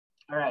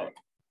All right.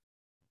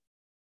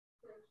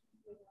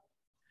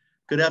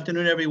 Good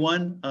afternoon,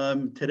 everyone.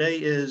 Today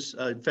is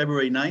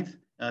February 9th.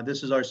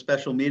 This is our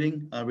special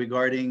meeting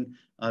regarding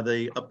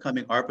the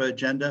upcoming ARPA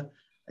agenda.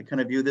 I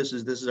kind of view this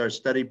as our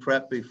study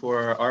prep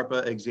before our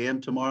ARPA exam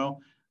tomorrow.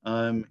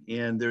 And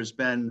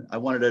I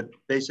wanted to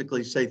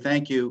basically say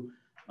thank you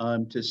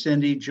to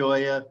Cindy,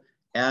 Joya,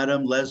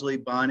 Adam, Leslie,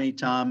 Bonnie,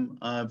 Tom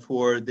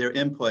for their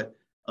input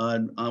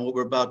on what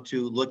we're about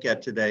to look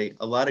at today.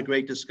 A lot of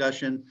great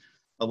discussion,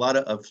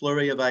 a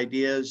flurry of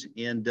ideas,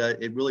 and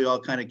it really all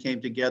kind of came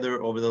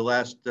together over the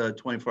last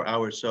 24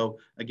 hours. So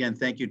again,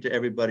 thank you to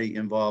everybody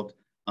involved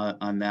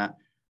on that.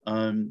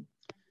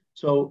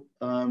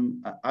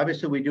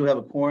 Obviously we do have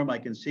a quorum. I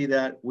can see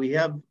that. We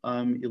have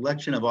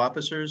election of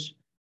officers,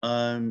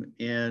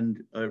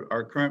 and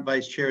our current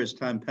vice chair is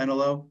Tom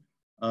Penelo.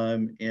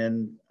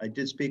 And I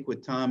did speak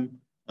with Tom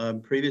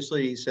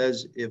previously. He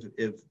says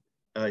if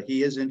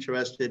he is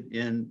interested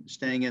in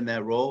staying in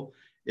that role,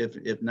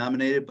 if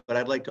nominated, but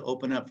I'd like to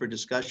open up for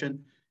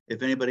discussion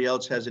if anybody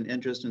else has an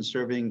interest in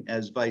serving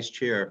as vice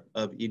chair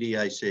of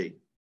EDIC.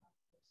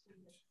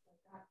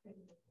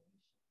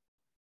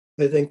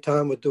 I think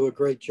Tom would do a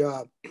great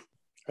job.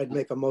 I'd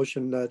make a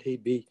motion that he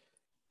be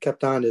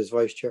kept on as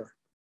vice chair.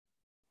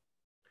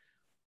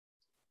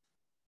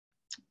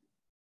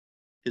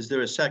 Is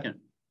there a second?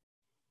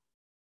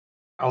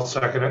 I'll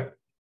second it.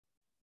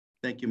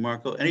 Thank you,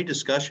 Marco. Any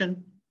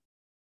discussion?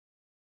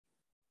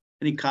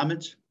 Any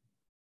comments?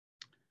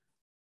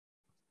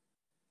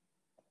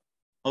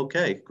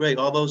 Okay, great.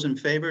 All those in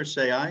favor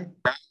say aye.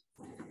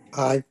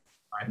 Aye.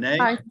 Nay?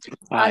 Aye.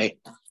 Aye.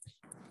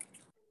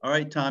 All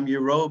right, Tom, your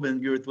robe and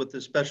with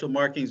the special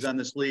markings on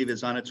the sleeve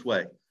is on its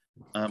way.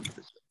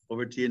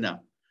 Over to you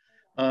now.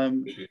 All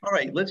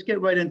right, let's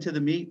get right into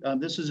the meat.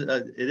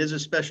 It is a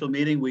special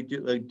meeting. We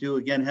do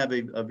again have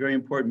a very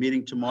important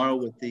meeting tomorrow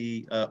with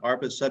the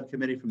ARPA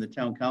subcommittee from the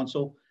town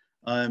council.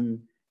 And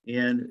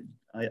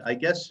I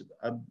guess,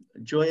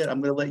 Joya,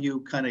 I'm going to let you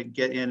kind of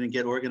get in and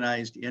get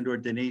organized, and/or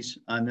Denise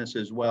on this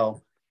as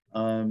well.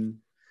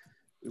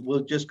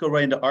 We'll just go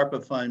right into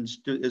ARPA funds.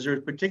 Is there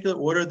a particular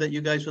order that you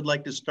guys would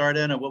like to start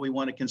in, or what we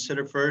want to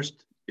consider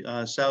first?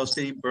 South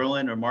Sea,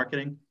 Berlin, or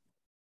marketing?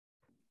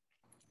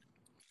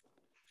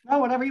 Oh,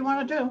 whatever you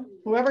want to do.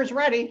 Whoever's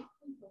ready.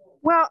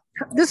 Well,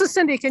 this is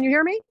Cindy. Can you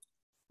hear me?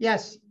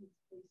 Yes.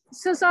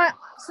 Since I'm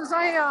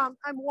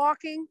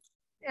walking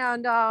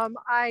and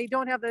I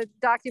don't have the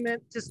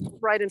document just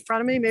right in front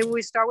of me, maybe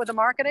we start with the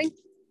marketing.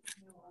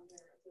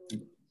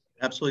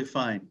 Absolutely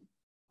fine.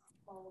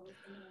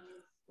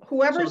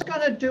 Whoever's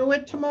going to do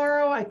it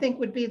tomorrow, I think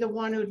would be the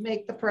one who'd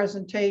make the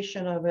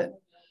presentation of it,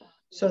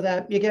 so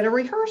that you get a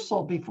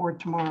rehearsal before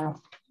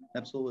tomorrow.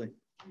 Absolutely.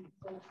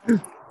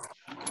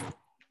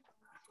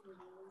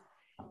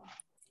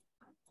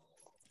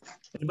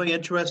 Anybody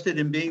interested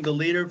in being the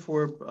leader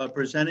for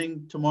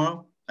presenting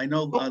tomorrow? I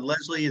know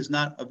Leslie is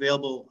not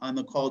available on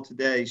the call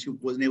today. She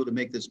wasn't able to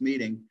make this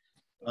meeting.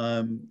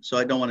 So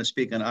I don't want to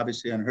speak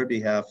obviously on her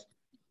behalf.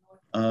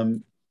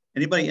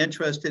 Anybody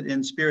interested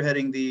in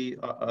spearheading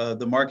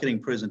the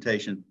marketing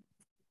presentation?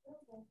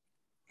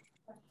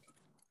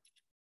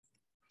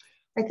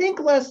 I think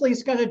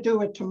Leslie's going to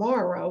do it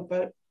tomorrow,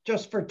 but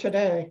just for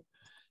today,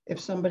 if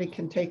somebody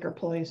can take her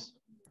place.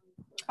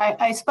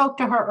 I spoke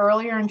to her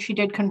earlier and she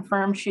did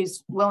confirm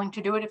she's willing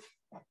to do it if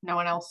no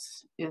one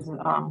else is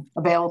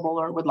available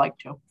or would like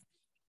to.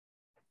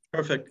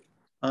 Perfect.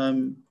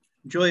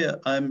 Joya,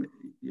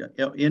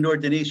 and/or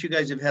Denise, you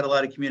guys have had a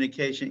lot of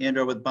communication,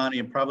 and/or with Bonnie,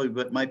 and probably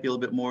might be a little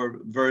bit more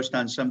versed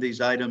on some of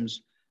these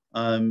items.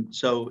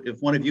 So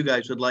if one of you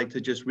guys would like to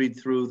just read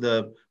through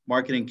the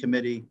marketing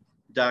committee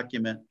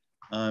document,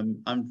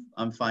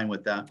 I'm fine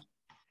with that.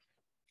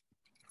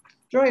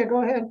 Joya,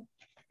 go ahead.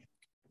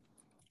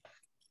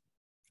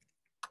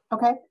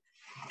 Okay.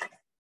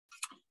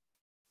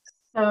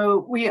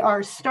 So we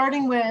are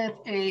starting with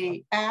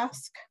a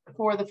ask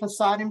for the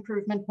facade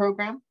improvement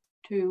program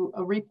to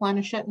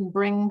replenish it and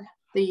bring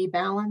the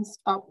balance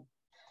up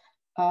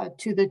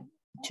to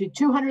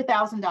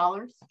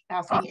 $200,000,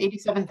 asking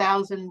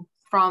 $87,000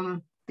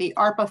 from the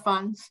ARPA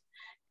funds,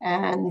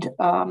 and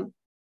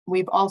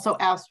we've also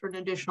asked for an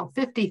additional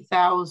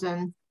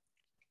 $50,000.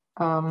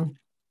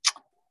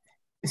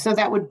 So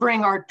that would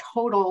bring our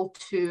total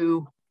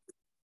to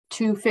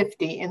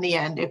 $250 in the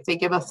end if they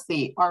give us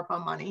the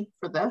ARPA money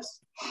for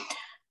this.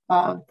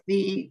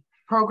 The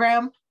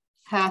program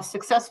has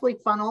successfully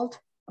funneled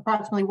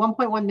approximately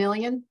 1.1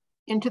 million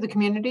into the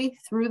community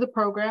through the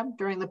program.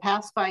 During the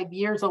past 5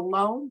 years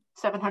alone,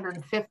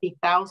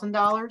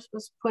 $750,000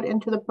 was put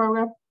into the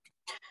program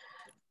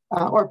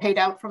or paid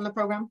out from the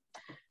program.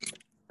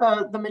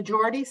 The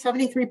majority,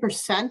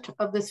 73%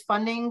 of this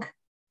funding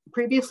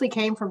previously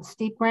came from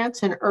STEEP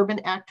grants and Urban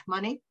Act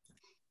money.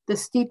 The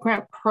STEEP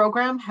grant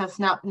program has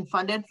not been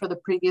funded for the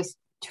previous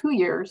 2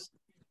 years,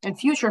 and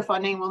future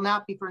funding will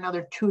not be for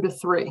another 2 to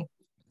 3.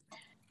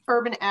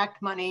 Urban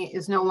Act money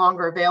is no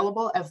longer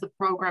available as the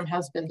program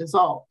has been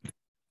dissolved.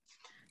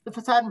 The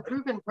facade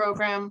improvement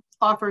program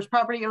offers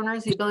property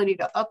owners the ability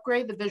to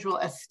upgrade the visual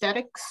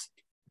aesthetics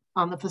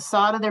on the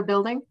facade of their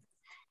building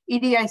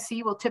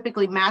EDIC will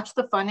typically match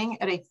the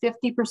funding at a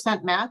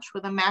 50% match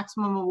with a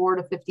maximum award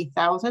of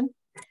 $50,000.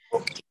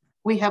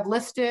 We have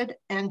listed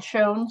and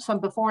shown some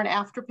before and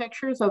after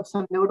pictures of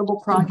some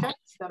notable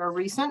projects that are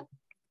recent.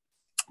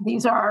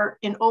 These are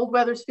in Old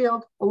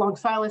Weathersfield along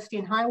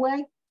Silestein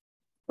Highway,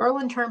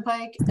 Berlin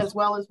Turnpike, as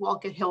well as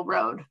Walcott Hill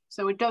Road.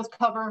 So it does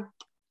cover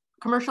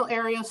commercial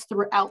areas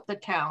throughout the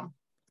town.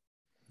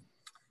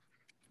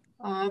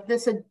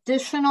 This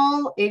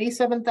additional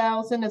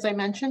 $87,000, as I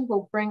mentioned,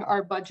 will bring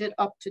our budget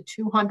up to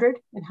 200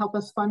 and help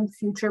us fund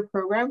future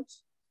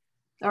programs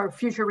or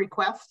future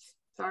requests,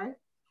 sorry.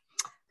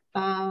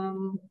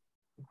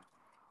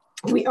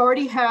 We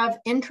already have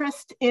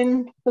interest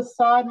in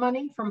facade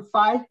money from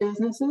 5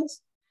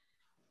 businesses,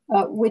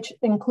 which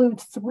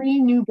includes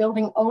 3 new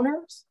building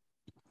owners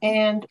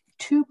and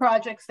 2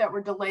 projects that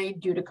were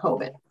delayed due to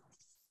COVID.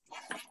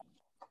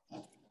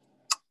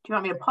 Do you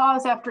want me to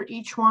pause after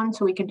each one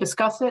so we can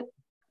discuss it?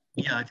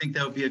 Yeah, I think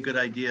that would be a good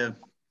idea,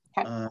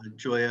 Okay.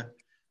 Joya.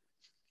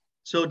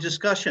 So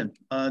discussion,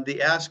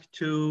 the ask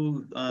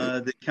to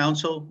the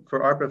council for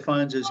ARPA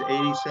funds is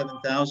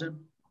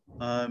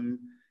 $87,000.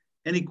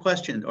 Any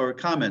question or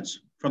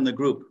comments from the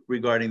group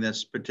regarding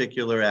this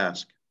particular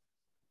ask?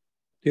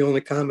 The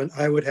only comment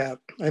I would have,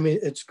 I mean,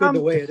 it's good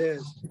the way it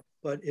is,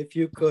 but if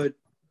you could,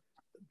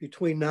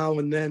 between now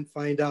and then,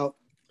 find out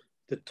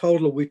the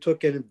total we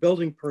took in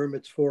building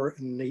permits for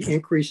and the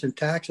increase in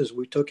taxes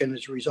we took in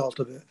as a result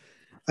of it,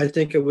 I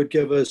think it would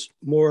give us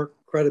more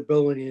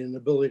credibility and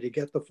ability to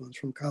get the funds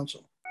from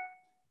council.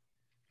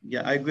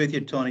 Yeah, I agree with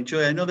you, Tony.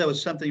 Joy, I know that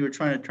was something you were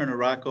trying to turn a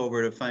rock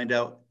over to find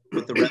out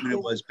what the revenue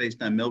was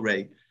based on mill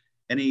rate.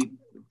 Any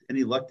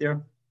luck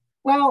there?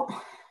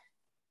 Well,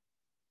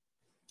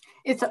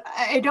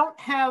 I don't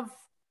have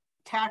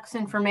tax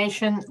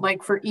information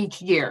like for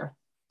each year.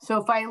 So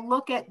if I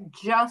look at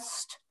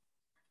just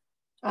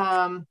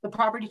the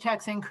property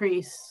tax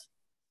increase,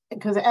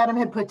 because Adam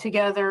had put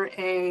together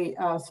a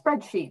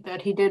spreadsheet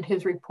that he did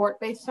his report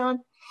based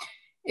on,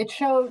 it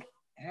showed,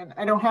 and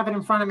I don't have it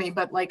in front of me,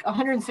 but like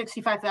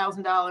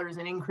 $165,000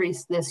 in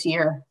increase this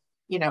year,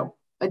 you know,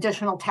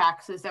 additional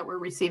taxes that we're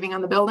receiving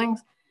on the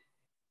buildings.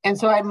 And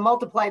so I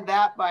multiplied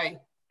that by,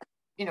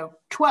 you know,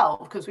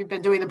 12, because we've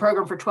been doing the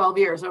program for 12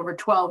 years. Over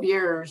 12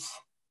 years,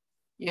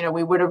 you know,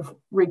 we would have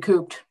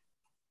recouped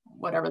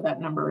whatever that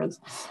number is.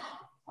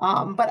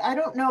 But I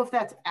don't know if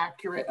that's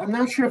accurate. I'm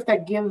not sure if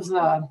that gives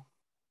a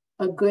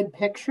good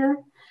picture.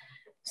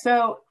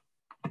 So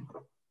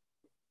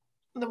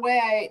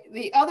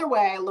the other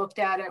way I looked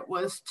at it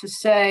was to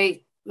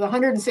say the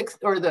 106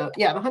 or the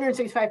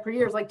 165 per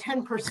year is like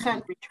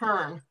 10%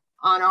 return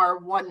on our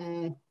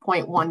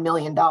 $1.1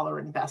 million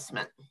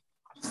investment.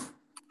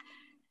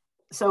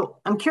 So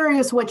I'm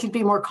curious what you'd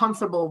be more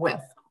comfortable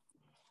with.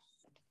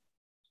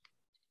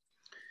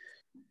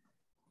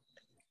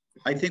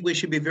 I think we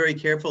should be very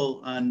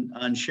careful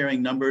on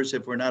sharing numbers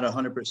if we're not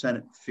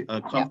 100%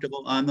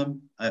 comfortable on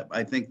them.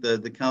 I think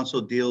the council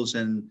deals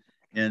in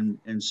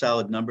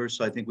solid numbers,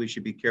 so I think we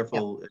should be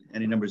careful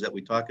any numbers that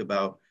we talk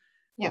about.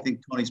 I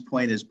think Tony's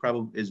point is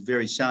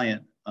very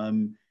salient.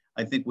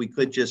 I think we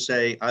could just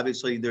say,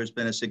 obviously, there's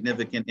been a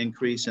significant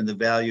increase in the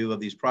value of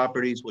these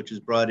properties, which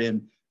has brought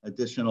in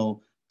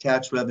additional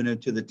tax revenue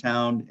to the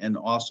town and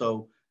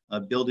also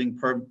a building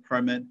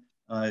permit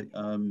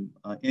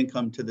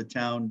income to the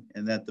town,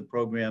 and that the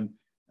program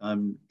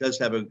does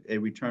have a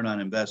return on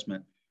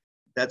investment.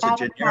 That's a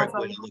generic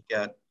way to look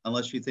at,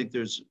 unless you think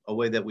there's a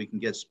way that we can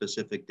get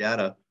specific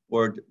data,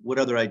 or what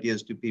other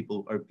ideas do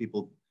people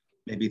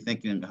maybe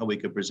thinking how we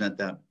could present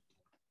that?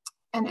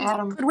 And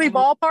Adam, could we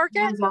ballpark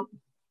it?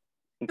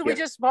 Could we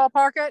just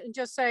ballpark it and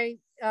just say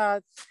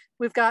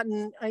we've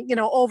gotten you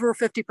know, over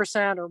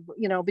 50%, or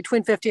you know,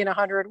 between 50 and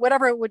 100,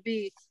 whatever it would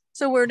be,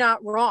 so we're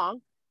not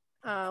wrong.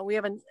 We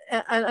haven't,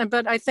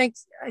 but I think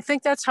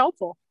that's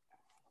helpful.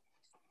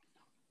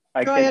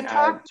 Joya,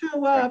 talk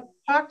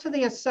to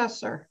the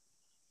assessor.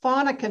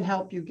 Fauna can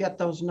help you get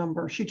those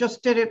numbers. She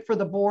just did it for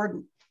the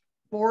board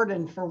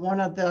and for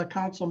one of the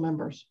council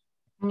members.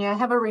 Yeah, I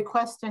have a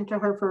request into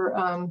her for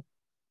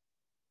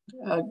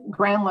a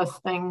grand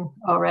list thing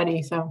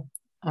already, so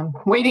I'm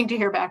waiting to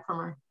hear back from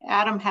her.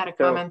 Adam had a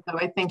comment, though.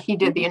 I think he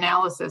did the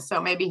analysis,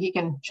 so maybe he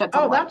can shed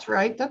some light. That's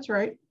right. That's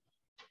right.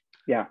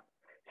 Yeah.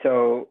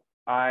 So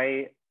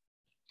I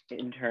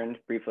interned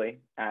briefly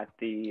at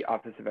the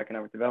Office of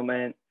Economic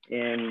Development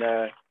in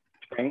the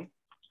spring.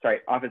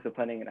 Sorry, Office of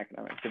Planning and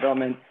Economic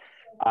Development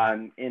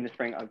in the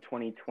spring of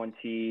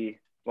 2020,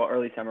 well,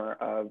 early summer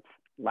of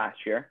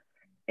last year.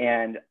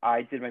 And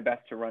I did my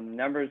best to run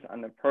numbers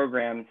on the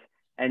programs.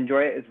 And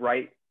Joya is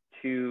right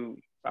to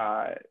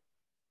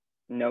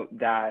note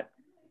that,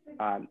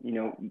 you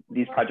know,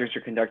 these projects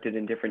are conducted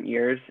in different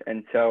years.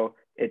 And so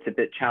it's a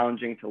bit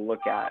challenging to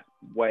look at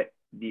what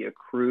the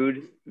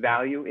accrued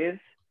value is.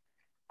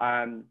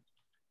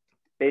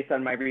 Based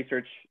on my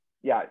research,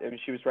 yeah, I mean,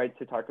 she was right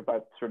to talk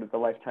about sort of the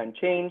lifetime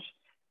change.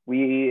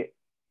 We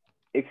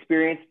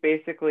experienced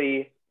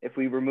basically, if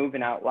we remove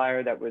an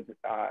outlier that was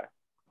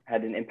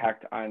had an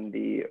impact on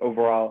the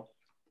overall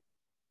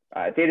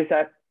data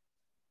set,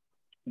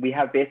 we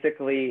have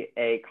basically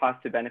a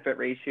cost to benefit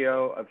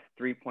ratio of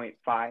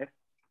 3.5.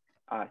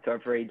 So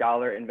every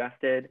dollar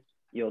invested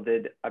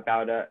yielded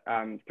about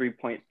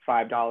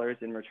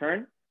 $3.5 in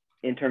return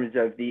in terms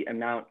of the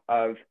amount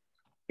of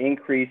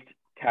increased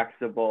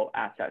taxable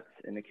assets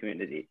in the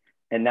community.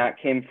 And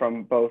that came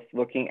from both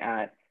looking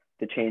at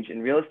the change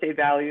in real estate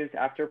values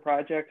after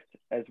projects,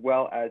 as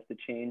well as the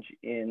change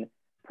in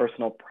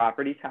personal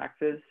property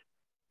taxes,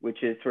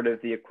 which is sort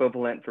of the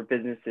equivalent for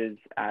businesses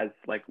as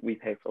like we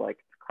pay for like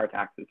car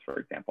taxes, for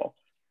example.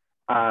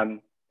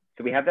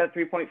 So we have that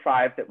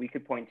 3.5 that we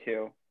could point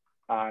to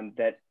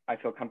that I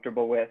feel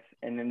comfortable with.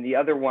 And then the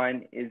other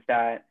one is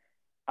that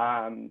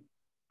I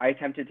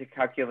attempted to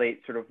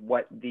calculate sort of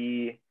what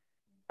the,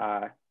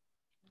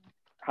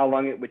 how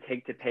long it would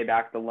take to pay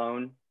back the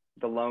loan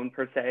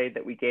per se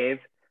that we gave.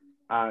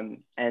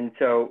 And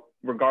so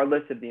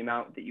regardless of the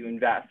amount that you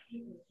invest,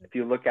 if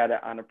you look at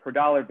it on a per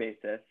dollar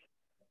basis,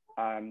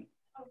 and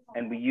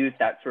we use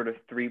that sort of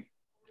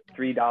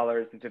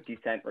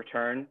 $3.50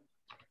 return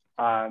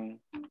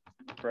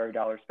for every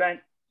dollar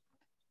spent,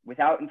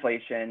 without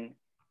inflation,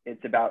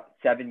 it's about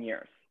 7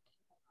 years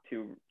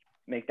to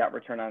make that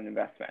return on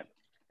investment.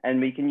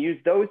 And we can use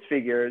those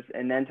figures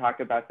and then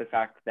talk about the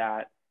fact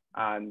that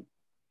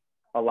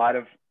a lot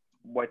of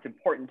what's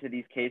important to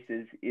these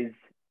cases is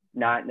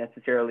not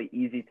necessarily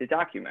easy to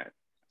document.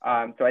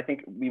 So I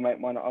think we might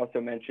want to also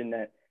mention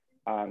that,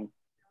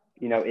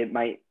 you know,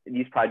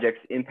 these projects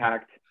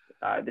impact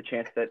the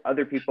chance that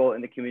other people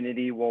in the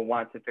community will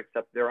want to fix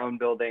up their own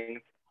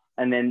buildings.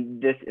 And then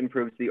this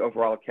improves the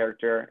overall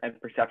character and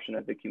perception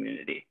of the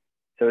community.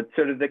 So it's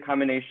sort of the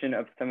combination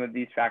of some of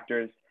these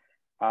factors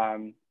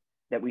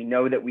that we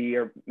know that we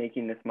are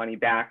making this money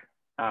back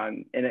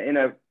in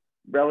a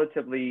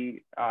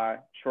relatively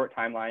short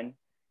timeline,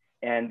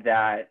 and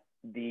that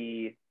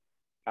the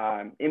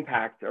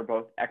impacts are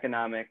both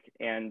economic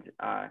and,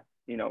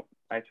 you know,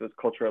 I suppose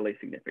culturally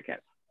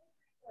significant.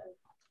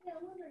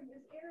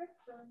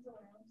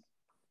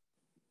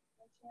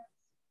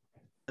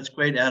 That's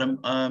great, Adam.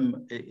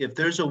 If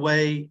there's a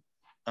way,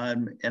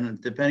 and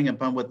depending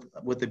upon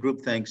what the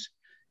group thinks,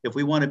 if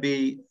we want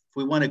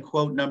to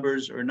quote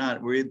numbers or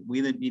not, we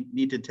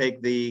need to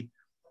take the,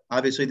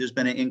 obviously there's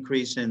been an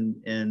increase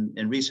in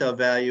resale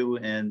value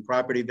and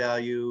property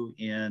value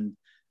and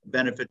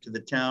benefit to the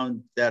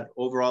town, that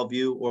overall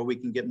view, or we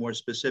can get more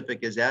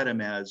specific as Adam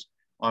has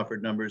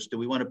offered numbers. Do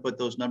we want to put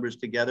those numbers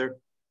together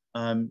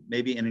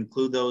maybe and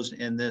include those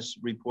in this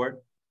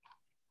report?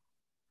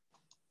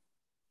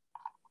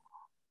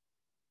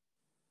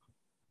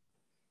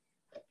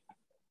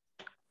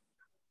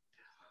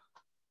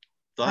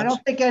 Thoughts? I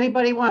don't think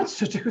anybody wants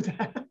to do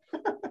that.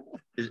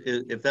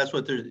 If that's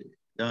what they're,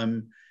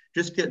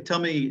 just tell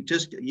me,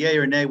 just yay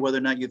or nay, whether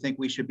or not you think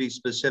we should be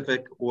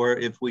specific or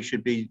if we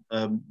should be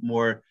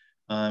more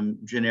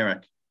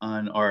generic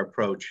on our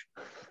approach.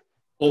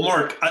 Well,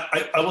 Mark,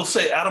 I will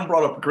say Adam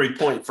brought up a great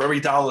point. For every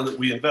dollar that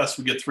we invest,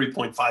 we get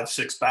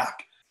 3.56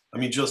 back. I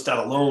mean, just that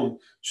alone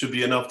should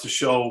be enough to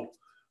show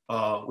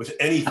with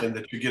anything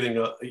that you're getting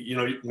you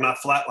know, you're not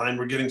flatline,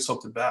 we're getting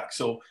something back.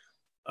 So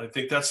I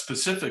think that's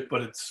specific,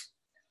 but it's,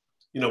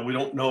 you know, we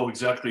don't know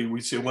exactly.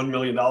 We say $1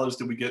 million,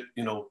 did we get,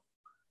 you know,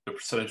 the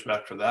percentage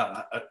back for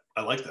that?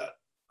 I like that.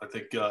 I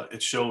think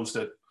it shows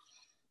that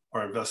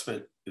our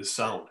investment is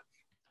sound.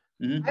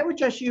 Mm-hmm. I would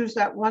just use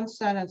that one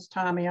sentence,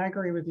 Tommy. I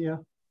agree with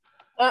you.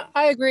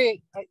 I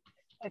agree.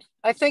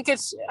 I think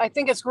it's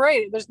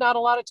great. There's not a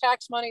lot of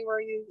tax money where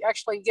you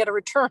actually get a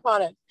return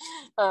on it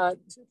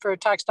for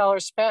tax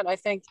dollars spent. I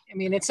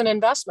mean, it's an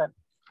investment.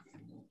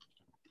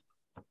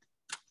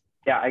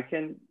 Yeah, I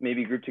can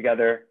maybe group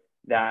together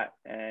that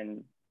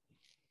and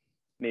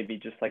maybe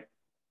just like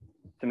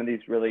some of these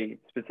really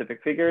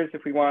specific figures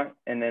if we want,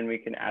 and then we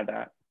can add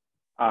that.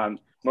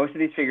 Most of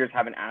these figures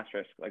have an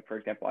asterisk. Like, for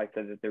example, I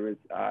said that there was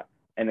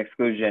an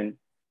exclusion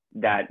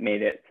that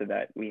made it so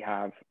that we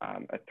have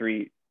a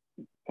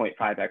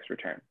 3.5x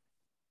return.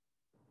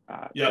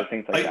 Yeah, so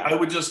things like that. I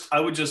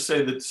would just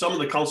say that some of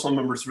the council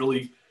members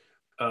really,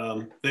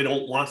 they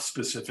don't want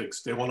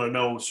specifics. They want to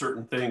know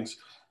certain things.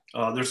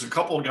 There's a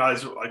couple of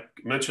guys, I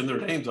mentioned their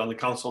names on the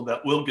council,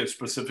 that will get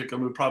specific,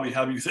 and we'll probably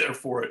have you there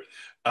for it,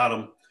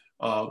 Adam.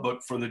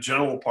 But for the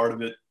general part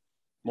of it,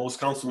 most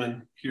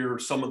councilmen hear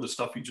some of the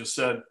stuff you just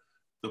said,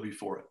 they'll be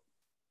for it.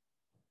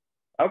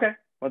 Okay,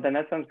 well then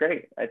that sounds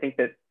great. I think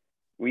that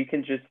we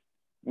can just,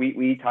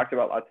 we talked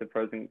about lots of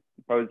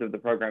pros of the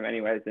program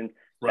anyways, and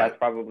right. That's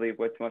probably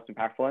what's most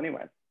impactful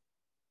anyways.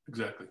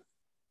 Exactly.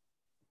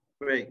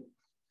 Great.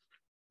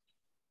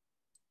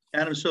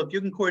 Adam, so if you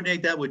can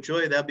coordinate that with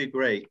Joy, that'd be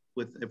great.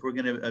 If we're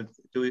gonna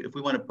if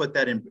we want to put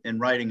that in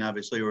writing,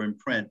 obviously, or in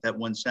print, that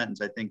one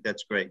sentence, I think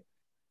that's great.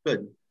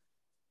 Good.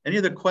 Any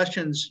other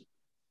questions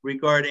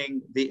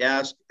regarding the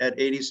ask at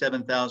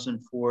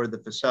 $87,000 for the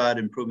facade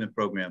improvement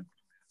program?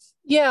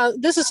 Yeah,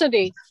 this is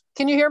Cindy.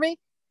 Can you hear me?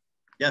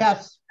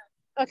 Yes.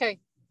 Okay.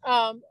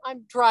 I'm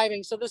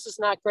driving, so this is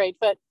not great,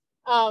 but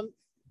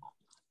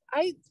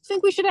I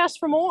think we should ask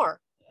for more.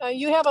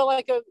 You have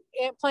like a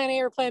plan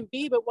A or plan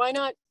B, but why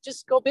not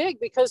just go big?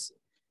 Because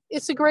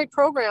it's a great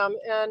program,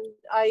 and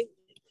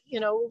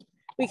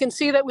we can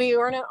see that we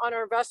earn it on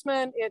our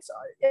investment.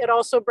 It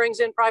also brings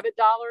in private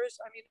dollars.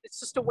 I mean, it's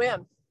just a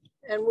win,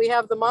 and we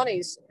have the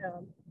monies.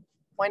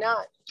 Why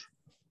not?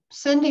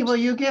 Cindy, will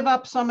you give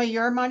up some of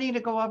your money to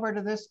go over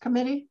to this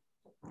committee?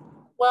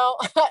 Well,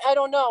 I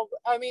don't know.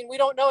 I mean, we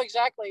don't know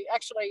exactly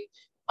actually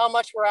how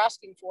much we're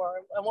asking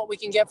for and what we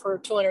can get for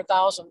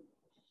 200,000.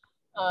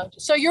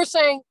 So you're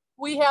saying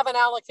we have an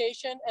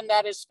allocation and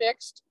that is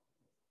fixed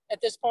at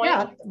this point?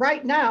 Yeah,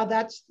 right now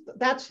that's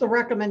the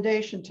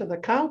recommendation to the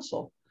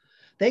council.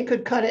 They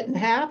could cut it in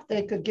half.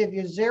 They could give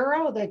you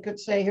 0. They could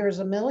say, here's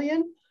 $1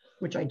 million,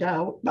 which I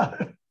doubt.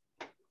 But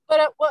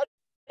what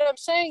I'm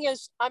saying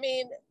is, I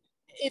mean,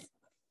 if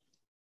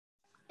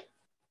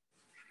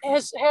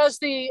has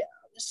the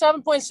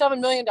 $7.7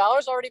 million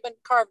already been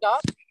carved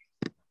up?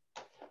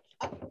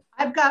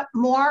 I've got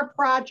more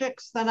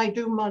projects than I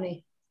do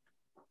money.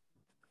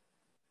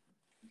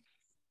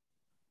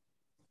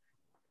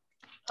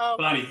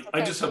 Bonnie, okay.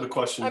 I just have a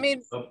question. I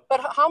mean,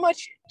 but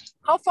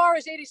how far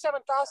is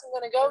 87,000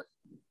 going to go?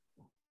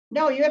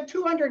 No, you have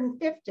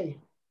 250.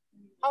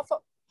 How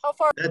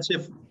far?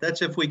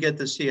 That's if we get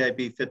the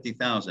CIB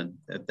 50,000.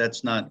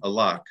 That's not a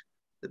lock.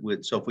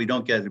 So if we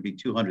don't get it, it'd be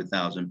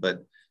 200,000.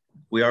 But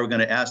we are going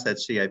to ask that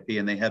CIP,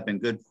 and they have been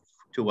good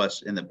to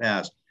us in the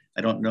past.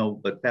 I don't know,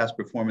 but past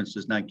performance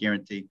does not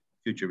guarantee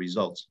future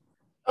results.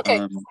 Okay.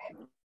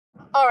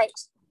 All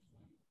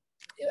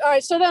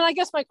right. So then I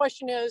guess my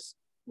question is,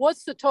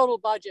 what's the total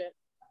budget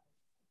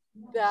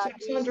that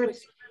 600?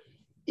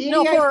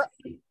 No, for,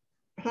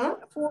 huh?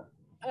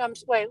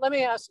 wait, let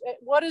me ask,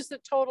 what is the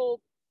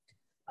total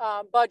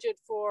budget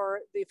for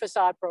the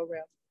facade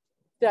program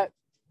that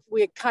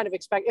we kind of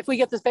expect if we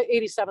get this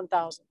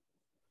 87,000?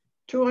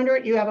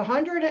 200, you have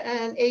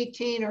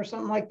 118 or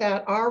something like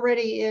that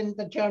already in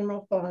the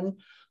general fund,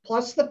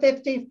 plus the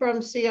 50 from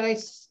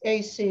CIAC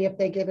if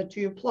they give it to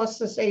you, plus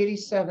this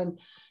 87,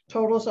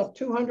 totals of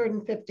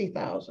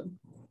 250,000.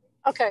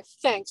 Okay,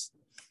 thanks.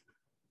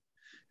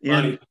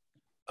 Bonnie,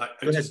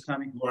 Go ahead,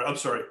 Tommy. I'm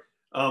sorry.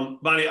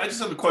 Bonnie, I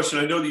just have a question.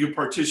 I know that you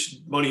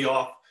partitioned money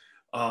off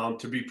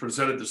to be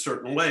presented a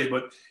certain way,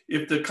 but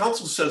if the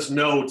council says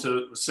no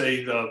to,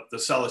 say, the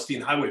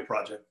Celestine Highway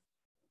project,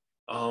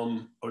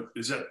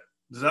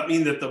 does that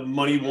mean that the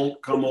money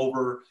won't come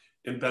over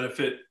and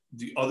benefit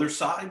the other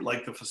side,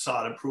 like the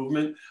facade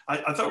improvement?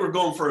 I thought we were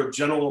going for a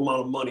general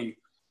amount of money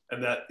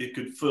and that it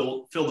could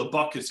fill the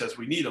buckets as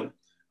we need them.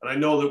 And I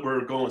know that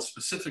we're going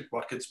specific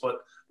buckets,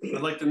 but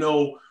I'd like to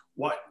know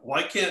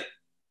why can't,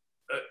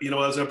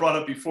 as I brought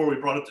up before, we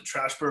brought up the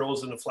trash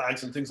barrels and the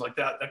flags and things like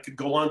that, that could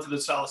go on to the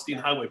Celestine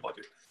Highway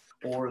budget,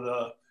 or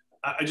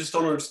I just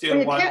don't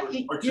understand why.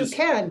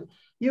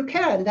 You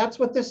can, that's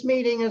what this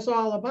meeting is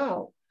all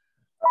about.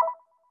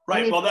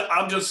 Right. Well,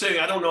 I'm just saying,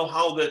 I don't know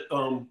how that.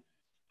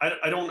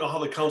 I don't know how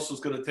the council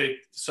is going to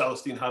take the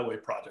Celestine Highway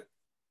project,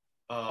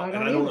 and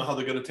I don't know how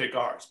they're going to take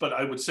ours. But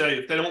I would say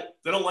if they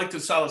don't like the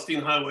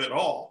Celestine Highway at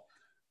all,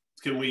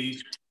 can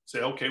we say,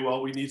 okay,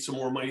 well, we need some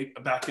more money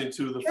back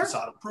into the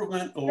facade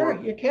improvement? Or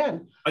sure, you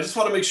can. I just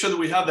want to make sure that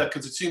we have that,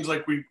 because it seems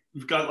like we've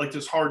got like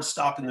this hard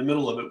stop in the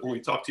middle of it when we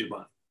talk to you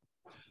about it.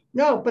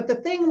 No, but the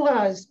thing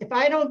was, if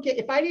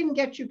I didn't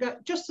get you guys,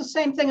 just the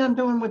same thing I'm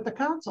doing with the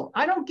council.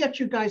 I don't get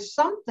you guys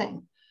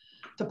something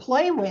to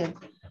play with,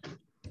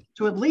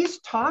 to at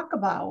least talk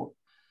about.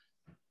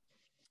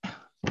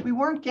 We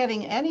weren't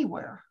getting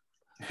anywhere.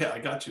 Yeah, I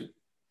got you.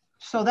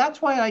 So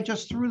that's why I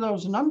just threw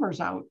those numbers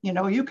out.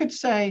 You could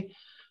say,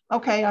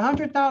 okay,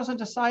 100,000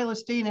 to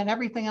Celestine and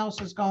everything else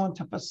is going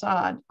to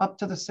facade up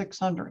to the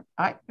 600.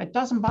 It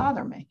doesn't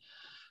bother me,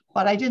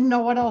 but I didn't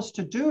know what else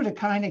to do to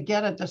kind of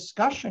get a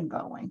discussion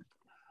going.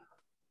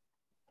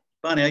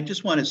 Bonnie, I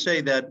just want to say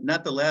that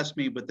not the last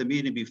meeting, but the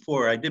meeting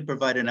before, I did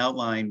provide an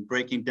outline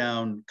breaking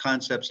down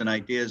concepts and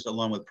ideas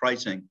along with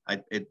pricing.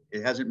 It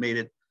hasn't made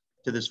it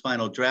to this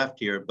final draft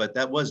here, but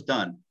that was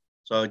done.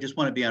 So I just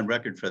want to be on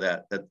record for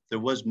that there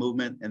was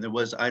movement and there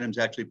was items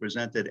actually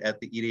presented at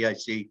the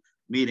EDIC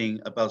meeting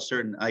about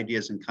certain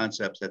ideas and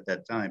concepts at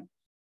that time.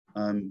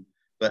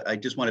 But I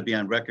just want to be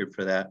on record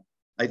for that.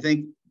 I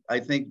think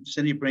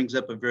Cindy brings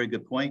up a very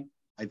good point.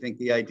 I think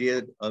the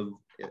idea of,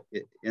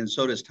 and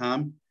so does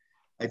Tom,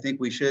 I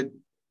think we should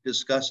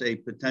discuss a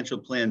potential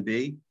plan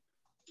B.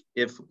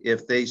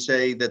 If they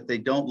say that they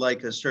don't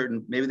like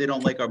maybe they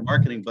don't like our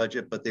marketing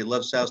budget, but they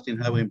love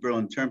Celestine Highway and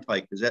Berlin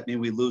Turnpike, does that mean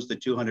we lose the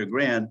 200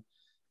 grand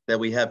that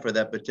we have for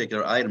that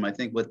particular item? I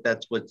think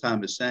that's what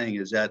Tom is saying,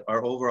 is that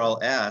our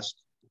overall ask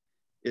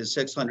is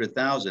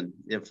 600,000.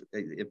 If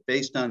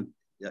based on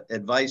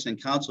advice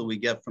and counsel we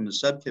get from the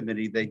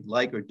subcommittee, they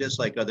like or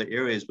dislike other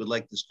areas, would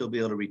like to still be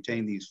able to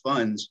retain these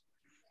funds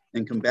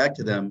and come back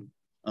to them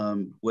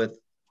with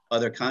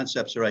other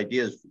concepts or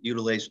ideas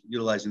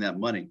utilizing that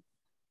money.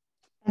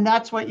 And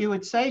that's what you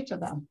would say to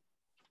them.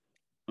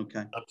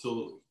 Okay.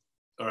 Absolutely.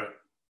 All right.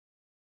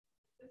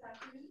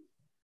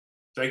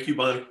 Thank you,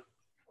 Bonnie.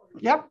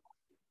 Yep.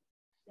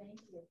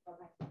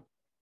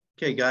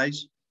 Okay,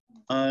 guys.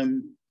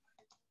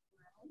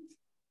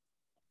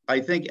 I I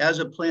think as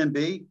a plan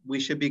B, we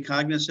should be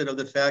cognizant of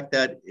the fact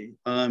that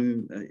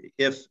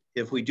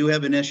if we do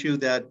have an issue,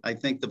 that I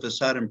think the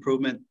facade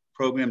improvement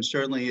program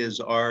certainly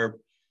is our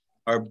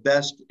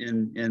best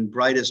and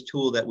brightest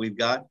tool that we've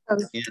got.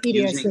 And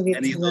using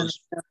any of those.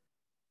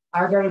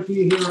 I gotta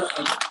be here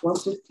at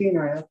 1:15.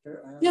 I have to.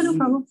 Yeah, no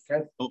problem.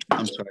 Okay. Oh,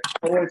 I'm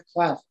sorry.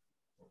 Class.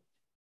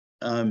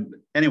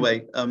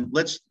 Anyway,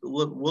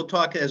 we'll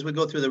talk as we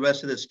go through the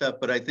rest of this stuff,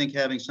 but I think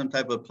having some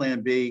type of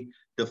plan B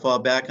to fall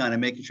back on and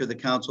making sure the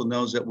council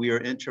knows that we are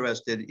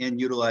interested in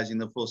utilizing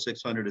the full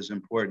 600 is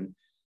important.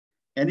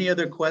 Any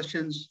other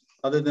questions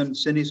other than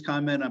Cindy's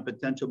comment on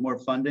potential more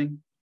funding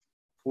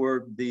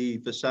for the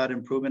facade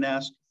improvement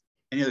ask?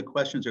 Any other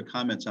questions or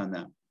comments on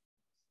that?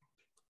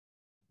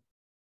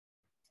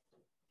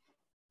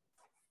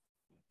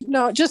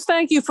 No, just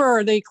thank you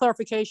for the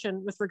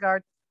clarification with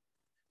regard.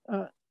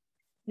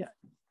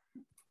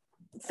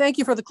 Thank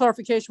you for the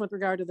clarification with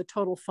regard to the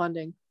total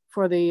funding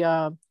for the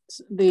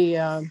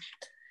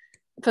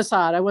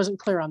facade. I wasn't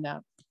clear on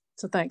that,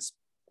 so thanks.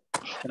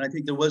 And I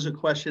think there was a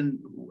question,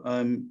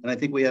 and I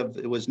think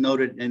it was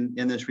noted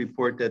in this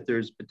report that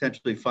there's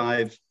potentially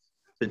 5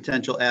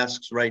 potential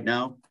asks right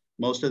now.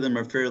 Most of them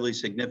are fairly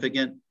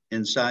significant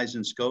in size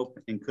and scope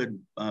and could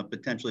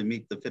potentially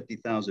meet the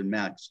 50,000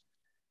 max.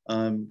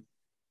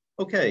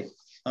 Okay.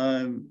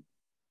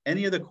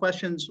 Any other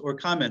questions or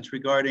comments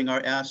regarding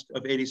our ask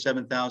of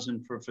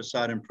 87,000 for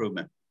facade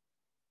improvement?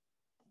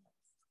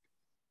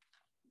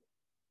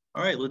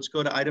 All right, let's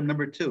go to item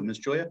number 2, Ms.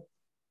 Joya.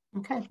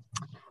 Okay.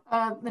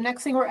 The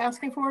next thing we're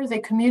asking for is a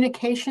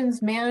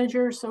communications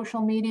manager,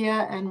 social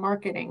media and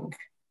marketing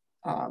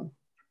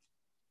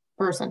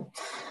person.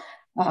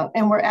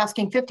 And we're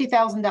asking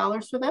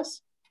 $50,000 for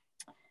this.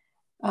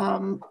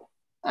 I'm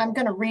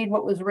going to read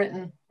what was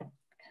written.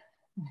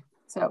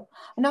 So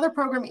another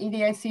program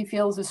EDIC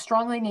feels is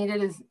strongly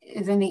needed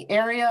is in the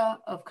area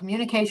of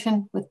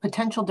communication with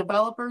potential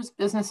developers,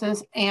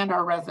 businesses, and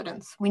our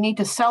residents. We need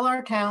to sell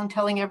our town,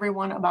 telling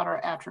everyone about our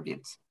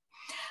attributes.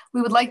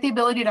 We would like the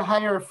ability to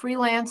hire a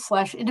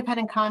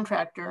freelance/independent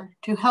contractor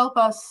to help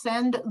us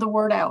send the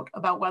word out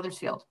about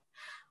Wethersfield.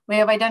 We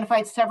have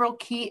identified several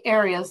key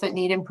areas that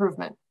need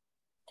improvement.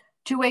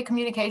 Two-way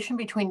communication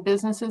between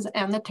businesses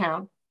and the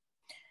town.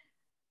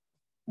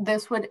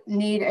 This would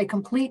need a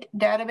complete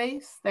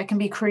database that can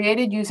be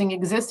created using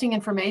existing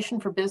information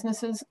for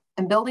businesses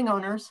and building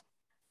owners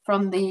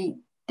from the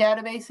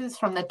databases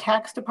from the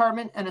tax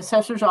department and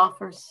assessor's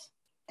office,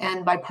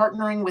 and by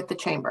partnering with the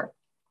chamber.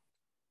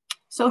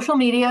 Social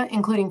media,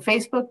 including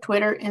Facebook,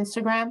 Twitter,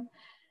 Instagram,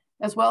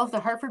 as well as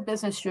the Hartford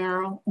Business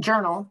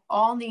Journal,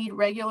 all need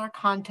regular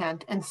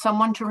content and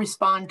someone to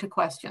respond to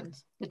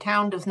questions. The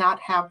town does not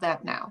have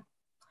that now.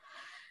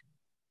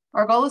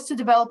 Our goal is to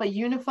develop a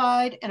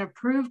unified and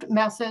approved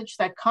message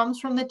that comes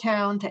from the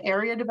town to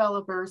area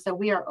developers that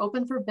we are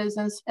open for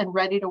business and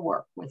ready to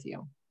work with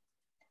you.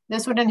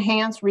 This would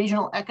enhance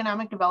regional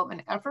economic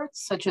development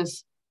efforts such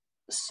as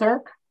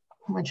CERC,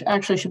 which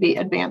actually should be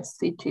advanced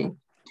CT,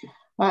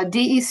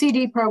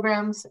 DECD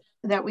programs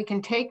that we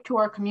can take to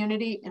our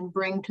community and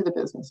bring to the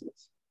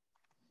businesses.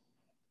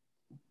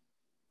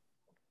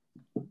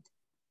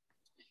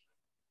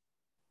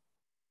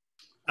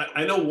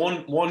 I know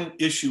one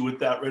issue with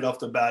that right off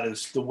the bat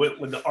is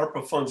when the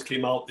ARPA funds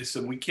came out, they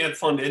said we can't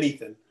fund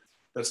anything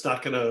that's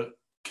not going to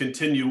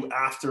continue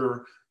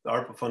after the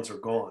ARPA funds are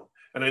gone.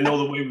 And I know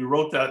the way we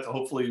wrote that,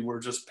 hopefully we're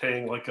just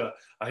paying like I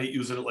hate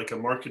using it like a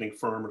marketing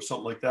firm or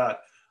something like that.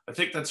 I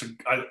think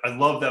I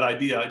love that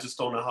idea. I just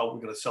don't know how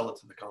we're going to sell it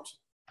to the council.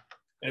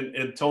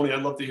 And Tony,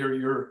 I'd love to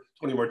hear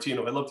Tony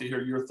Martino, I'd love to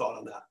hear your thought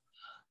on that.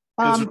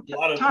 There's a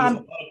lot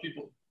of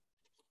people.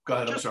 Go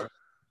ahead, I'm sorry.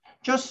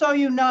 Just so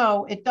you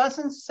know, it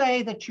doesn't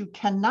say that you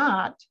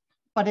cannot,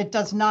 but it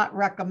does not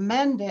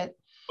recommend it.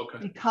 Okay.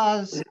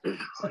 Because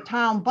the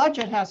town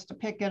budget has to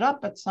pick it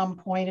up at some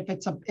point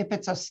if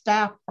it's a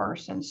staff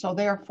person. So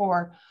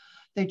therefore,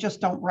 they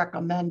just don't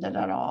recommend it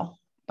at all.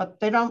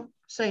 But they don't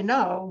say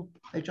no.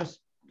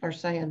 They're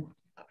saying,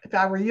 if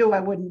I were you,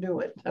 I wouldn't do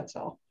it. That's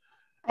all.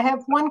 I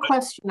have one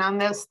question on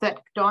this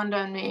that dawned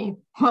on me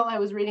while I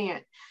was reading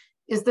it.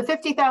 Is the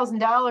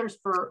 $50,000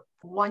 for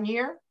 1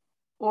 year?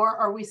 Or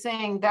are we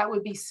saying that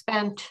would be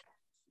spent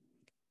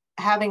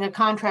having a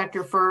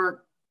contractor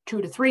for 2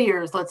 to 3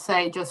 years, let's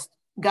say, just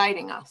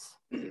guiding us?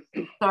 So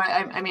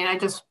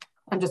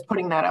I'm just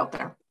putting that out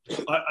there.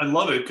 I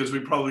love it because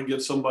we probably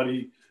get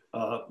somebody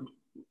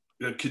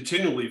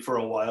continually for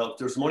a while if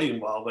there's money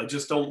involved. I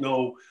just don't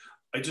know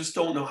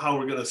how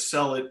we're going to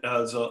sell it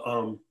as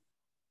a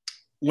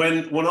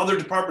when other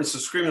departments are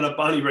screaming at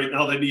Bonnie right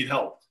now they need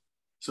help.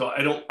 So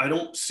I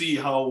don't see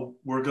how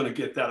we're going to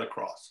get that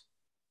across.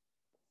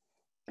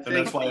 And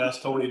that's why I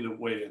asked Tony to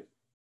weigh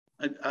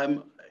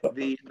in.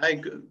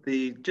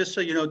 Just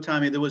so you know,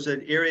 Tommy, there was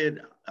an area,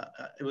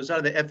 it was out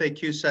of the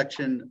FAQ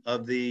section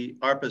of the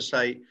ARPA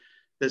site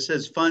that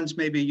says funds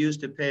may be used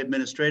to pay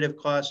administrative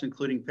costs,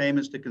 including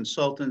payments to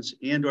consultants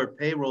and/or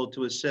payroll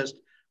to assist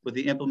with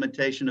the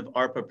implementation of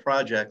ARPA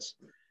projects.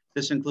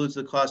 This includes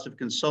the cost of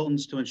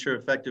consultants to ensure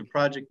effective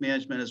project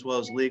management as well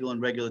as legal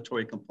and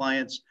regulatory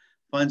compliance.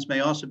 Funds may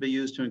also be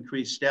used to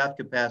increase staff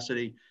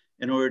capacity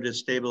in order to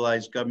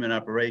stabilize government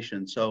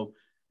operations. So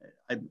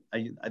I'm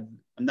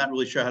not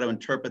really sure how to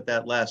interpret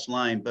that last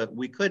line, but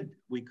we could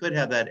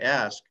have that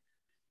ask.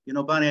 You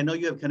know, Bonnie, I know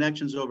you have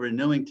connections over in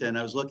Newington.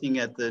 I was looking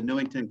at the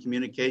Newington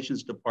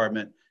Communications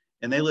Department,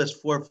 and they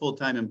list 4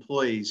 full-time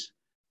employees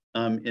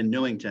in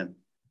Newington,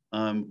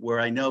 where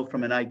I know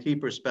from an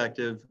IT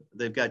perspective,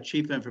 they've got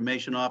Chief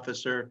Information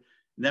Officer,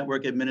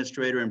 Network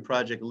Administrator and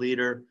Project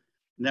Leader,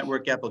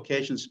 Network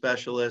Application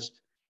Specialist,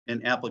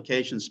 and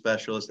Application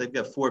Specialist. They've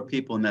got 4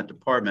 people in that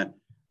department.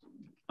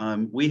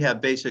 We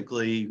have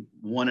basically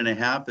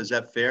 1.5. Is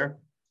that fair?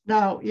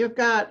 No, you've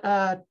got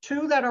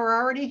 2 that are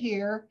already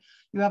here.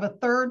 You have a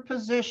 3rd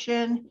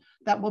position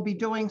that will be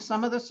doing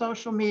some of the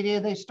social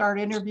media. They start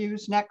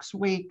interviews next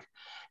week.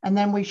 And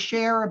then we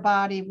share a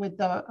body with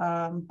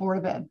the Board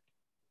of Ed.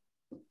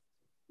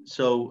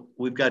 So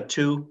we've got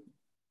 2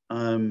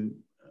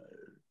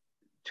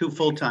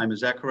 full-time,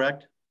 is that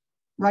correct?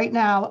 Right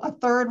now, a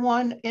 3rd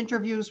one,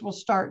 interviews will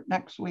start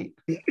next week.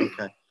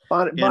 Okay.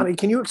 Bonnie,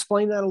 can you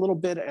explain that a little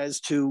bit as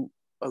to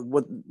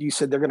what you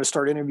said they're going to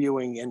start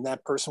interviewing and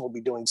that person will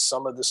be doing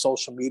some of the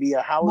social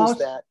media? How is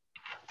that?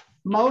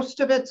 Most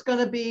of it's going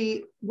to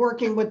be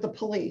working with the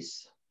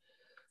police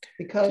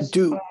because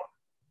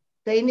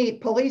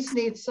police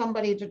need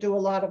somebody to do a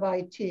lot of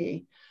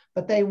IT,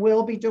 but they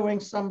will be doing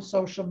some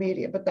social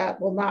media, but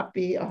that will not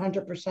be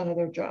 100% of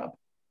their job.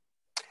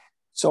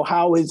 So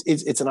how is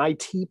it's an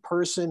IT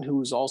person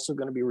who's also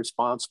going to be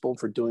responsible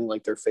for doing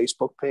like their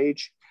Facebook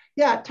page?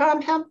 Yeah,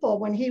 Tom Hempel,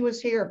 when he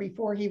was here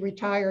before he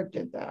retired,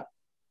 did that.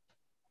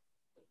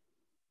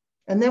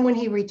 And then when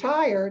he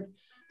retired,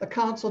 the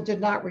council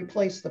did not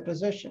replace the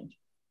position.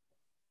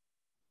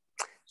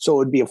 So it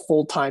would be a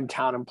full-time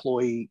town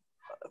employee,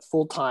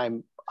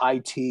 full-time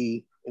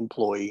IT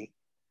employee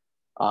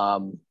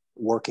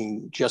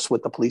working just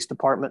with the police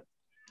department?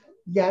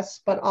 Yes,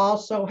 but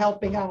also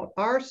helping out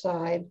our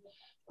side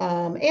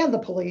and the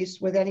police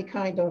with any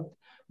kind of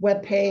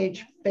web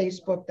page,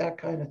 Facebook, that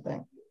kind of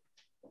thing.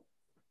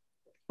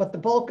 But the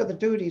bulk of the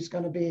duty is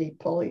going to be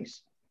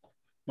police.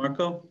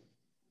 Marco?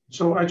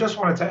 So I just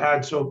wanted to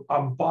add, so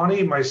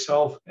Bonnie,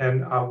 myself,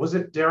 and was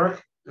it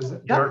Derek? Is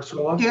it Derek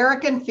Sola?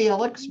 Derek and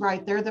Felix,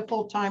 right. They're the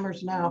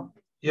full-timers now.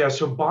 Yeah,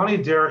 so Bonnie,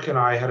 Derek, and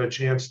I had a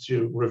chance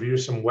to review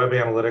some web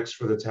analytics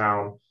for the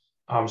town,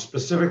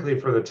 specifically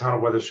for the Town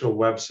of Wethersfield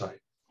website.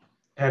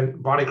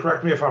 And Bonnie,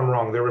 correct me if I'm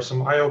wrong, there were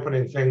some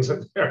eye-opening things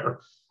in there.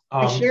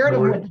 I shared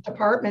them with the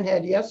department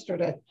head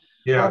yesterday.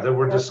 Yeah, that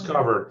were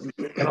discovered.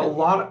 And a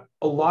lot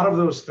of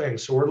those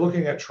things. So we're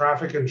looking at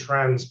traffic and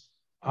trends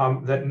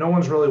that no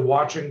one's really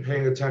watching,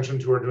 paying attention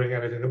to, or doing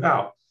anything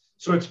about.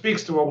 So it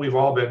speaks to what we've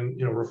all been,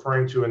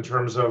 referring to in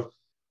terms of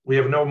we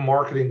have no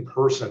marketing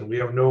person, we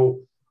have no,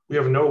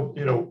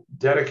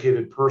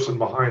 dedicated person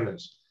behind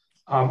this.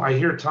 I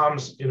hear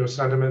Tom's,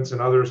 sentiments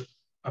and others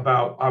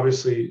about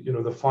obviously,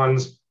 the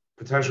funds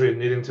potentially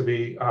needing to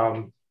be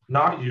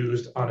not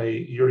used on a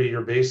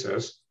year-to-year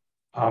basis.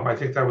 I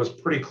think that was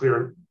pretty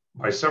clear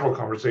by several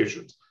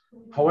conversations.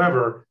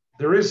 However,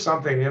 there is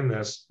something in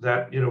this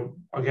that,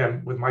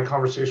 again, with my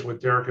conversation with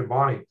Derek and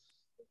Bonnie,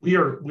 we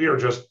are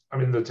just,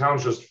 the town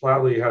just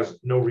flatly has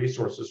no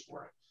resources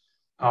for it.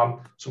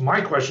 So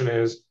my question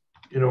is,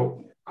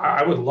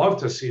 I would love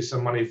to see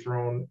some money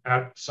thrown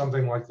at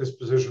something like this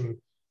position,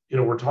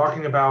 we're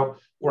talking about,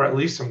 or at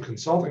least some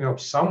consulting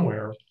help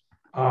somewhere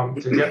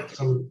to get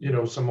some,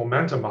 some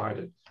momentum behind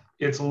it.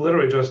 It's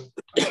literally just,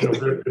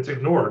 it's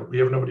ignored. We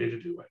have nobody to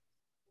do it.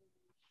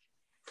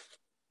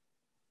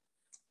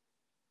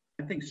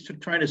 I think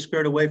trying to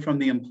skirt away from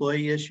the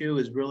employee issue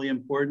is really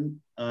important.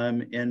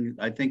 And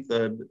I think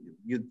the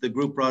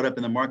group brought up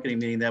in the marketing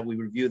meeting that we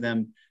review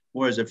them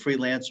more as a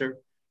freelancer.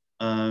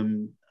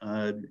 And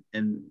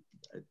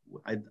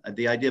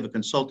the idea of a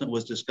consultant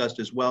was discussed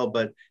as well,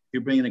 but if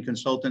you bring in a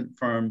consultant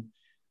firm,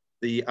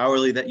 the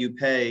hourly that you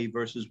pay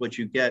versus what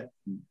you get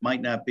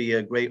might not be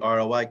a great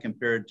ROI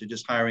compared to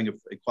just hiring a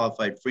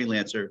qualified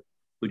freelancer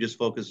who just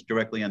focuses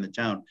directly on the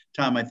town.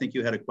 Tom, I think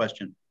you had a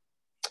question.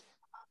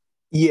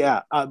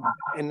 Yeah,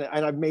 and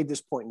I've made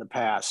this point in the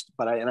past,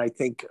 but I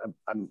think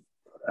I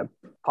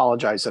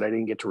apologize that I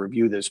didn't get to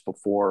review this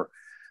before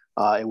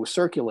it was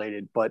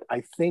circulated, but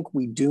I think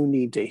we do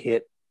need to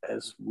hit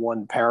as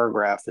one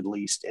paragraph, at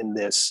least in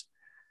this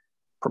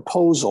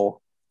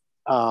proposal,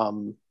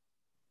 that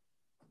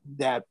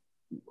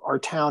our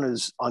town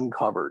is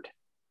uncovered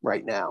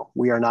right now.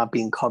 We are not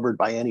being covered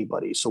by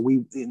anybody. So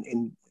we,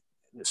 in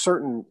a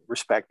certain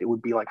respect, it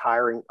would be like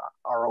hiring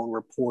our own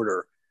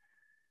reporter,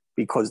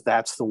 because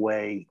that's the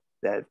way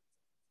that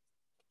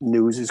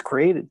news is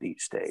created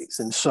these days.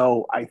 And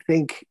so I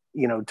think,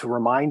 to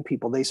remind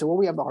people, they say, well,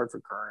 we have the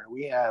Hartford Courant,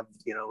 we have,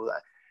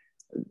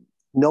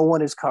 no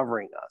one is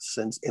covering us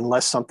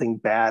unless something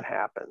bad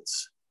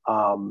happens.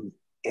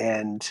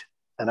 And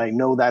I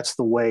know that's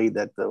the way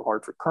that the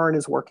Hartford Courant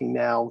is working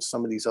now.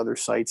 Some of these other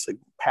sites, like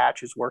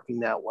Patch, is working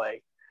that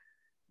way,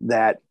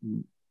 that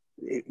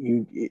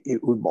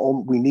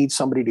we need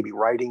somebody to be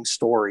writing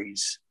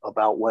stories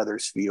about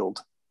Wethersfield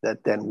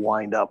that then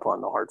wind up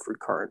on the Hartford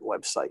Courant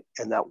website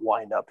and that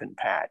wind up in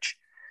Patch.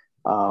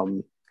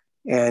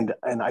 And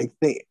I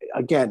think,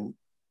 again,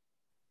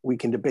 we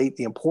can debate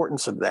the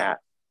importance of that,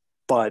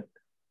 but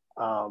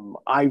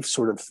I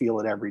sort of feel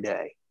it every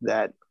day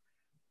that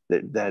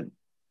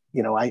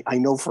you know, I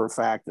know for a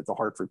fact that the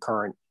Hartford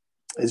Courant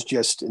is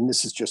just, and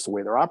this is just the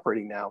way they're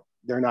operating now,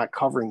 they're not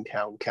covering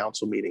town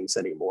council meetings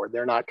anymore.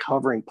 They're not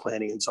covering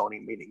planning and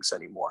zoning meetings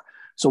anymore.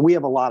 So we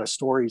have a lot of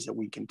stories that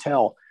we can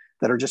tell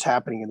that are just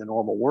happening in the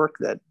normal work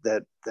that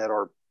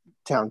our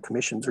town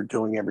commissions are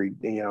doing and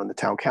the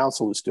town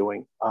council is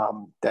doing.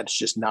 That's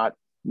just not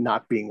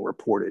being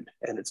reported,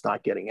 and it's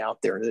not getting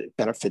out there, and it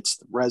benefits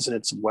the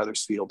residents of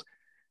Wethersfield,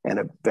 and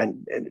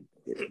it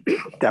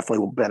definitely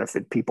will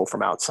benefit people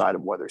from outside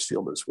of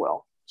Wethersfield as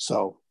well.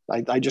 So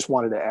I just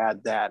wanted to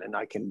add that, and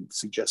I can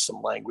suggest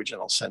some language,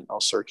 and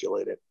I'll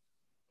circulate it.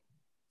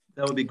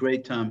 That would be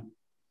great, Tom.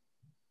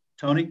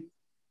 Tony?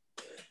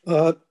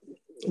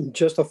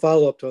 Just a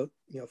follow-up to,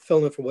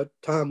 fill in for what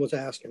Tom was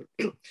asking.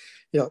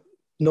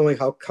 Knowing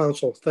how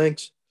council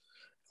thinks,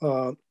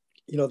 you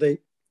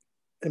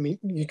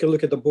can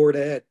look at the board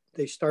of ed.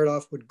 They start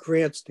off with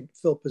grants to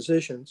fill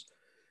positions,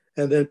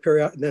 and then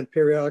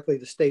periodically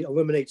the state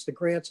eliminates the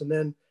grants, and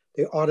then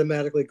they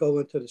automatically go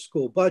into the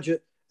school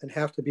budget and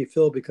have to be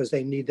filled because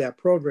they need that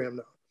program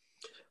now.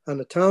 On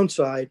the town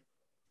side,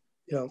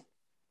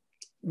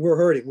 we're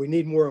hurting. We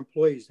need more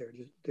employees there.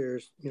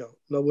 There's,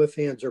 no ifs,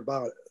 ands, or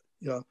about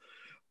it,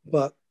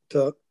 but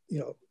to,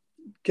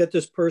 get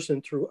this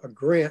person through a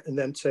grant and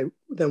then say,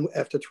 then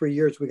after 3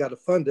 years, we got to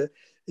fund it,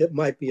 it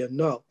might be a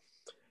no.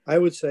 I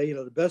would say,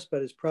 the best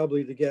bet is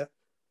probably to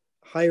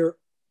hire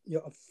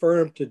a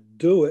firm to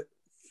do it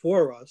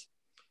for us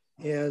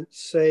and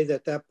say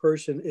that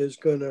person is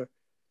going to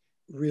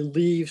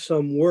relieve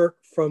some work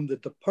from the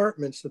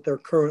departments that they're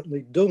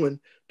currently doing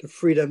to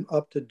free them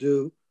up to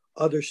do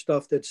other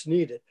stuff that's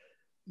needed.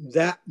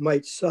 That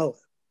might sell it.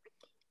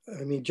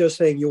 I mean, just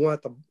saying you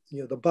want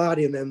the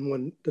body, and then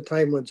when the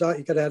time runs out,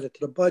 you got to add it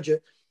to the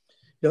budget.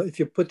 If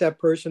you put that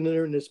person in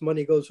there and this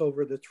money goes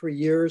over the 3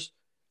 years,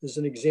 as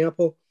an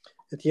example,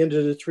 at the end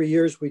of the 3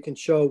 years, we can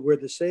show where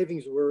the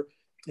savings were,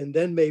 and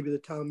then maybe the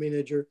town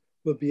manager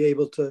will be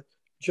able to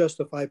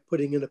justify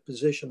putting in a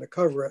position to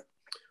cover it,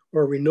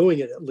 or renewing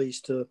it at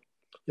least to,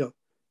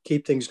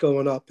 keep things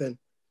going up and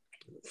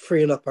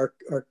freeing up our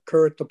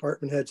current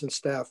department heads and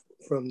staff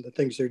from the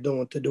things they're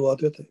doing to do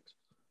other things.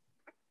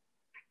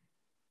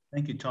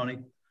 Thank you, Tony.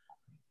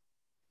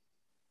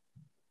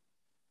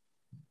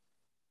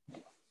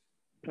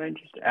 Can I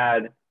just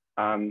add,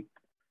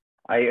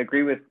 I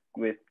agree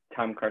with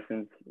Tom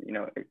Carson's,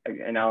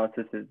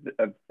 analysis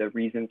of the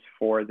reasons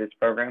for this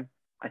program.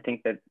 I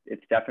think that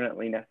it's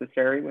definitely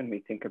necessary when we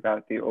think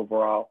about the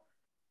overall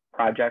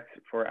projects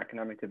for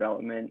economic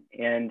development.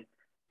 And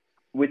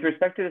with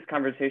respect to this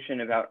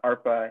conversation about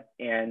ARPA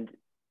and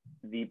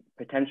the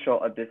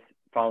potential of this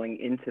falling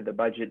into the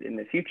budget in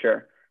the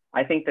future,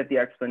 I think that the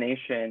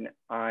explanation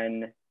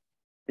on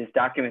this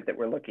document that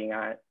we're looking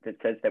at that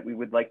says that we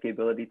would like the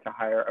ability to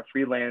hire a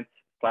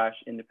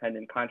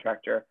freelance/independent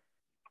contractor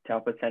to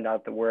help us send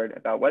out the word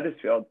about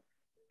Wethersfield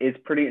is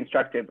pretty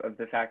instructive of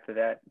the fact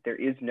that there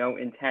is no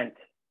intent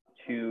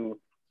to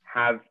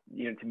have,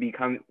 to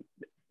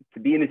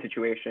be in a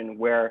situation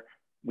where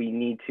we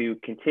need to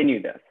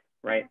continue this,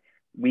 right?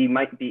 We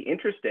might be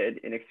interested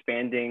in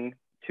expanding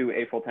to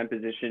a full-time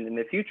position in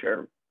the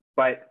future,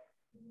 but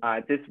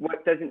this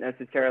doesn't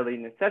necessarily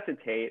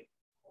necessitate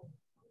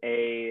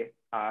a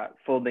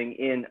folding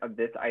in of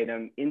this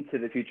item into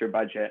the future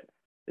budget,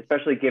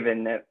 especially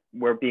given that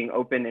we're being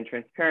open and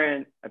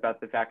transparent about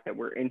the fact that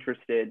we're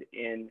interested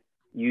in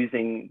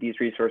using these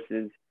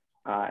resources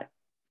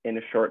in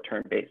a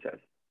short-term basis.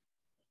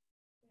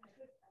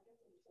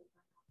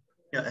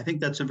 Yeah, I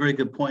think that's a very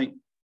good point,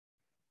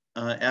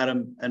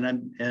 Adam.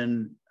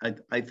 And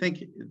I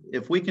think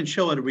if we can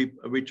show a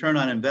return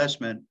on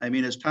investment, I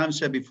mean, as Tom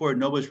said before,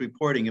 nobody's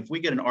reporting. If we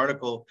get an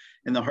article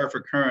in the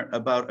Hartford Courant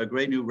about a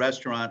great new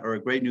restaurant or a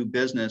great new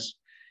business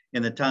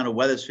in the town of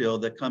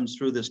Wethersfield that comes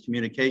through this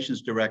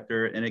communications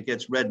director and it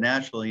gets read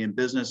nationally and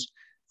business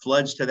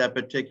floods to that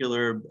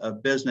particular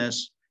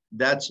business,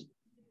 that's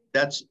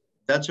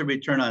a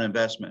return on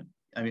investment.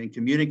 I mean,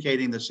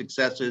 communicating the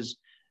successes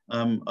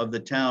of the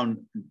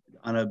town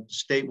on a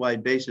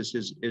statewide basis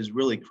is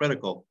really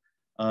critical.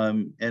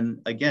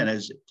 And again,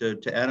 as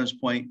to Adam's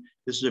point,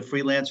 this is a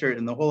freelancer,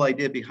 and the whole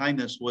idea behind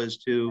this was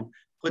to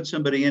put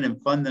somebody in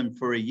and fund them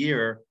for a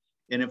year.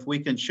 And if we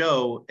can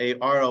show a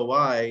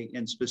ROI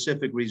and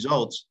specific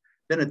results,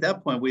 then at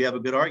that point, we have a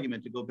good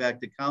argument to go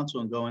back to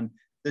council and going,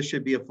 this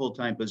should be a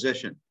full-time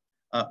position.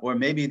 Or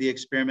maybe the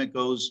experiment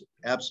goes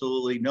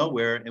absolutely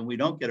nowhere and we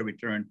don't get a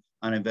return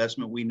on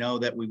investment. We know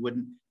that we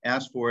wouldn't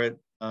ask for it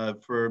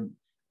for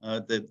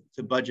the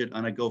budget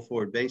on a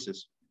go-forward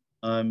basis.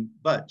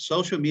 But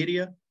social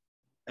media,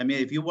 I mean,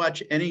 if you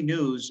watch any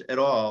news at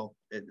all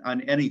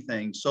on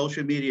anything,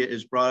 social media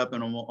is brought up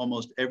in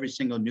almost every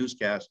single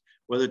newscast,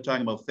 whether they're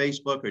talking about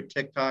Facebook or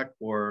TikTok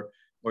or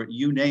or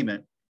you name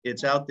it,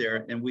 it's out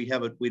there, and we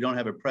don't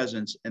have a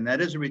presence, and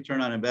that is a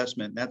return on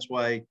investment. That's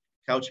why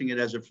couching it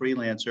as a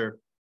freelancer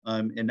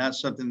and not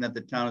something that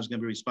the town is going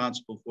to be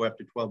responsible for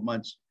after 12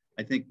 months,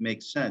 I think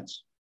makes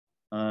sense.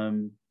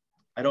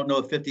 I don't know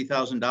if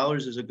 $50,000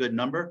 is a good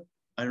number.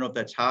 I don't know if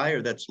that's high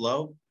or that's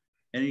low.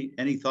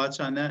 Any thoughts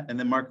on that? And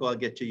then Marco, I'll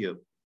get to you.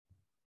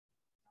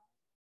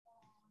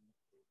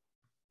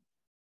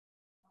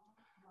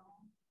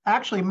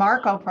 Actually,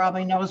 Marco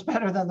probably knows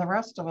better than the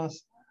rest of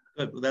us.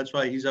 Good. Well, that's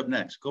why he's up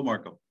next. Go,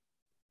 Marco.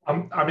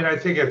 I mean, I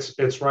think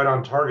it's right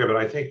on target, but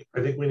I think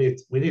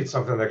we need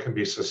something that can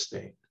be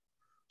sustained.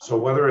 So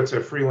whether it's a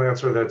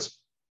freelancer that's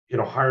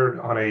hired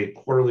on a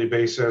quarterly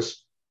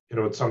basis,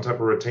 with some type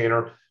of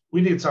retainer,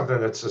 we need something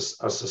that's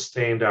a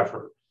sustained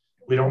effort.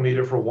 We don't need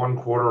it for 1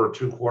 quarter or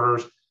 2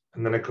 quarters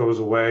and then it goes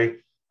away.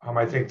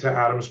 I think to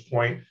Adam's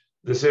point,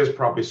 this is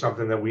probably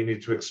something that we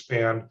need to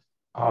expand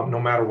no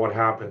matter what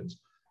happens.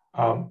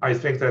 I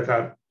think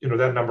that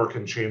number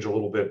can change a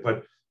little bit,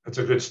 but that's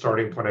a good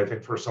starting point, I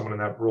think, for someone in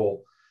that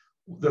role.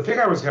 The thing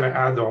I was going to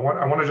add, though,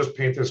 I want to just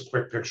paint this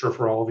quick picture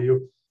for all of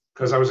you,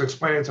 because I was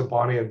explaining to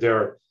Bonnie and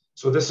Derek.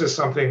 So this is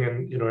something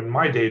in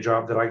my day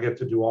job that I get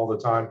to do all the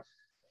time,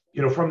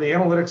 from the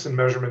analytics and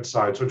measurement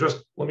side. So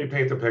just let me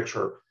paint the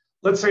picture.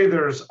 Let's say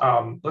there's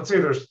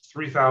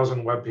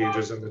 3,000 web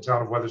pages in the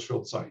town of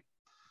Wethersfield site.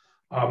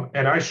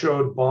 And I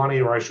showed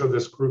Bonnie, or I showed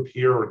this group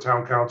here, or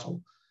town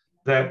council,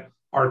 that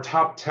our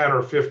top 10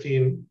 or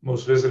 15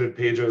 most visited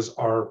pages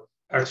are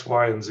X,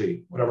 Y, and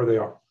Z, whatever they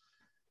are.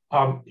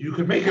 You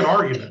could make an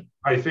argument,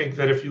 I think,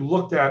 that if you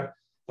looked at,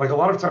 like a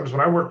lot of times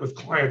when I work with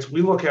clients,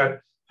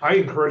 I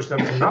encourage them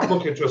to not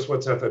look at just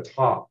what's at the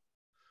top.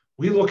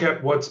 We look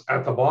at what's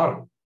at the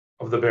bottom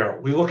of the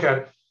barrel. We look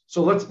at,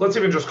 so let's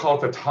even just call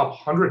it the top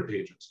 100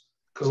 pages.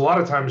 Because a lot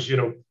of times,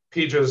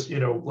 pages,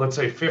 let's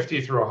say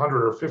 50 through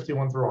 100 or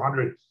 51 through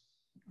 100,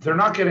 they're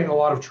not getting a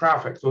lot of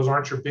traffic. Those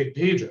aren't your big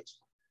pages.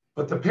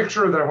 But the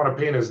picture that I want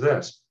to paint is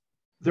this.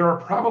 There are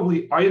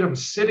probably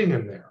items sitting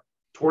in there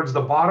towards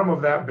the bottom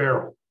of that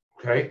barrel,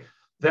 okay,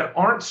 that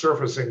aren't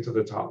surfacing to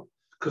the top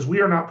because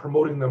we are not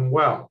promoting them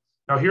well.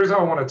 Now, here's how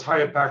I want to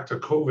tie it back to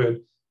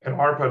COVID and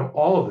ARPA and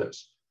all of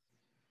this.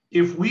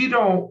 If we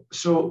don't,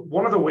 so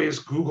one of the ways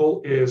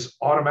Google is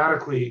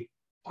automatically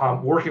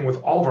working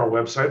with all of our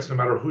websites, no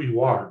matter who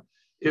you are,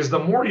 is the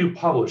more you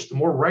publish, the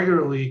more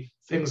regularly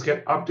things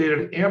get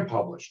updated and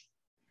published.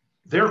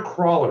 Their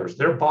crawlers,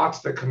 their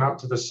bots that come out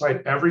to the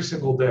site every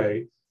single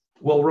day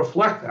will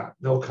reflect that.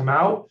 They'll come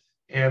out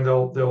and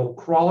they'll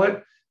crawl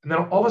it. And then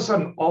all of a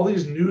sudden, all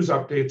these news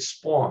updates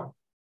spawn.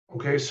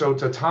 Okay, so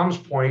to Tom's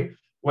point,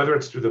 whether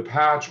it's through the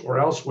patch or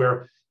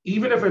elsewhere,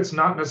 even if it's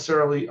not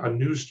necessarily a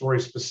news story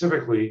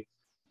specifically,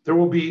 there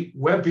will be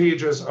web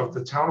pages of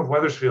the town of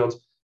Wethersfield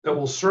that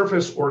will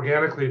surface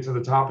organically to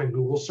the top in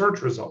Google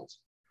search results.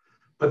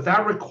 But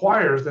that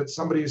requires that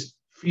somebody's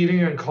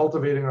feeding and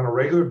cultivating on a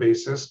regular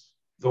basis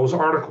those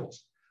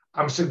articles.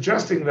 I'm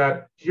suggesting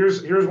that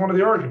here's one of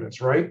the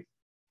arguments, right?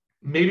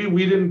 Maybe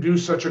we didn't do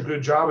such a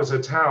good job as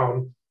a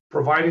town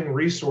providing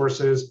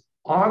resources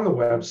on the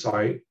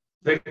website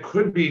that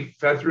could be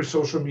fed through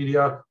social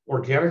media,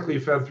 organically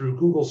fed through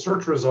Google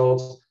search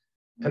results,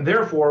 and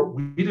therefore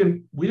we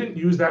didn't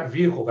use that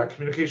vehicle, that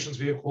communications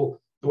vehicle,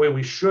 the way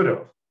we should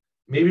have.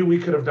 Maybe we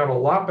could have done a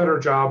lot better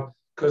job,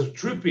 because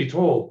truth be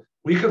told,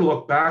 we could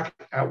look back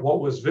at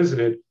what was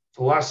visited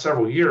for the last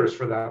several years,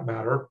 for that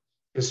matter,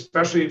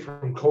 especially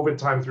from COVID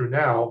time through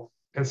now,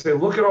 and say,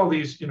 look at all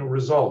these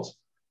results.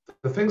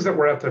 The things that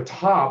were at the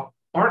top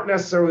aren't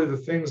necessarily the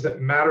things that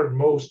mattered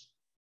most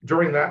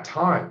during that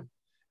time.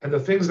 And the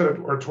things that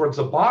are towards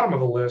the bottom of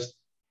the list,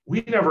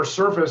 we never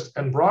surfaced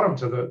and brought them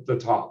to the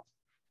top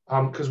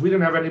because we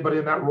didn't have anybody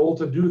in that role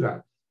to do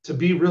that, to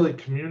be really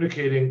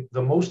communicating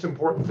the most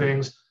important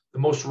things, the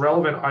most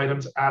relevant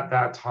items at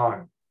that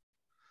time.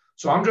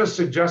 So I'm just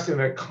suggesting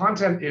that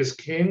content is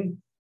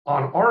king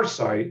on our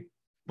site,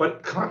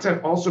 but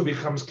content also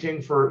becomes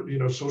king for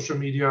social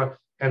media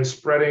and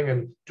spreading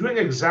and doing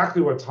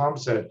exactly what Tom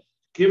said,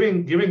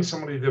 giving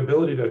somebody the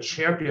ability to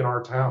champion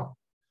our town,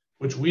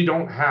 which we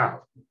don't have.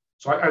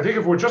 So I think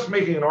if we're just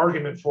making an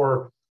argument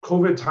for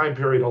COVID time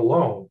period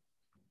alone,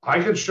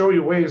 I could show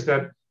you ways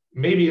that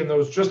maybe in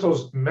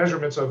those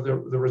measurements of the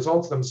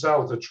results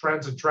themselves, the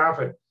trends in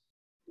traffic,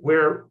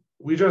 where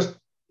we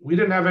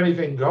didn't have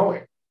anything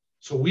going.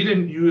 So we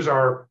didn't use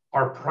our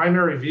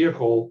primary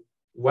vehicle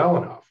well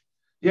enough.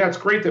 Yeah, it's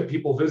great that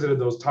people visited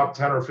those top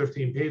 10 or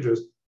 15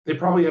 pages. They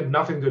probably had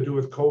nothing to do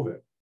with COVID.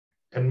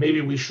 And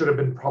maybe we should have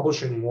been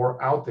publishing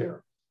more out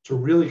there to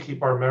really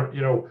keep our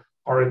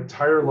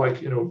entire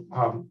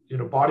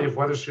body of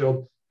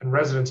Wethersfield and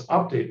residents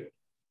updated.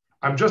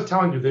 I'm just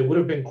telling you, they would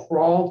have been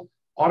crawled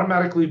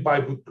automatically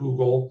by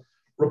Google.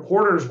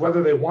 Reporters,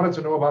 whether they wanted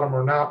to know about them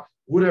or not,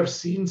 would have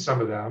seen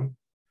some of them.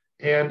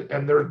 And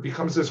there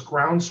becomes this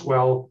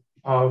groundswell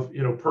of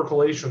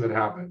percolation that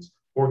happens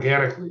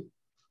organically.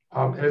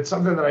 And it's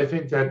something that I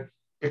think that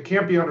it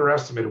can't be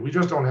underestimated. We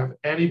just don't have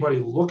anybody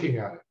looking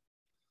at it.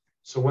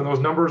 So when those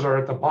numbers are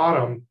at the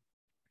bottom,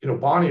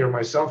 Bonnie or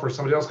myself or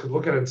somebody else could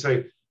look at it and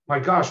say, My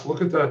gosh,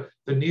 look at the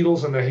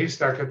needles in the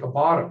haystack at the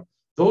bottom.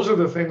 Those are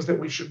the things that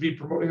we should be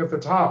promoting at the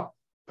top,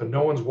 but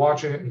no one's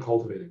watching it and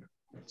cultivating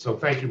it. So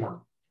thank you,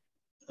 Mark.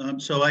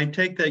 So I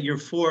take that you're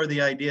for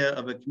the idea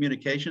of a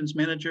communications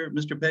manager,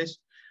 Mr. Pace?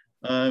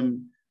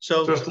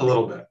 So just a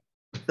little bit.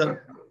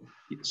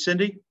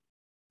 Cindy?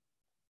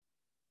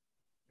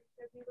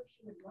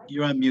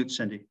 You're on mute,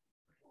 Cindy.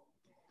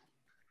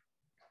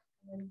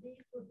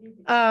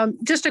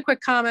 Just a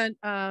quick comment,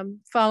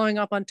 following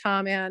up on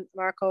Tom and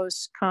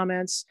Marco's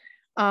comments,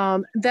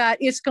 that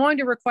it's going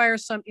to require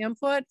some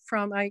input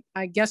from,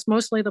 I guess,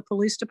 mostly the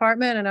police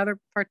department and other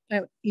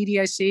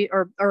EDIC,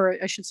 or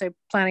I should say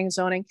planning and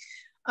zoning.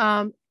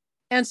 And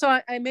so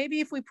maybe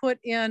if we put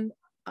in,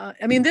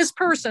 I mean, this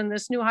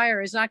new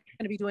hire is not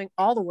going to be doing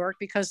all the work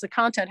because the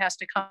content has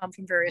to come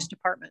from various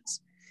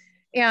departments.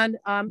 And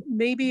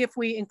maybe if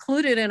we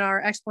included in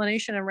our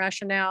explanation and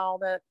rationale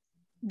that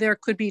there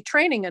could be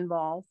training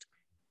involved.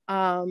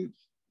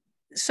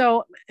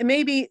 So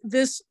maybe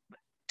this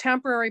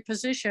temporary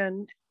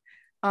position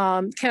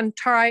part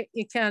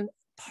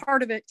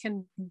of it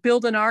can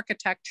build an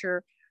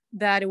architecture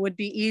that it would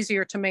be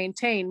easier to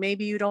maintain.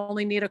 Maybe you'd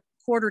only need a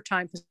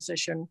quarter-time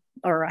position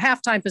or a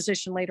half-time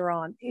position later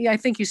on. I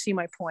think you see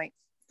my point.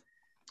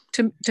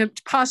 To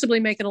possibly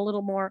make it a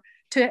little more,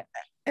 to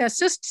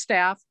assist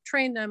staff,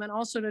 train them, and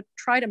also to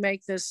try to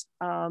make this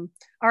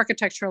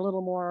architecture a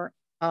little more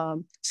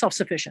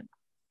self-sufficient.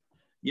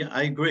 Yeah,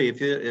 I agree.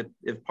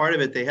 If part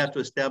of it, they have to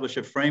establish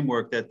a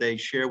framework that they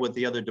share with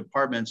the other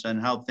departments on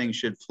how things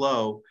should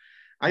flow.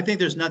 I think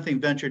there's nothing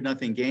ventured,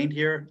 nothing gained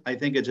here. I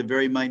think it's a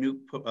very minute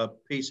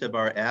piece of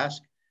our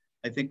ask.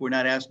 I think we're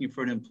not asking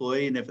for an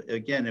employee. And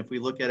if we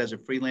look at it as a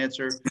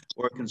freelancer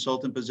or a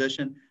consultant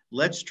position,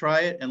 let's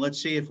try it and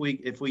let's see if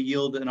we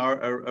yield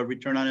a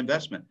return on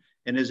investment.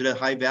 And is it a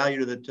high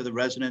value to the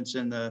residents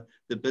and the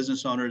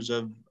business owners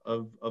of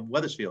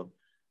Wethersfield?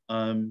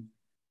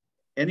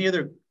 Any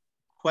other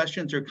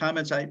questions or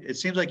comments? It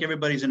seems like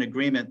everybody's in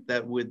agreement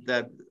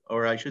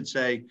or I should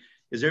say,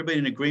 is everybody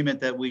in agreement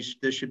that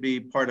this should be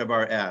part of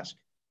our ask?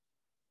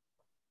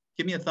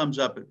 Give me a thumbs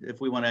up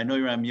if we want. I know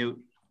you're on mute.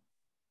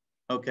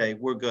 Okay,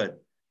 we're good.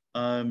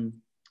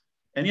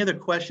 Any other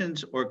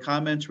questions or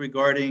comments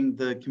regarding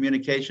the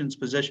communications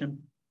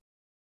position?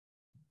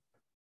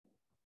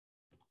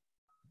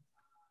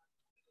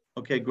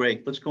 Okay,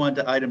 great. Let's go on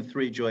to item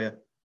 3, Joya.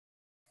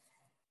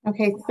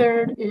 Okay,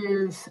 third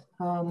is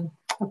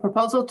a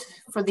proposal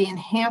for the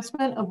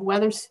enhancement of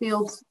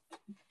Wethersfield's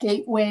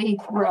gateway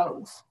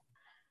roads.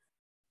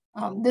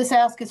 This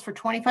ask is for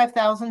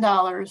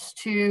 $25,000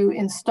 to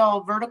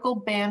install vertical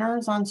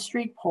banners on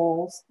street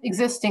poles,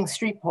 existing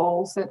street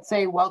poles that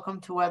say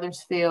 "Welcome to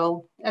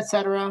Wethersfield,"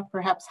 etc.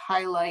 Perhaps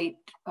highlight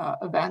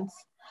events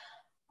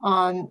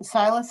on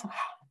Silas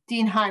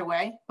Dean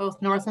Highway,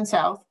 both north and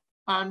south,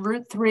 on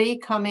Route 3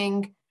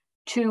 coming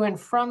to and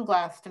from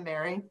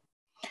Glastonbury,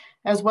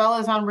 as well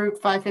as on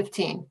Route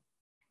 515.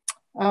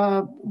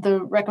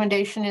 The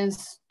recommendation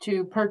is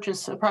to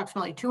purchase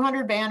approximately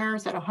 200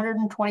 banners at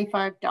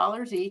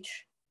 $125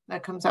 each.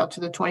 That comes out to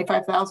the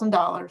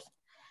 $25,000.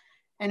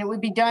 And it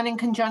would be done in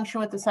conjunction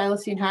with the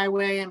Silas Dean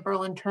Highway and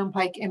Berlin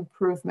Turnpike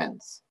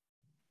improvements.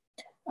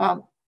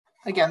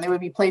 Again, they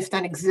would be placed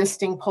on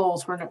existing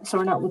poles, so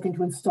we're not looking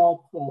to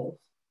install poles.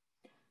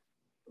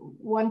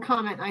 One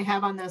comment I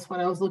have on this when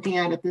I was looking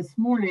at it this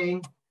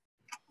morning,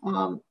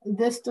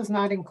 this does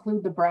not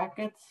include the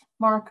brackets,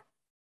 Mark,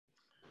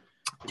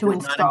 to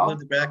install. Not include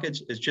the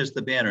brackets, it's just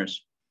the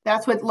banners.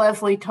 That's what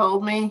Leslie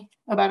told me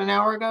about an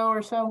hour ago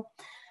or so.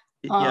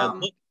 Yeah,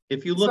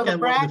 if you look so at the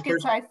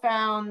brackets I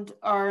found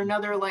are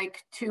another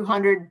like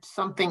 200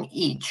 something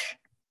each.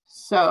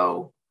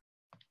 So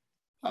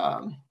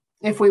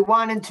if we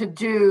wanted to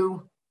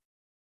do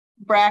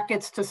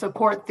brackets to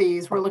support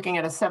these, we're looking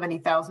at a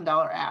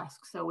 $70,000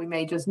 ask. So we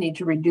may just need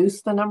to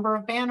reduce the number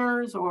of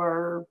banners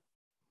or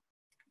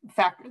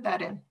factor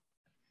that in.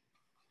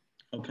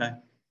 Okay.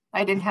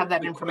 I didn't have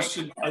that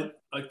information.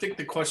 I think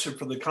the question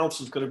for the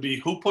council is going to be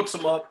who puts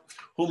them up,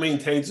 who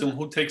maintains them,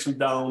 who takes them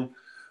down,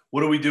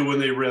 what do we do when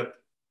they rip?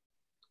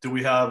 Do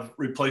we have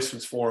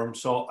replacements for them?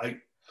 So I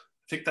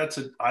think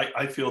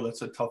I feel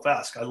that's a tough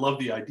ask. I love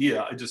the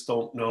idea. I just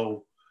don't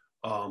know.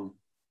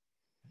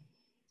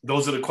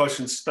 Those are the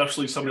questions,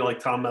 especially somebody like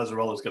Tom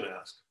Mazzarella is going to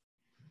ask.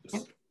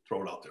 Just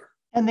throw it out there.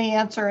 And the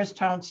answer is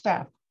town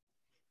staff.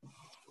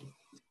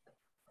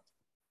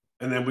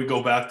 And then we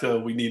go back to,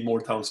 we need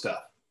more town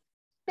staff.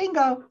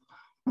 Bingo.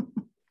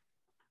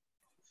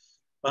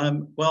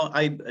 Well,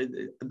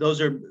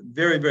 those are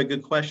very, very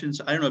good questions.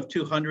 I don't know if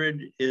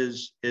 200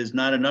 is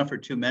not enough or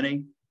too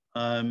many.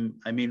 I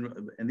mean,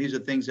 and these are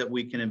things that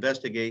we can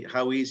investigate.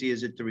 How easy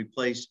is it to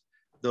replace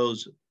the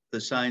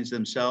signs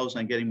themselves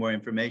and getting more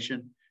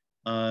information?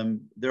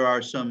 There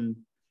are some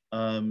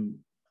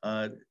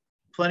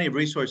plenty of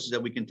resources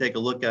that we can take a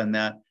look on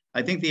that.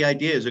 I think the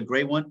idea is a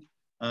great one,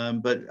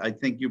 but I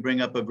think you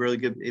bring up a really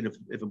good, if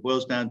it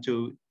boils down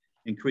to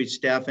increased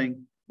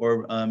staffing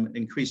or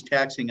increased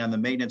taxing on the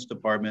maintenance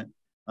department,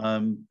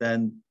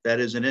 then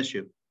that is an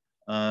issue.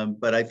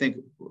 But I think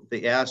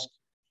the ask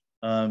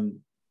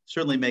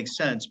certainly makes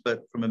sense,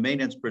 but from a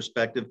maintenance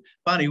perspective,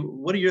 Bonnie,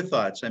 what are your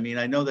thoughts? I mean,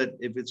 I know that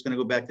if it's going to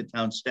go back to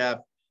town staff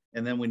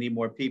and then we need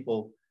more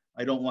people,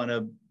 I don't want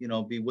to, you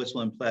know, be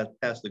whistling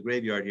past the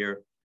graveyard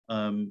here.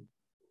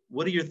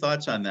 What are your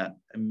thoughts on that?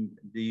 Or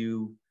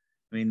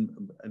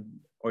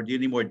do you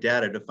need more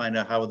data to find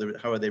out how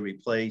are they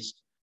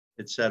replaced,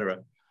 et cetera?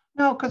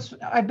 No, because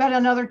I bet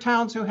in other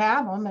towns who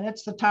have them, and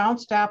it's the town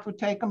staff who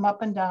take them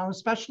up and down,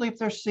 especially if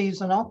they're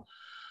seasonal.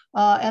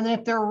 And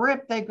if they're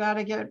ripped, they've got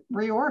to get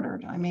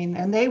reordered. I mean,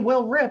 and they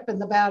will rip in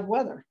the bad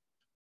weather.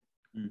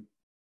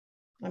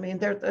 I mean,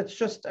 it's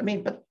just, I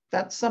mean, but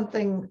that's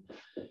something,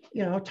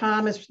 you know,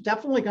 Tom is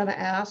definitely going to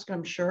ask,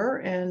 I'm sure.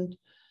 And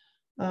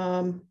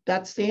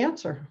that's the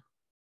answer.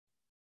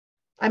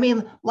 I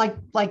mean, like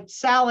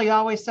Sally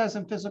always says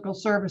in physical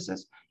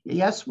services,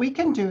 yes, we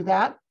can do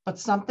that, but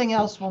something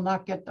else will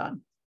not get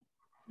done.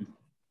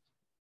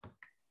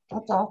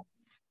 That's all.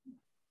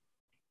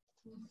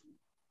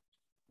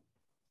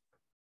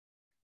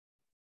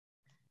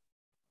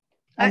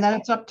 And then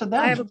it's up to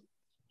them.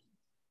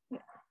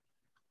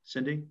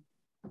 Cindy?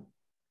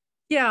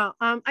 Yeah,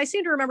 I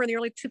seem to remember in the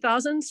early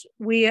 2000s,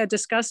 we had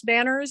discussed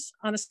banners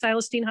on the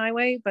Stylistine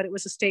Highway, but it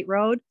was a state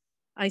road.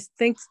 I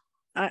think,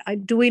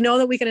 do we know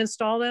that we can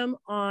install them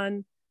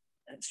on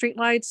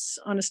streetlights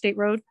on a state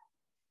road?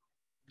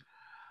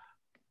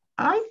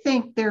 I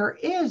think there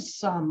is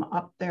some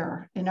up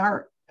there in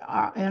our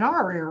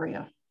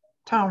area,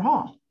 town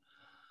hall.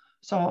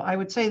 So I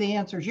would say the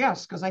answer is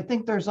yes, because I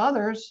think there's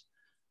others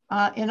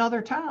in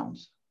other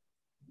towns.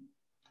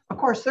 Of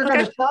course, they're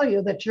going to tell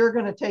you that you're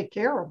going to take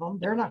care of them.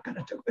 They're not going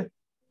to do it,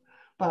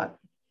 but.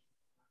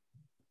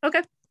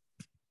 Okay.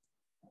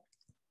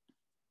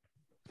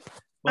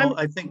 Well,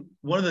 I think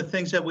one of the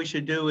things that we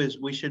should do is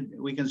we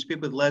can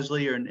speak with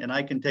Leslie and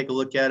I can take a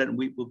look at it and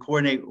we'll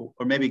coordinate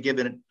or maybe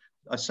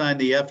assign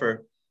the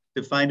effort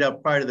to find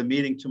out prior to the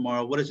meeting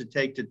tomorrow, what does it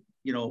take to,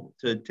 you know,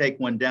 to take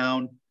one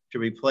down, to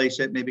replace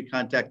it, maybe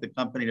contact the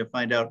company to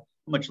find out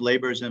how much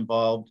labor is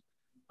involved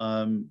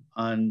on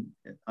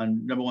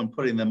number one,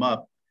 putting them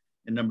up,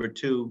 and number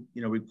two,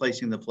 you know,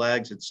 replacing the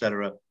flags, et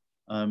cetera.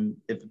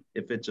 If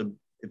it's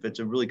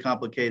a really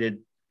complicated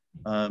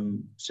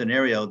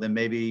scenario, then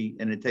maybe,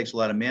 and it takes a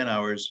lot of man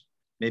hours,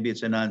 maybe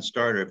it's a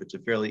non-starter. If it's a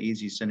fairly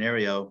easy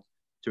scenario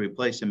to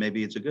replace them,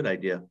 maybe it's a good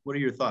idea. What are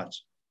your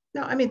thoughts?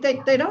 No, I mean,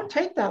 they don't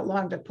take that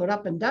long to put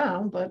up and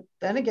down, but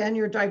then again,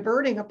 you're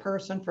diverting a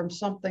person from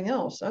something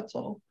else, that's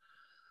all.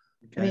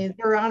 Okay. I mean,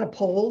 they're on a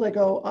pole, they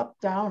go up,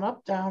 down,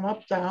 up, down,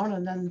 up, down,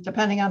 and then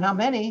depending on how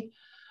many.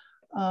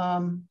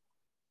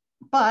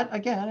 But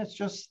again, it's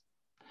just,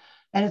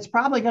 and it's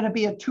probably going to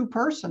be a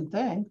two-person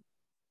thing.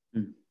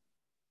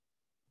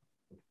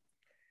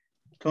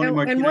 Tony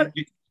Martinez,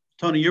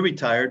 Tony, you're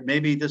retired.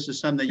 Maybe this is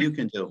something that you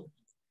can do.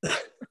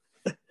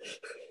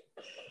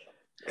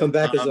 Come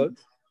back as an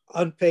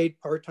unpaid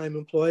part-time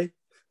employee?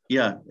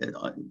 Yeah,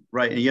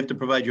 right. And you have to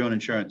provide your own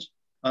insurance.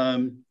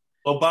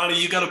 Well,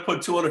 Bonnie, you got to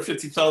put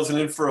 $250,000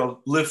 in for a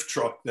lift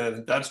truck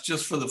then. That's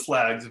just for the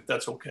flags, if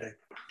that's okay.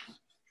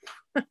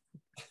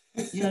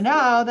 You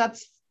know,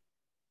 that's,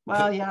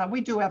 well, yeah,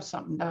 we do have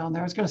something down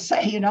there. I was going to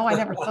say, you know, I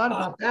never thought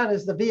about that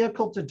as the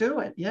vehicle to do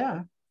it.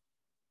 Yeah.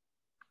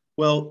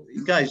 Well,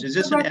 guys, is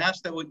this an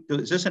ask that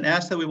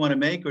we want to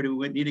make, or do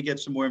we need to get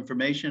some more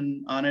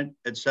information on it,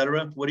 et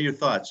cetera? What are your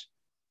thoughts?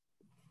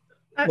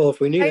 Well, if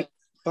we need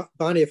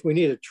Bonnie, if we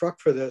need a truck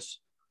for this,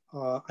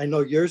 I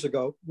know years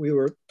ago we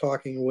were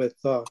talking with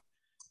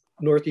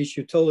Northeast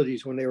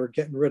Utilities when they were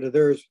getting rid of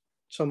theirs,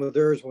 some of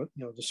theirs, you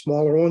know, the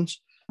smaller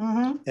ones,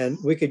 and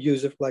we could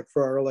use it like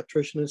for our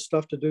electrician and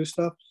stuff to do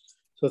stuff.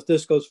 So if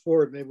this goes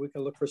forward, maybe we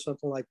can look for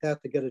something like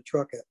that to get a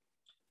truck at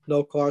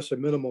no cost or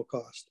minimal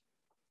cost.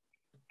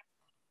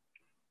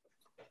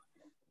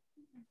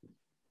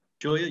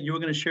 Julia, you were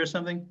going to share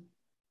something?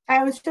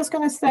 I was just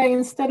going to say,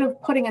 instead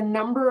of putting a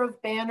number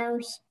of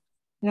banners,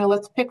 you know,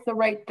 let's pick the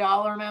right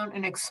dollar amount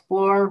and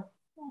explore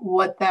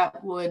what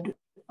that would,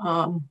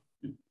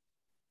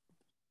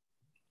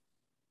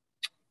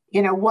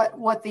 you know,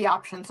 what the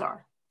options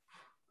are.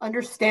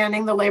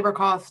 Understanding the labor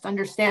cost,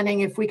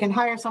 understanding if we can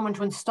hire someone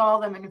to install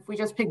them, and if we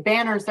just pick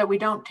banners that we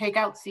don't take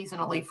out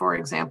seasonally, for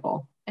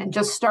example, and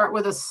just start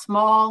with a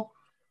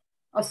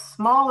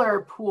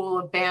smaller pool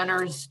of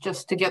banners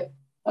just to get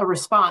a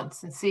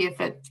response and see if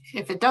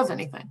it does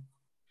anything.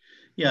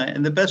 Yeah,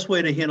 and the best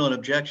way to handle an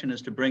objection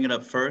is to bring it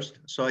up first.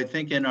 So I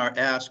think in our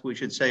ask, we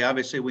should say,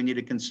 obviously, we need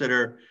to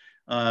consider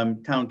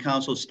town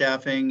council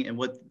staffing and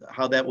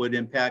how that would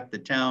impact the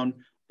town.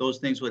 Those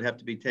things would have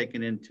to be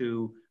taken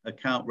into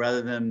account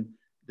rather than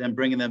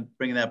bringing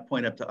that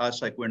point up to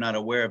us like we're not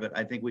aware of it.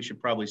 I think we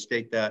should probably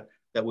state that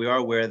we are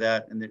aware of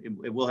that, and that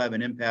it will have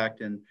an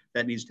impact, and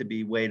that needs to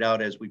be weighed out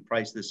as we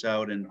price this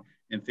out and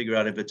figure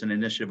out if it's an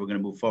initiative we're going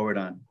to move forward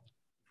on.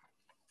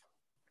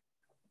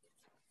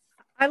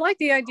 I like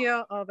the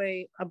idea of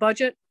a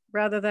budget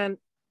rather than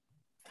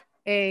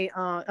a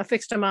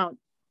fixed amount.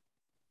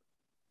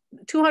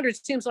 200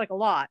 seems like a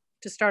lot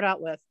to start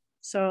out with.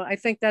 So I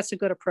think that's a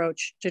good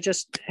approach, to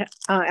just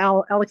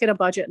allocate a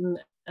budget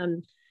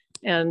and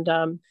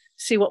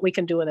see what we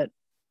can do with it.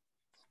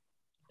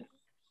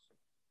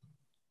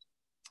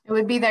 It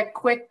would be that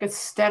quick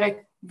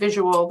aesthetic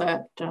visual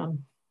that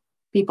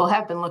people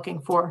have been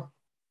looking for.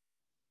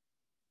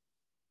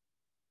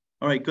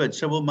 All right, good.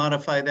 So we'll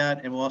modify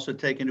that, and we'll also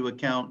take into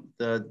account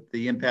the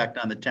impact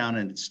on the town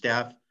and its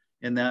staff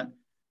in that.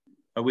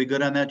 Are we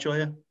good on that,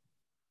 Joya?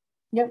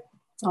 Yep,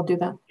 I'll do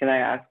that. Can I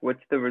ask,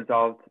 what's the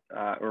resolved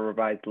or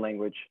revised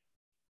language?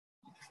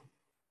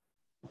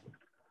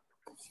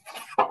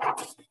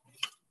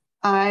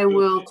 I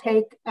will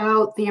take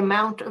out the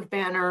amount of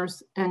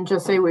banners and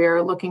just say we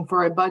are looking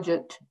for a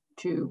budget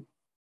to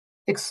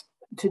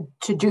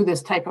do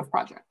this type of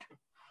project.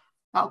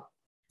 I'll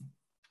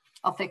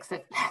fix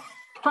it.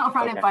 I'll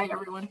run it by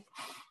everyone.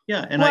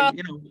 Yeah, and well,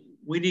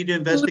 we need to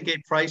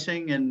investigate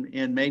pricing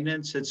and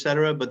maintenance, et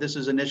cetera, but this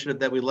is an initiative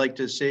that we'd like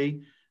to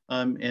see.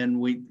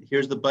 And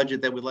here's the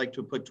budget that we'd like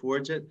to put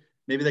towards it.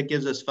 Maybe that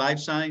gives us 5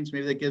 signs,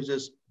 maybe that gives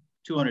us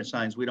 200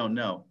 signs, we don't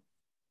know.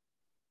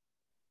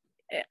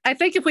 I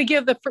think if we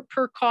give the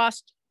per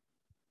cost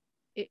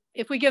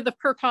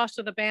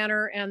of the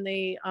banner and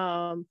the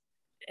hardware.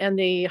 And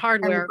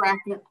the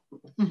bracket.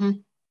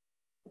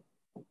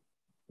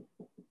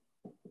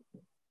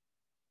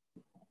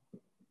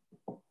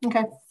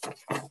 Okay.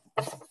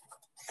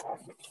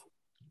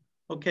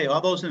 Okay,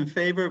 all those in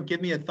favor,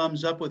 give me a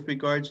thumbs up with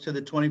regards to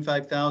the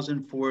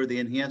 $25,000 for the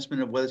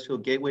enhancement of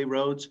Weathersfield Gateway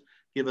roads.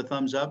 Give a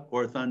thumbs up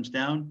or a thumbs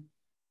down.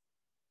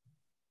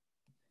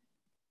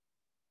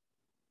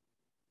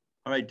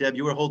 All right, Deb,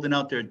 you were holding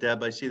out there,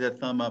 Deb. I see that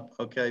thumb up.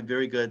 Okay,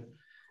 very good.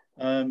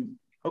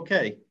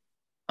 Okay,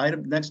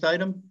 next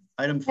item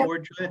 4,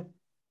 Joy.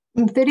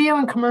 Video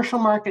and commercial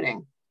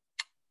marketing.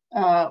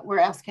 We're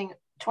asking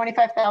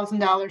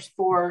 $25,000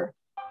 for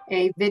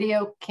a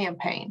video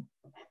campaign.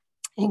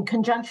 In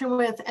conjunction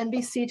with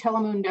NBC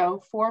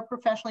Telemundo, 4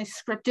 professionally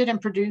scripted and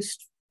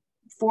produced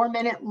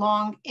 4-minute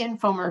long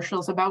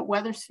infomercials about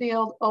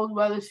Weathersfield, Old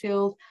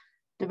Weathersfield,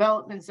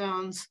 development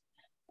zones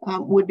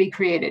would be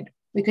created.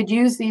 We could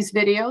use these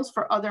videos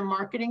for other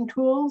marketing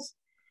tools,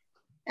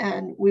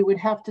 and we would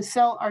have to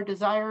sell our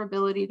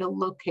desirability to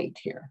locate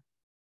here.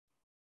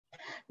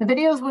 The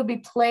videos would be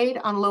played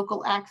on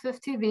local access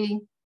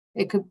TV.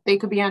 They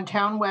could be on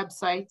town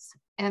websites,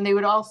 and they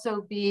would also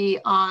be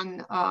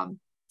on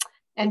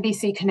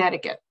NBC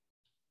Connecticut,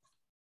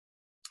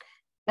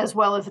 as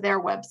well as their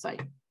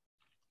website.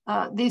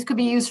 These could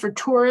be used for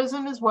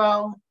tourism as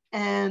well,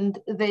 and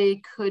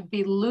they could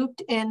be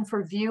looped in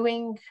for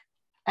viewing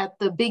at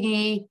the Big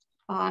E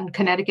on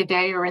Connecticut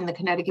Day or in the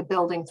Connecticut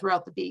building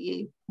throughout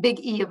the Big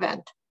E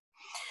event.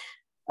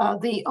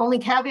 The only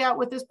caveat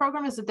with this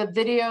program is that the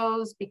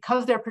videos,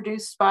 because they're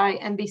produced by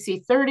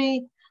NBC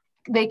 30,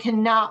 they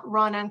cannot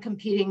run on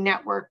competing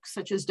networks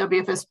such as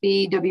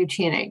WFSB,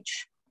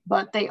 WTNH,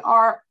 but they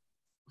are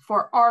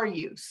for our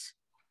use.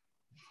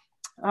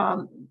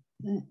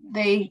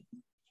 They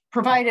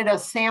provided a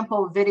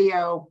sample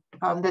video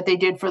that they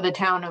did for the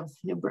town of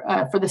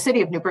for the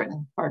city of New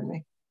Britain, pardon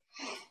me.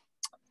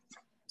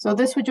 So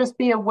this would just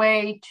be a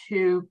way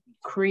to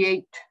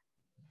create,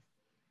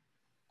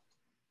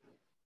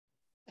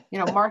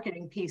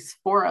 marketing piece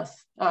for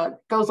us.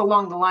 Goes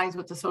along the lines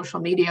with the social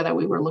media that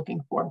we were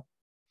looking for.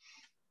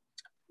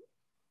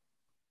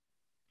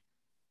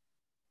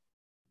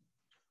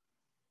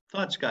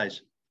 Thoughts,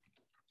 guys?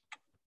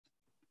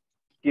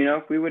 Do you know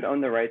if we would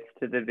own the rights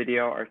to the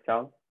video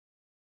ourselves?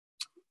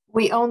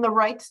 We own the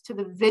rights to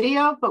the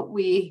video, but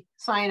we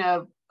sign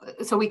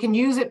so we can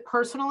use it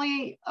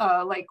personally.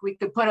 Like we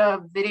could put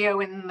a video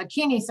in the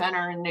Keeney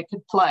Center and it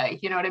could play,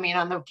 you know what I mean,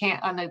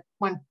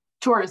 when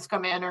tourists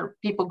come in or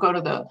people go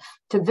to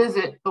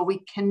visit, but we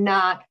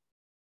cannot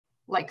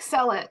like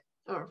sell it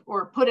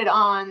or put it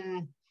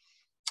on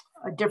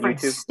a different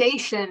YouTube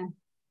station,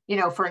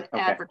 for an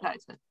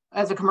advertisement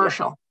as a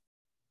commercial. Yeah.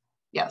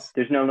 Yes.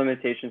 There's no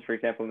limitations, for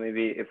example,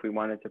 maybe if we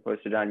wanted to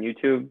post it on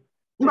YouTube.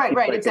 Right,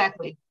 like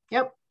exactly.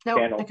 Yep. No,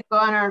 it can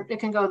go it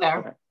can go there.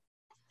 Okay.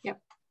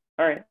 Yep.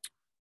 All right.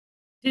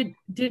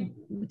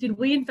 Did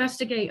we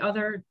investigate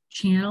other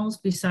channels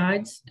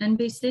besides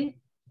NBC?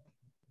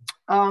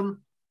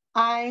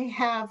 I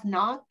have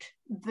not.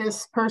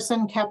 This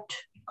person kept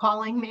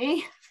calling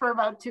me for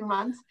about 2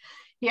 months.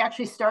 He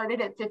actually started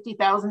at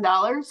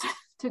 $50,000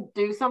 to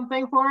do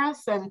something for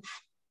us, and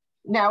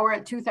now we're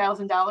at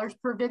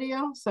 $2,000 per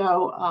video.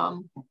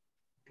 So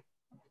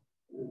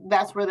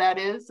that's where that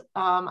is.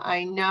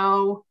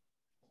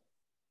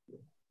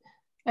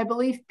 I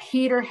believe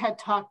Peter had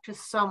talked to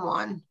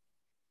someone.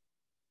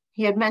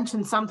 He had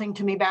mentioned something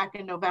to me back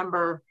in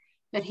November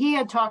that he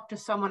had talked to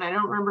someone. I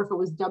don't remember if it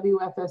was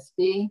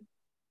WFSB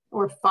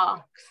or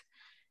Fox.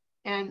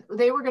 And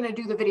they were going to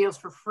do the videos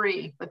for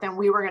free, but then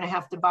we were going to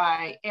have to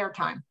buy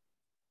airtime.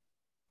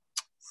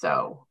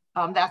 So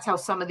that's how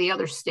some of the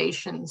other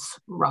stations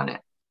run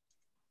it.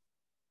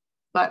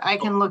 But I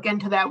can look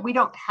into that. We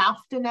don't have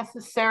to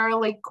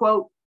necessarily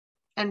quote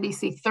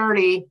NBC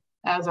 30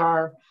 as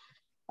our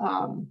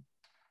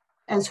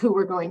as who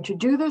we're going to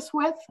do this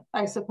with.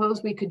 I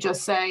suppose we could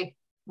just say,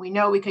 we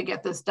know we could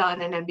get this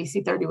done, and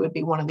NBC 30 would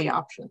be one of the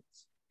options.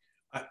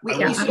 We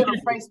should have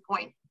a price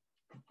point.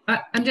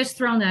 I'm just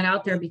throwing that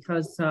out there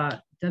because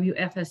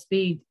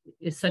WFSB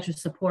is such a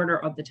supporter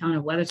of the town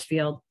of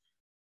Weathersfield,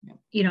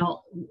 you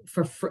know,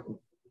 for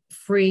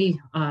free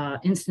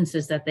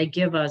instances that they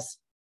give us,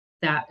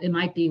 that it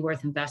might be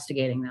worth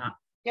investigating that.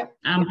 Yep.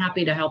 I'm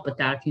happy to help with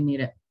that if you need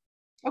it.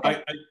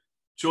 Okay.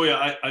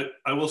 Julia,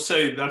 I will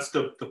say that's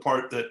the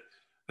part that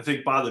I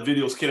think by the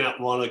videos can't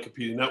outrun on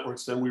competing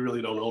networks, then we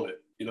really don't own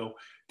it. You know,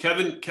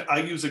 I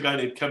use a guy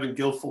named Kevin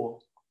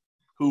Guilfoyle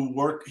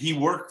he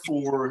worked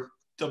for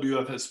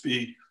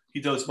WFSB. He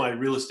does my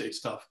real estate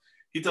stuff.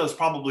 He does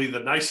probably the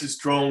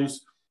nicest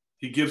drones.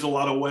 He gives a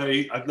lot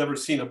away. I've never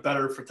seen a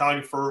better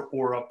photographer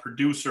or a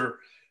producer,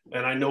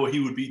 and I know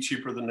he would be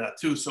cheaper than that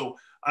too. So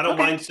I don't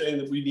mind saying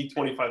that we need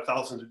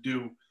 25,000 to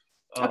do.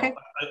 Okay.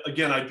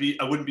 Again,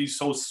 I wouldn't be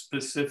so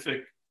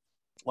specific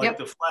like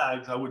the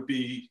flags. I would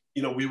be,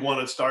 you know, we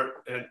want to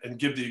start and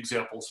give the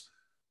examples,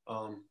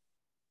 and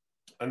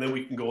then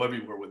we can go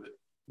everywhere with it.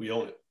 We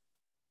own it.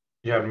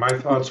 Yeah, my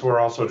thoughts were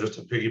also, just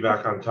to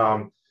piggyback on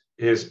Tom,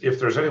 is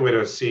if there's any way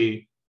to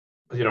see,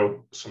 you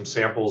know, some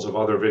samples of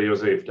other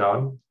videos they've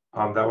done,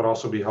 that would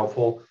also be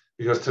helpful.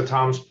 Because to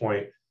Tom's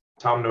point,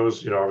 Tom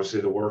knows, you know,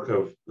 obviously the work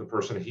of the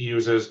person he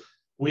uses.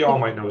 We all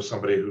might know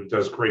somebody who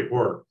does great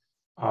work,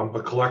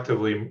 but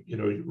collectively, you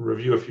know,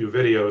 review a few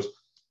videos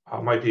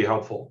might be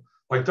helpful.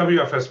 Like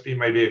WFSB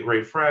may be a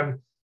great friend.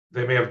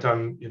 They may have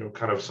done, you know,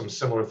 kind of some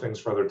similar things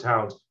for other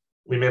towns.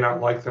 We may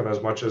not like them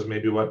as much as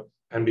maybe what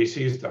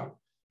NBC's done,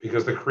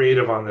 because the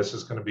creative on this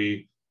is going to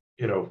be,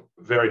 you know,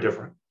 very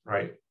different,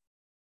 right?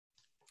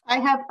 I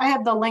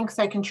have the links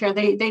I can share.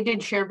 They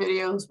did share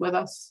videos with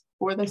us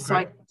for this, so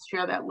I can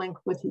share that link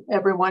with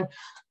everyone.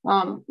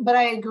 But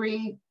I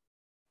agree.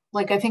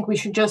 Like, I think we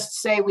should just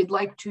say we'd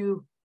like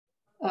to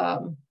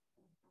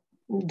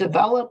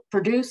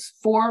produce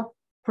 4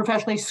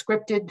 professionally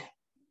scripted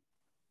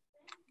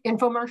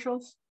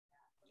infomercials.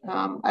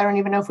 I don't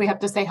even know if we have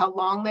to say how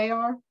long they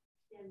are,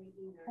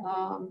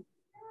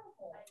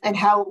 and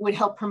how it would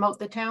help promote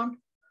the town.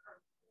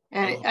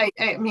 And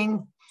I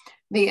mean,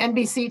 the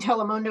NBC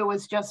Telemundo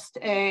was just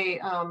a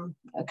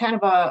kind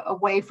of a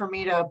way for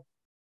me to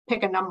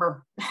pick a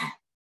number.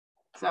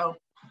 So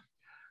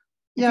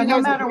yeah, if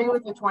you guys agree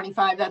with the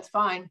 25, that's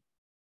fine.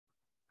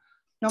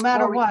 No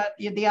matter what,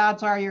 the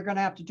odds are you're going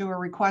to have to do a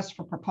request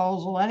for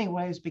proposal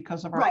anyways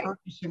because of our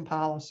purchasing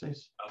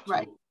policies.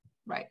 Right.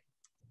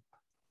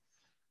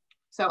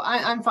 So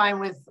I'm fine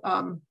with,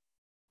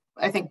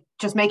 I think,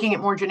 just making it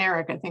more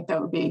generic. I think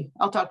that would be,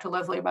 I'll talk to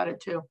Leslie about it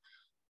too.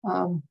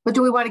 But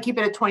do we want to keep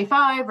it at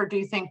 25, or do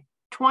you think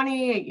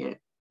 20?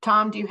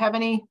 Tom, do you have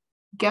any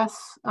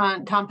guess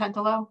on Tom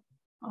Pentelo?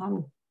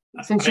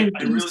 Since I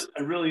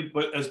really,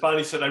 but as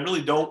Bonnie said, I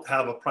really don't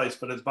have a price,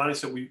 but as Bonnie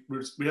said, we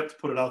have to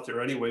put it out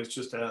there anyways,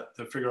 just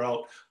to figure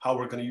out how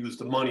we're going to use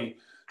the money.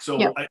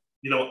 So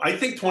I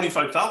think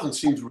 25,000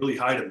 seems really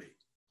high to me.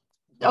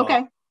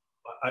 Okay.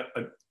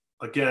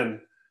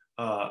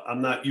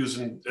 I'm not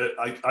using,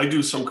 I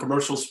do some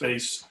commercial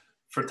space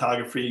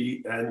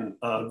photography and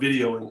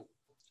videoing.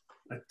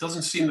 It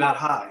doesn't seem that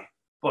high,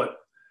 but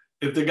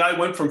if the guy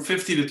went from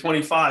 50 to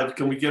 25,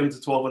 can we get him to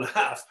 12 and a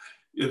half?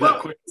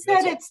 Well,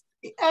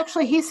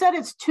 he said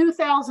it's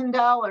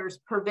 $2,000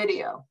 per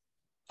video.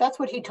 That's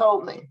what he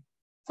told me.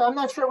 So I'm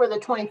not sure where the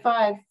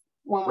 25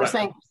 when we're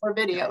saying for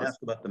videos.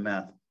 Ask about the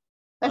math.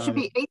 That should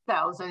be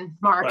 8,000,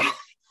 Mark,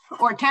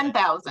 or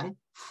 10,000.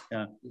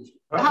 Yeah.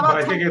 How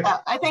about 10,000?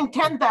 I think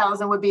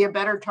 10,000 would be a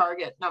better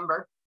target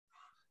number.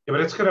 Yeah,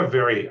 but it's going to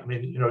vary. I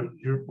mean, you know,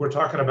 we're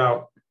talking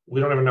about, we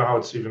don't even know how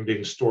it's even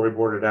being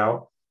storyboarded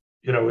out.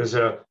 You know, is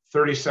it a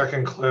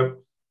 30-second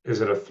clip?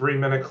 Is it a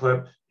 3-minute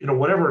clip? You know,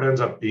 whatever it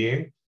ends up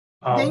being.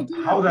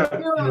 How that,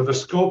 you know, the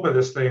scope of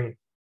this thing,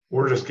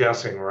 we're just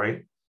guessing,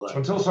 right? So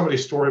until somebody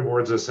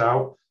storyboards this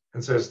out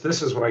and says,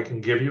 this is what I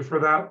can give you for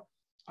that,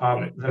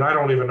 then I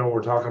don't even know what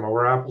we're talking about.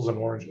 We're apples and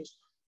oranges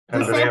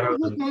and bananas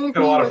and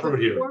a lot of fruit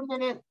here.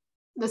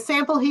 The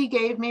sample he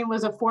gave me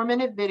was a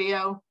 4-minute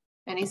video,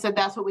 and he said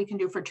that's what we can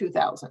do for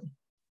 2,000.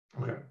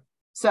 Okay.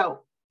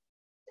 So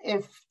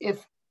if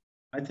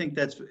I think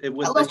that's it.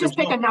 Let's just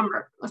pick a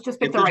number. Let's just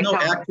pick the right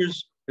number.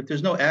 If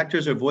there's no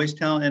actors or voice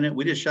talent in it,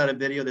 we just shot a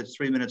video that's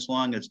 3 minutes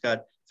long. It's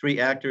got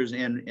 3 actors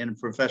and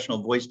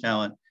professional voice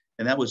talent,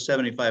 and that was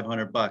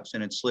 $7,500,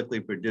 and it's slickly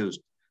produced.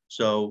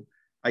 So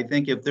I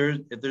think if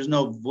there's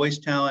no voice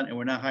talent and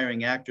we're not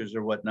hiring actors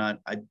or whatnot,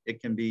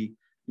 it can be.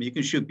 I mean, you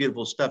can shoot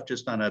beautiful stuff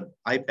just on an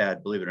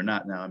iPad, believe it or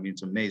not. Now, I mean,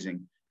 it's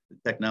amazing the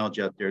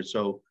technology out there.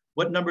 So,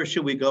 what number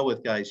should we go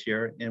with, guys,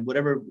 here? And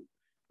whatever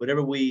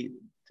we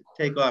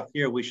take off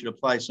here, we should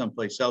apply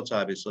someplace else,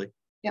 obviously.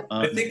 Yep.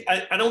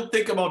 I don't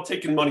think about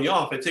taking money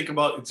off. I think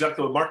about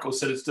exactly what Marco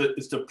said. It's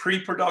the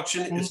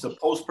pre-production, it's the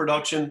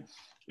post-production,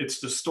 it's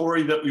the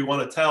story that we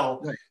want to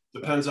tell. Right.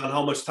 Depends on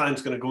how much time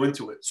is going to go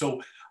into it.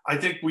 So I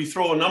think we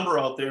throw a number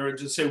out there and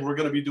just say we're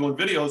going to be doing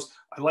videos.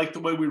 I like the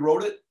way we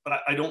wrote it,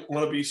 but I don't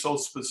want to be so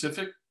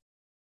specific.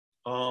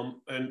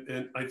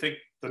 And I think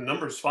the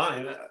number's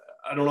fine.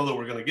 I don't know that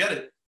we're going to get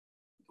it.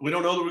 We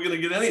don't know that we're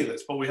going to get any of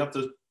this, but we have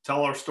to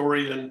tell our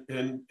story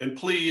and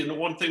plea. And the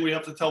one thing we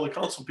have to tell the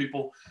council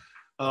people,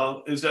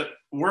 is that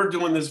we're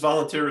doing this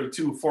voluntarily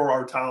too for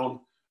our town.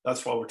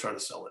 That's why we're trying to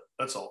sell it.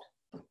 That's all.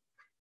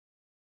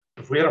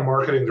 If we had a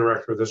marketing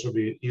director, this would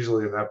be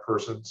easily in that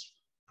person's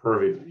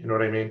purview. You know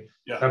what I mean?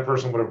 Yeah. That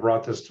person would have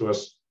brought this to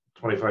us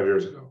 25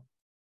 years ago.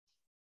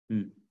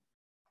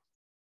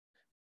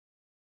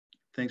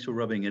 Thanks for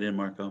rubbing it in,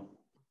 Marco.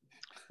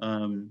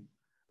 I'm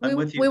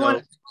with you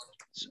though.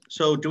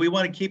 So do we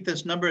want to keep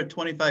this number at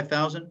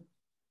 25,000?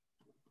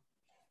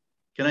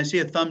 Can I see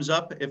a thumbs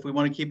up if we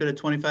want to keep it at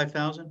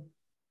 25,000?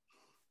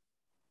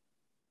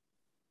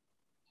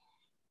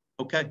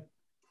 Okay,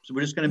 so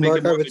we're just going to make Mark,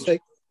 it more. I would say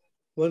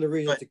one of the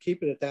reasons to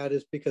keep it at that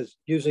is because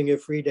using it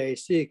free to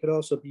AC, it could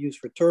also be used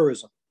for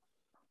tourism.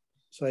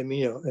 So I mean,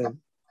 you know, and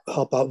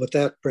help out with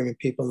that, bringing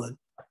people in.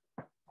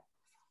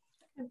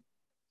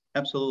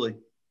 Absolutely.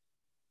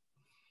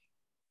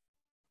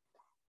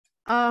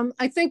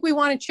 I think we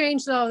want to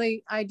change though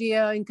the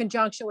idea in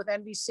conjunction with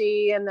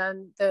NBC and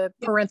then the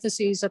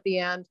parentheses at the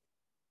end.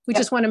 We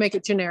just want to make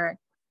it generic.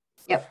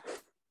 Yep.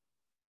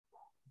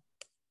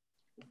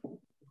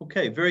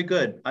 Okay, very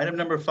good. Item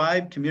number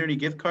 5, community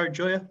gift card,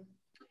 Joya.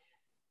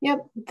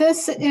 Yep,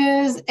 this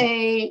is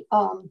a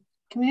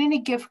community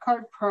gift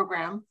card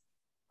program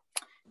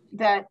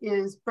that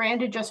is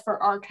branded just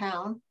for our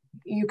town.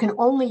 You can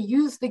only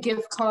use the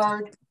gift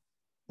card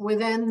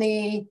within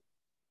the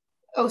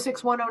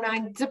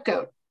 06109 zip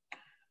code.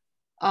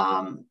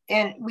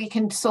 And we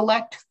can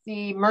select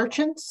the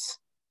merchants.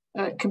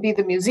 It could be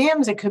the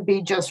museums, it could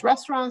be just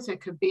restaurants, it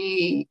could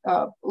be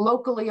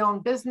locally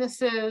owned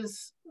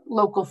businesses,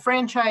 local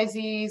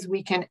franchisees.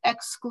 We can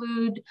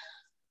exclude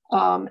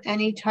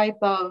any type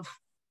of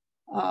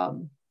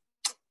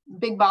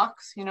big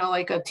box, you know,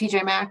 like a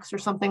TJ Maxx or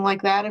something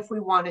like that if we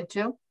wanted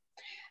to.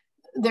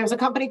 There's a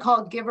company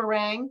called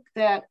Giverang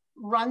that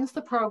runs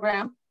the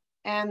program,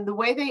 and the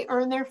way they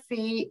earn their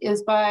fee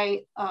is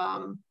by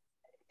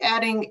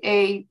adding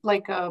a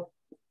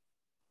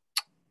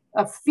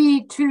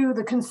fee to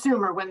the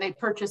consumer when they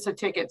purchase a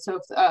ticket. So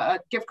if a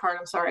gift card,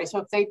 I'm sorry. So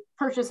if they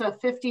purchase a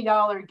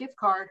 $50 gift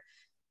card,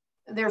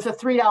 there's a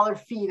 $3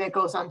 fee that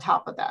goes on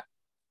top of that.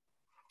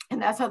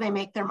 And that's how they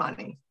make their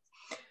money.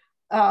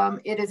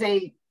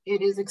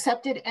 It is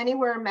accepted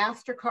anywhere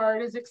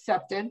MasterCard is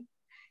accepted.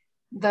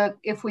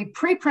 If we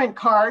pre-print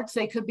cards,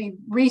 they could be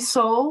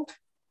resold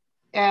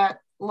at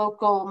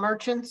local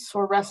merchants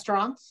or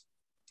restaurants.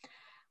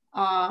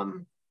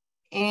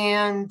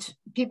 And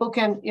people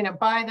can, you know,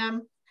 buy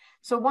them.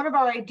 So one of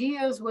our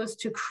ideas was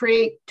to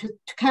create, to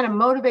kind of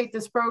motivate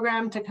this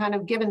program, to kind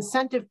of give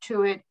incentive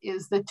to it,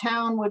 is the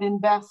town would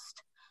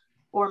invest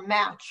or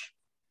match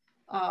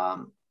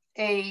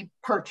a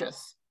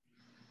purchase.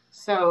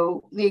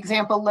 So the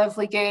example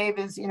Leslie gave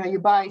is, you know, you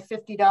buy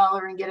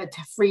 $50 and get a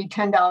free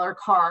 $10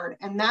 card.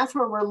 And that's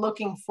where we're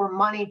looking for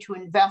money to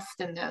invest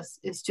in this,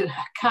 is to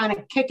kind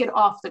of kick it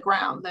off the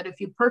ground, that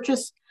if you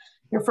purchase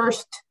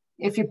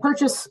if you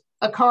purchase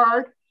a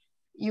card,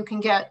 you can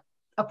get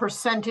a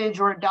percentage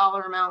or a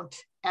dollar amount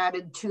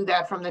added to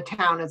that from the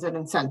town as an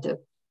incentive.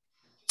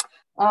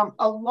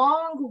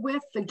 Along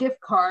with the gift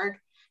card,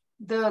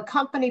 the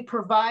company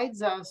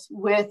provides us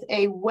with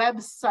a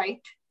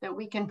website that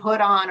we can put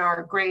on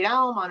our Great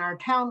Elm, on our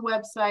town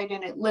website,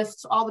 and it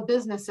lists all the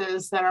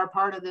businesses that are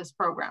part of this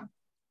program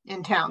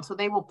in town. So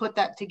they will put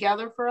that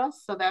together for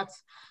us. So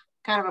that's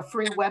kind of a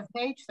free web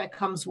page that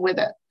comes with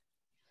it.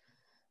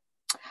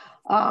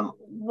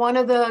 One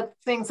of the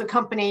things the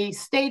company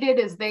stated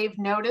is they've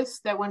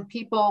noticed that when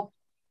people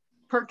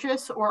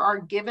purchase or are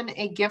given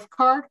a gift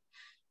card,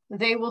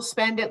 they will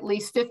spend at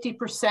least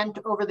 50%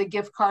 over the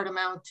gift card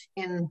amount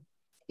in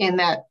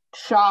that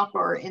shop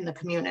or in the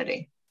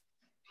community.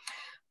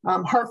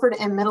 Hartford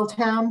and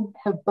Middletown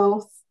have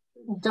both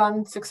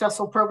done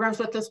successful programs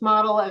with this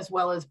model, as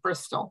well as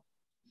Bristol.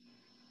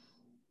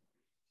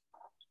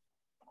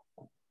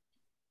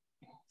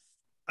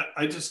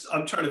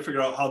 I'm trying to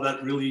figure out how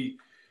that really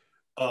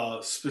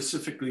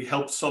specifically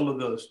helps some of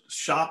the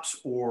shops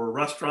or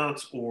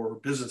restaurants or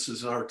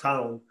businesses in our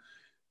town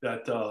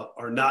that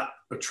are not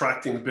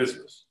attracting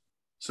business.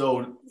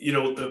 So, you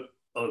know,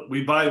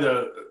 we buy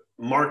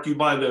Mark, you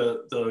buy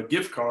the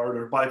gift card,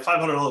 or buy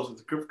 $500 with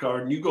the gift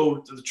card, and you go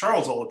to the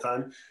Charles all the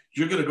time,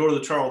 you're going to go to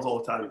the Charles all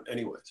the time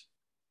anyways,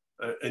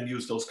 and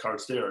use those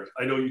cards there.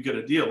 I know you get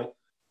a deal,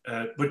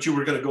 but you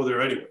were going to go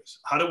there anyways.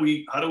 How do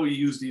we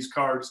use these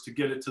cards to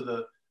get it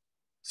to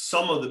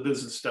some of the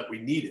business that we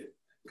needed?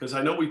 Because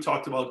I know we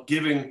talked about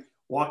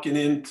walking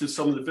into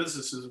some of the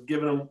businesses and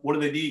giving them, what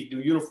do they need? New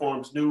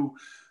uniforms, new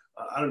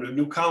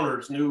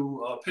counters,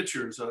 new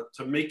pictures,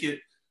 to make it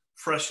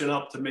freshen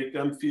up, to make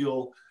them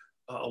feel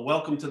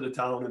welcome to the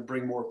town and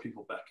bring more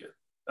people back in.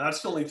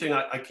 That's the only thing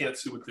I can't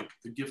see with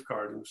the gift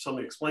card. And if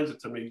somebody explains it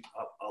to me,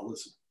 I'll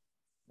listen.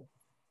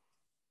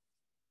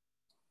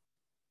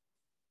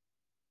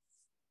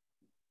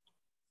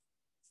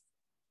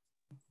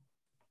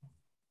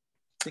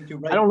 I think you're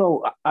right. I don't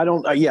know. I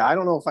don't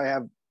know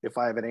if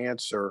I have an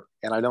answer,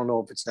 and I don't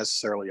know if it's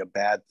necessarily a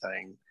bad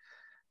thing.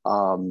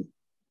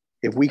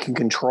 If we can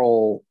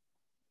control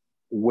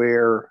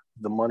where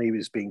the money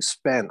is being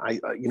spent.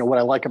 You know, what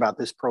I like about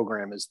this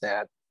program is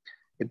that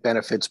it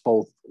benefits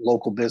both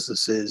local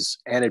businesses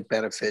and it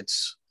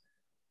benefits,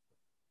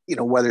 you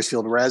know,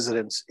 Wethersfield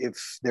residents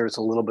if there's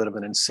a little bit of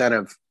an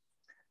incentive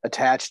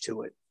attached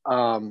to it.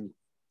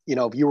 You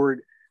know, if you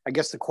were, I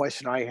guess the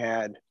question I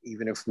had,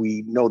 even if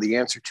we know the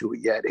answer to it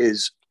yet,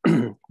 is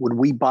would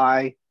we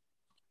buy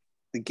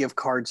the gift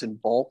cards in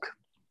bulk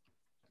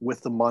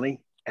with the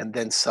money and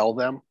then sell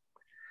them?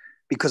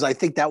 Because I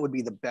think that would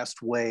be the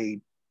best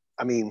way.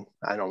 I mean,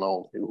 I don't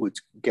know,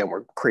 again,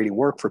 we're creating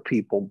work for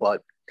people,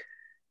 but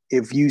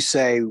if you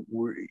say,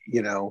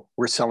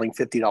 we're selling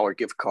 $50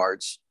 gift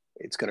cards,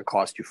 it's going to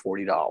cost you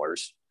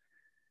 $40.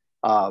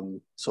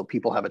 So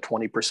people have a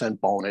 20%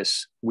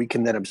 bonus. We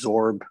can then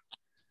absorb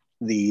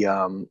the,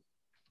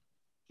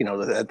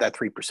 that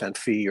 3%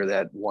 fee or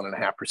that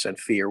 1.5%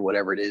 fee or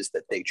whatever it is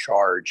that they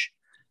charge.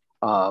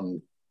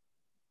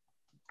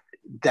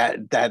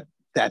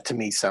 That to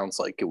me sounds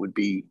like it would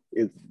be,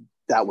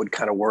 that would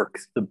kind of work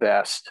the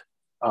best.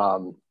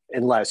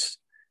 Unless,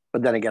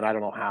 but then again, I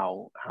don't know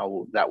how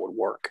that would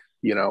work.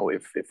 You know,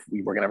 if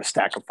we were going to have a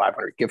stack of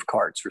 500 gift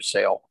cards for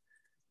sale,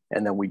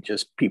 and then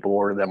people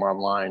order them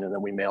online and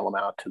then we mail them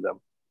out to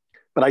them.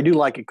 But I do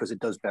like it because it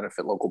does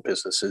benefit local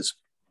businesses.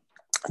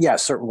 Yeah,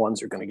 certain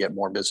ones are going to get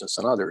more business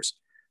than others,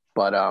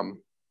 but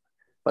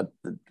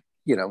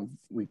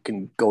we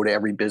can go to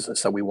every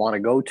business that we want to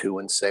go to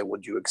and say,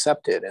 would you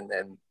accept it? And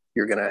then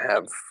you're going to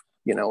have,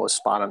 a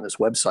spot on this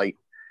website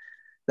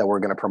that we're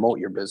going to promote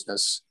your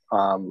business.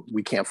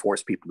 We can't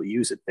force people to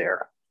use it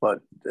there, but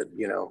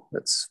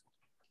that's,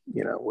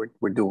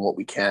 we're doing what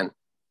we can.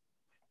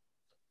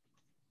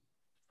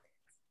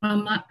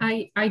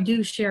 I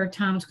do share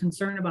Tom's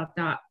concern about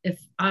that.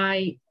 If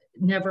I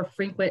never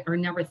frequent or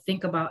never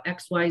think about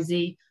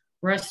XYZ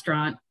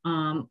restaurant,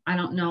 I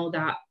don't know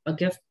that a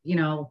gift,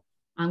 I'm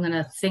going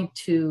to think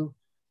to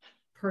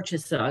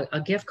purchase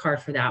a gift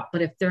card for that.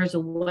 But if there's a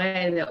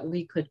way that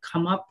we could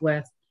come up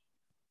with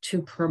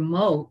to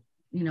promote,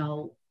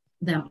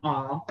 them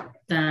all,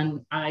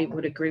 then I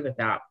would agree with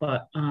that.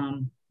 But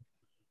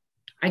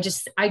I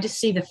just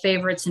see the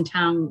favorites in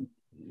town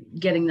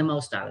getting the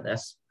most out of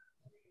this.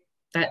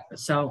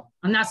 So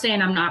I'm not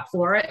saying I'm not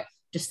for it,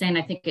 just saying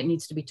I think it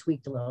needs to be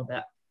tweaked a little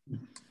bit.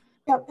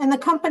 Yeah, and the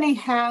company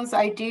has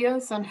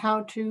ideas on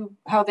how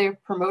they're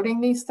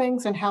promoting these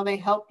things and how they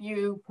help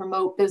you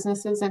promote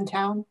businesses in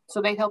town.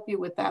 So they help you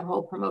with that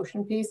whole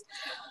promotion piece.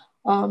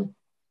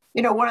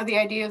 One of the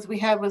ideas we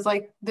had was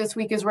like, this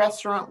week is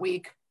restaurant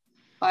week.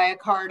 Buy a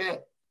card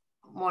at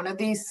one of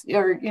these,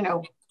 or,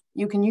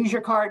 you can use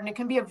your card, and it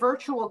can be a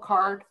virtual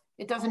card.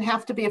 It doesn't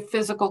have to be a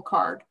physical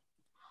card.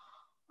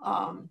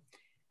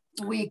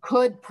 We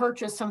could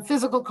purchase some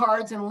physical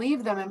cards and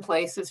leave them in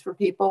places for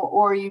people,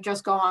 or you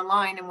just go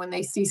online, and when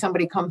they see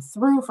somebody come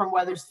through from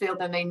Wethersfield,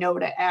 then they know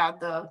to add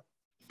the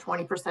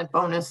 20%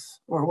 bonus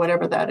or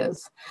whatever that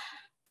is.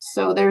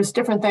 So there's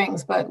different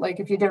things, but like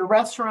if you did a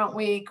restaurant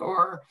week,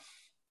 or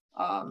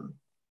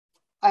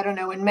I don't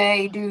know, in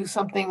May, do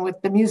something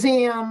with the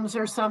museums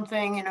or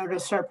something, to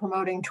start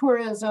promoting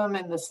tourism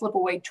and the slip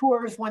away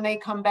tours when they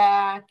come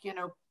back,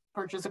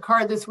 purchase a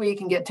card this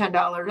week and get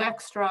 $10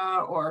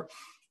 extra, or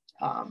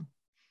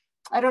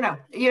I don't know,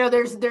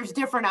 there's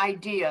different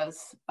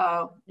ideas.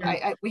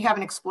 We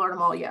haven't explored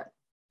them all yet.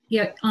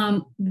 Yeah,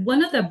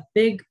 one of the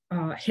big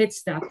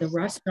hits that the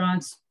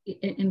restaurants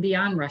and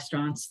beyond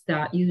restaurants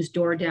that use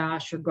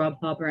DoorDash or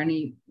Grubhub or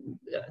any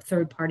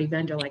third-party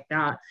vendor like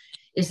that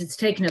is it's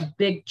taken a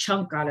big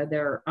chunk out of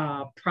their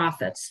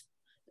profits.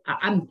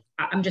 I'm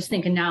just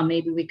thinking now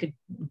maybe we could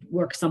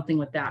work something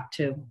with that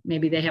too.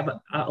 Maybe they have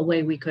a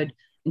way we could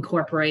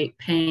incorporate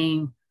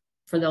paying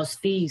for those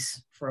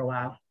fees for a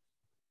while.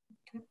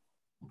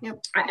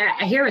 Yep.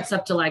 I hear it's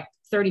up to like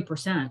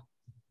 30%.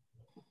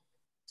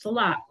 It's a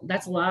lot.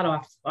 That's a lot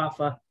off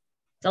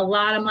it's a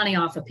lot of money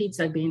off a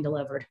pizza being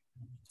delivered.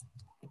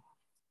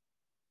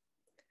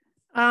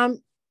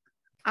 I'm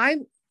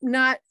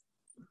not,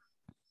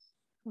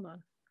 hold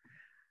on.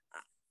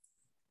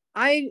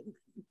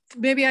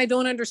 Maybe I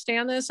don't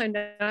understand this. I'm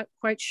not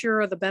quite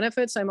sure of the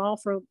benefits. I'm all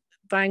for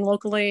buying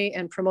locally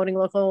and promoting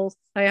local.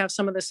 I have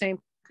some of the same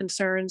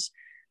concerns.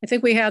 I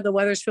think we had the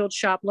Wethersfield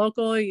Shop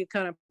Local. You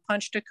kind of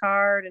punched a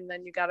card and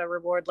then you got a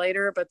reward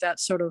later, but that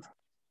sort of,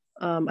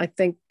 I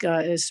think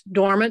is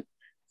dormant.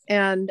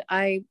 And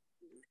I'm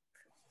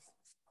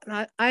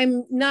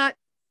not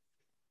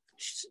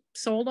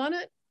sold on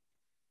it.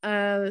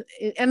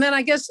 And then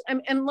I guess,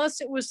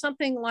 unless it was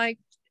something like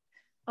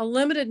a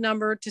limited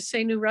number to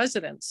say new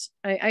residents,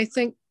 I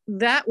think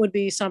that would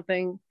be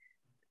something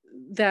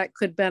that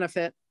could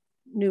benefit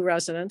new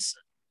residents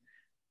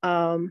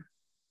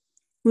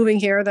moving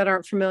here that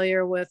aren't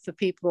familiar with the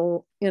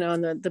people,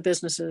 and the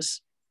businesses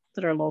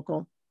that are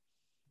local.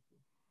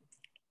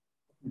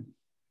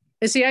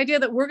 Is the idea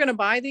that we're going to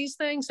buy these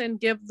things and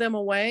give them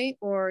away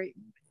or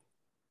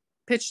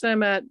pitch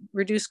them at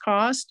reduced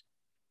cost?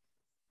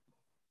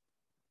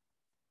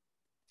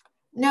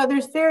 No,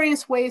 there's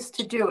various ways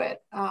to do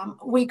it.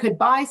 We could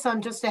buy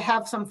some just to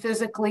have some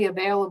physically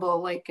available,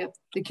 like at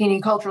the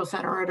Keeney Cultural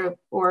Center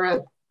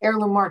or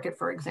Heirloom Market,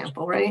 for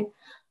example, right?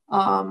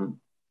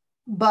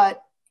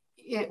 But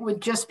it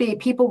would just be,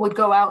 people would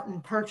go out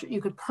and purchase,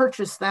 you could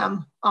purchase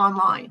them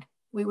online.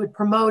 We would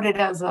promote it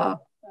as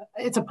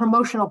it's a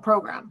promotional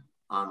program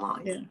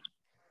online. Yeah.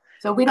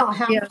 So we don't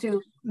have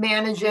to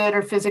manage it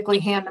or physically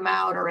hand them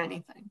out or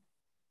anything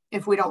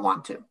if we don't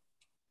want to.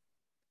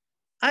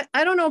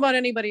 I don't know about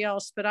anybody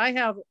else, but I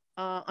have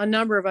a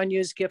number of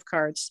unused gift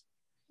cards.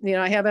 You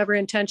know, I have every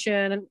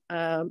intention.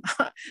 I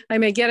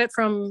may get it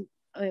from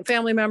a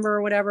family member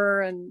or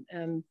whatever,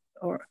 and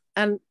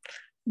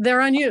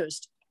they're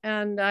unused.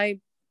 And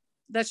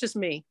that's just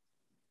me.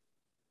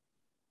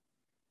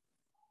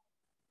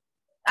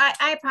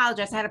 I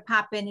apologize, I had to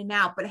pop in and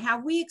out, but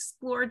have we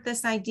explored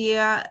this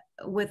idea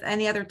with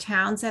any other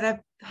towns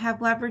that have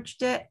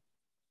leveraged it?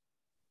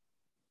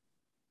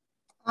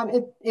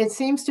 It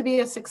seems to be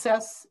a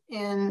success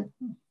in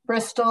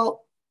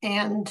Bristol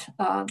and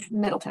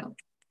Middletown.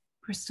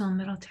 Bristol and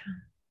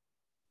Middletown.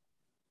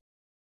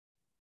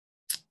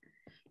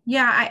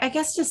 Yeah, I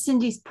guess to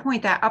Cindy's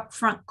point, that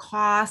upfront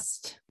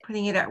cost,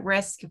 putting it at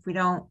risk if we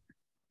don't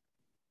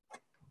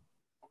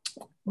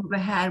move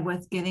ahead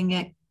with getting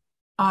it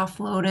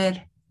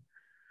offloaded.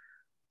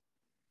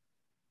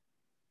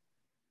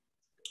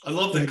 I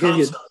love the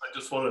concept. I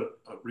just want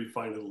to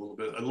refine it a little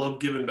bit. I love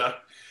giving back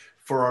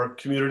for our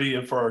community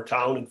and for our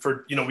town, and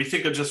for, you know, we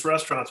think of just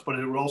restaurants, but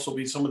it will also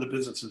be some of the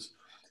businesses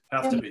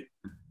have to be.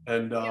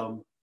 And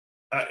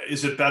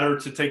is it better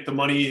to take the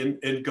money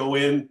and go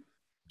in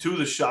to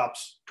the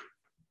shops,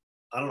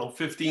 I don't know,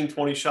 15,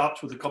 20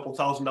 shops with a couple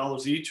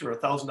 $1,000 each or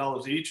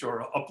 $1,000 each,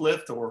 or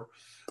uplift, or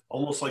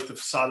almost like the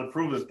facade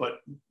improvement,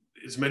 but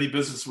as many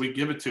businesses we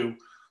give it to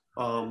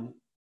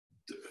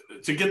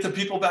get the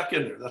people back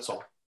in there. That's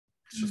all.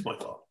 It's just my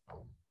thought.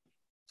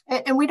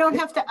 And we don't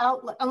have to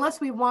unless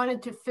we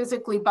wanted to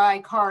physically buy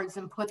cards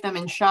and put them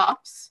in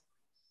shops,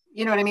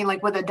 you know what I mean?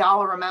 Like with a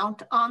dollar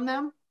amount on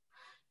them.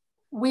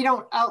 We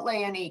don't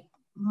outlay any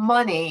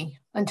money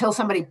until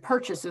somebody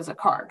purchases a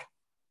card.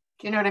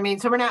 Do you know what I mean?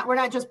 So we're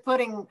not just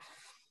putting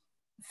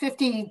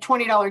 $50,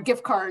 $20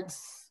 gift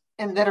cards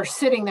and that are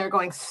sitting there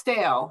going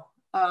stale.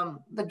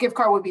 The gift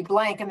card would be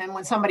blank. And then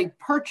when somebody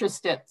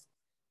purchased it,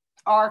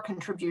 our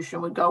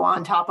contribution would go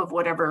on top of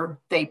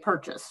whatever they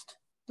purchased.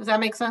 Does that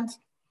make sense?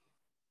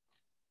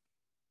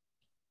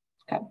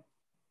 Okay.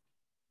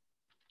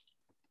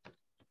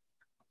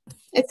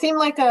 It seemed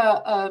like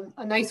a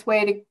nice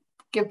way to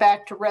give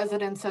back to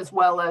residents as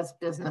well as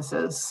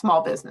businesses,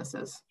 small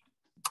businesses,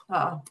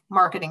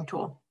 marketing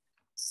tool.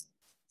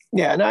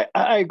 Yeah, and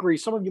I agree.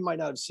 Some of you might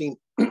not have seen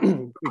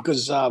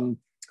because I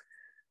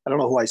don't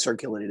know who I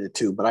circulated it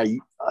to, but I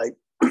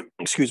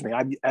excuse me,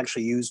 I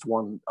actually used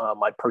one.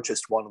 I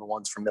purchased one of the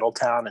ones from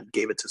Middletown and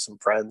gave it to some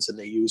friends, and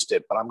they used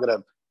it. But I'm going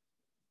to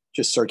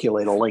just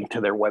circulate a link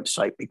to their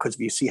website, because if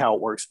you see how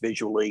it works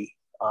visually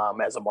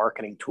as a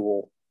marketing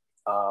tool,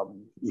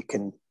 you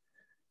can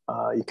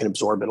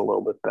absorb it a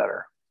little bit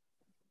better.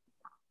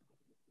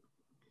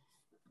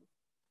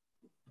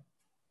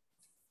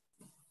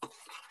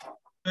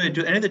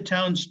 Do any of the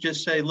towns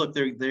just say, look,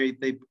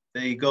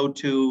 they go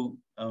to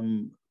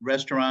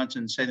restaurants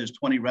and say there's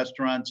 20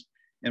 restaurants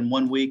and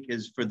 1 week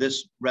is for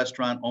this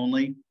restaurant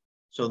only,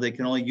 so they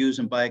can only use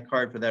and buy a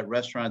card for that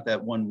restaurant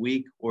that 1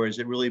 week? Or is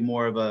it really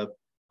more of a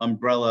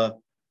umbrella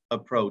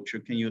approach,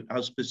 or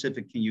how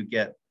specific can you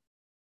get?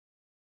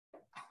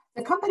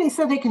 The company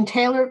said they can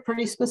tailor it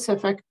pretty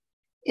specific.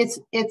 It's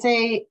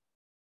a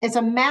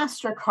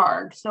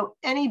MasterCard, so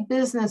any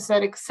business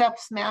that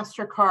accepts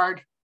MasterCard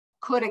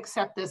could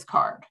accept this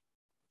card.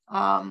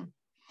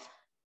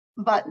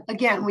 But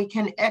again, we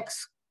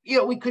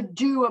could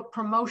do a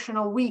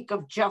promotional week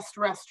of just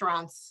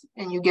restaurants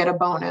and you get a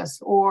bonus,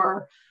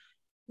 or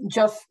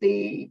just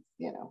the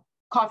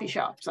coffee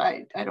shops.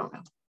 I don't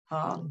know,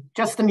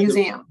 just the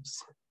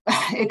museums.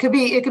 It could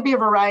be a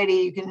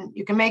variety.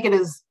 You can make it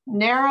as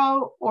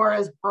narrow or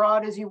as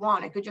broad as you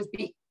want. It could just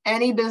be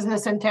any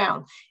business in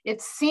town.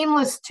 It's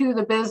seamless to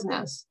the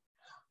business.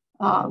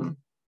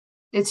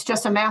 It's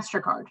just a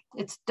MasterCard.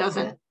 It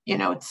doesn't,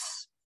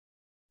 it's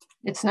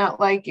not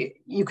like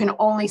you can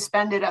only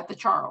spend it at the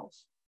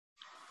Charles.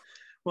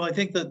 Well, I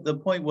think that the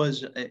point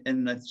was,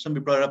 and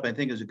somebody brought it up, I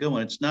think is a good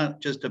one. It's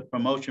not just a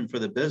promotion for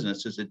the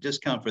business, it's a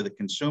discount for the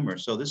consumer.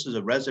 So this is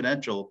a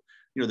residential,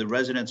 the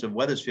residents of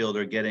Wethersfield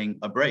are getting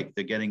a break.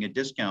 They're getting a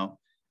discount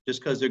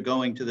just because they're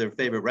going to their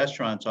favorite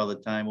restaurants all the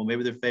time. Well,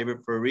 maybe they're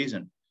favorite for a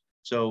reason.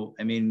 So,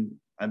 I mean,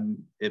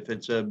 if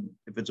it's a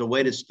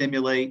way to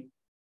stimulate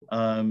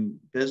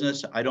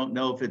business, I don't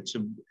know if it's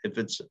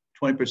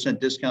 20%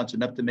 discounts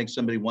enough to make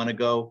somebody want to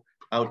go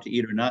out to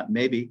eat or not.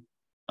 Maybe.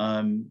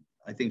 I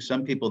think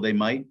some people, they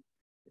might.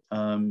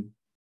 Seems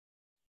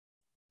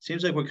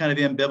like we're kind of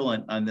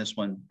ambivalent on this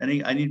one.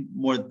 I need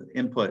more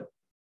input.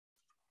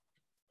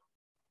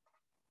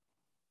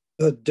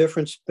 A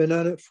different spin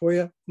on it for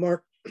you,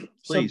 Mark.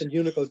 Please. Something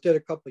Unico did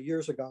a couple of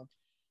years ago,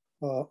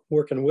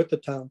 working with the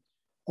town.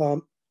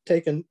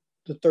 Taking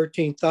the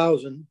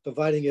 13,000,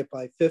 dividing it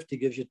by 50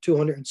 gives you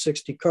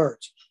 260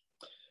 cards.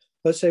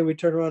 Let's say we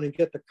turn around and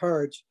get the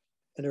cards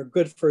and they're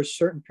good for a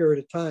certain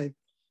period of time.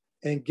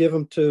 and give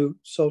them to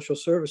social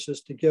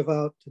services to give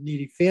out to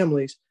needy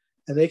families,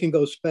 and they can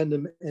go spend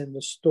them in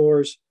the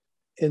stores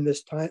in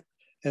this time.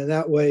 And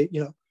that way,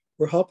 you know,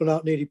 we're helping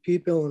out needy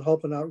people and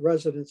helping out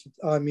residents,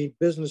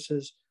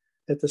 businesses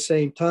at the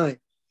same time.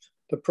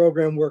 The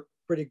program worked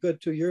pretty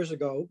good 2 years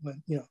ago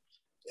when, you know,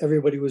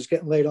 everybody was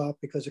getting laid off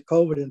because of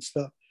COVID and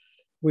stuff.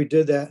 We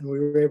did that, and we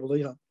were able to,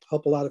 you know,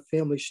 help a lot of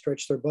families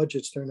stretch their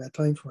budgets during that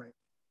time frame.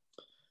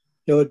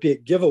 You know, it'd be a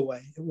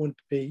giveaway. It wouldn't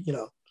be, you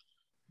know,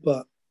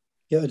 but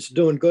yeah, it's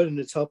doing good, and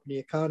it's helping the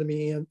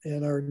economy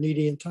and our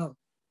needy in town.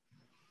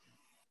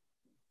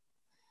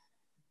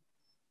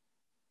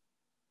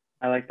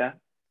 I like that.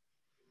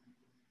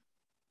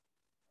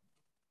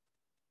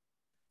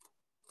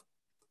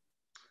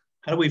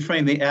 How do we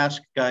frame the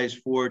ask, guys,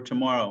 for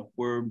tomorrow?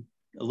 We're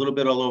a little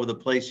bit all over the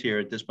place here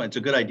at this point. It's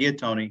a good idea,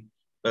 Tony,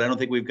 but I don't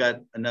think we've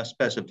got enough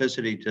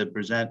specificity to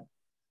present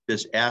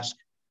this ask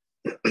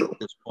at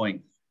this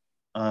point.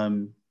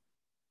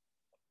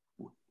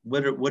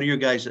 What are your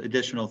guys'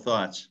 additional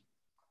thoughts?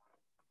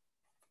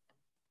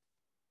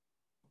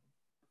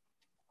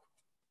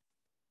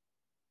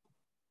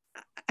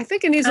 I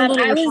think it needs a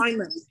little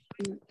refinement.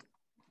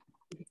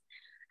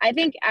 I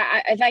think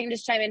if I can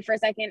just chime in for a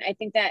second, I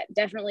think that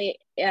definitely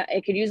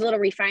it could use a little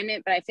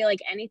refinement, but I feel like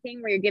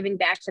anything where you're giving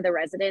back to the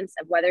residents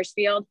of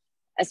Wethersfield,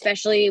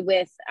 especially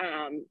with,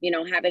 you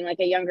know, having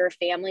like a younger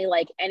family,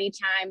 like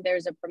anytime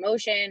there's a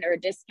promotion or a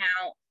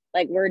discount,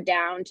 like we're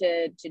down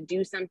to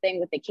do something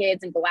with the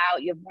kids and go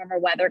out. You have warmer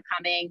weather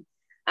coming.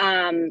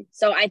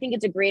 So I think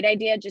it's a great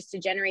idea just to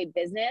generate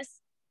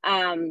business.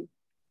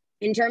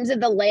 In terms of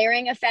the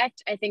layering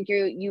effect, I think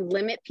you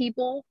limit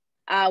people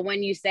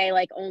when you say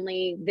like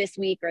only this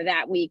week or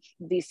that week,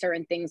 these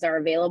certain things are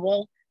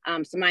available.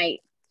 So my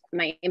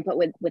input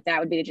with that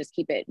would be to just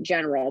keep it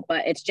general,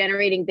 but it's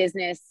generating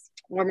business,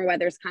 warmer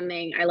weather's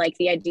coming. I like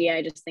the idea.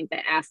 I just think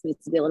that ask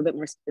needs to be a little bit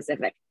more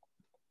specific.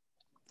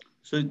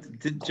 So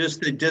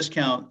just the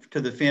discount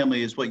to the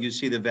family is what you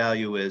see the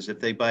value is. If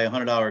they buy a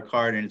 $100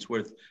 card and it's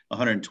worth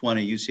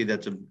 120, you see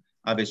that's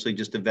obviously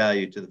just a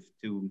value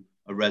to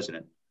a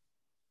resident.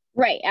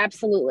 Right,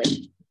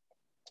 absolutely.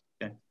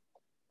 Okay.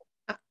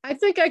 I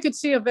think I could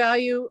see a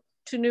value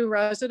to new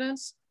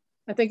residents.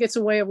 I think it's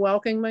a way of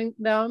welcoming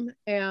them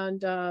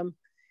and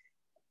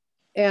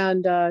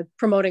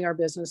promoting our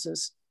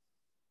businesses.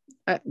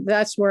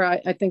 That's where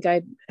I think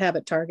I'd have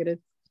it targeted.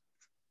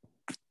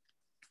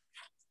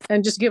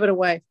 And just give it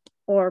away,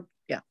 or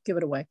yeah, give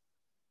it away.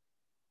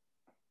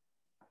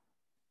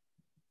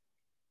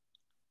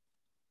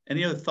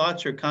 Any other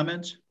thoughts or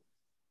comments?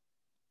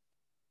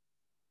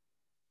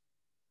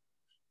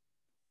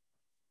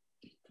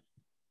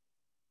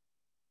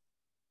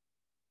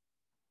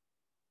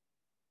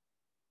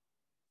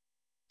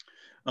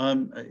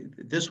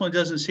 This one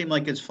doesn't seem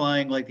like it's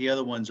flying like the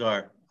other ones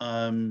are.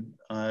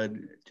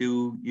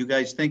 Do you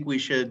guys think we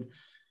should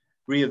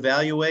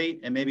reevaluate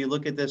and maybe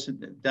look at this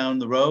down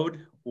the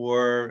road?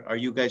 Or are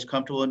you guys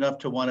comfortable enough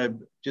to want to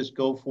just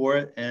go for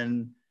it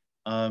and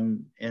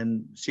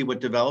see what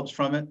develops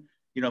from it?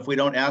 You know, if we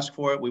don't ask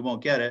for it, we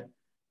won't get it.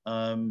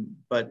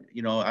 But,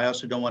 you know, I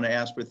also don't want to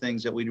ask for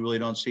things that we really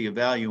don't see a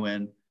value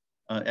in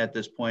at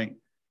this point.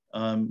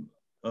 Do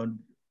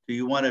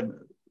you want to,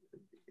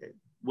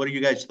 what are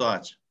you guys'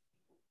 thoughts?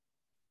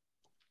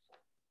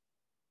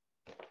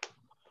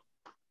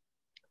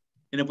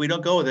 And if we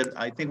don't go with it,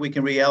 I think we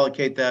can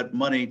reallocate that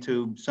money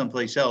to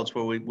someplace else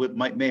where we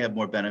may have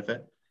more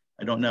benefit.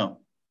 I don't know.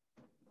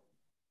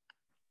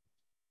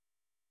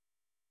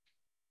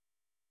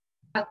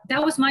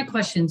 That was my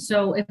question.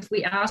 So if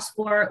we ask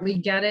for it, we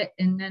get it,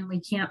 and then we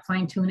can't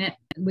fine tune it,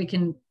 we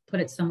can put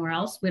it somewhere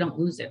else. We don't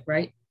lose it,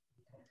 right?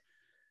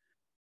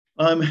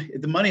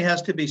 The money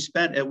has to be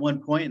spent at one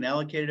point and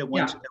allocated at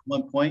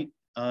one point.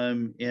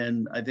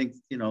 And I think,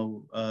 you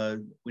know,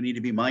 we need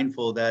to be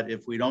mindful that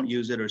if we don't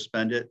use it or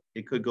spend it,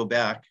 it could go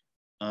back.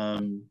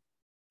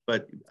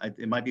 But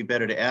it might be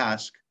better to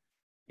ask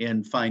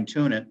and fine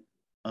tune it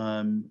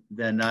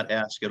than not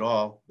ask at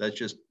all. That's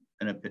just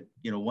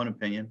one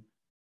opinion.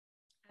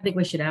 I think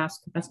we should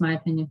ask. That's my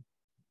opinion.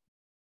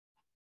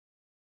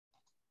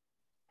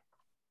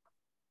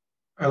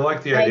 I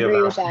like the idea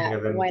of asking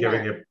and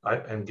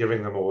then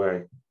giving them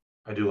away.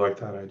 I do like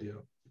that idea.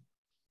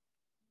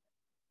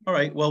 All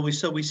right. Well, we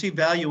see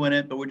value in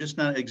it, but we're just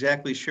not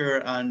exactly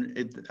sure on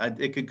it.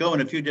 It could go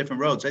in a few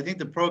different roads. I think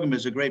the program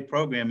is a great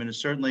program, and it's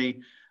certainly,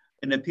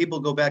 and if people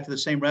go back to the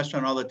same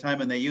restaurant all the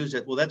time and they use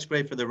it, well, that's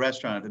great for the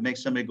restaurant. If it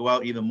makes somebody go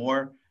out even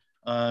more,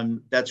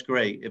 that's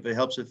great. If it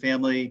helps a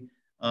family,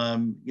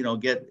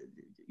 get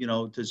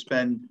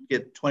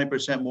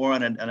 20% more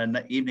on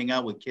an evening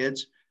out with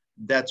kids,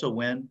 that's a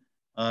win.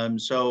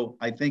 So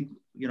I think,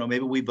 maybe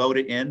we vote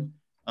it in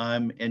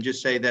and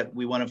just say that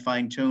we want to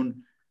fine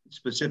tune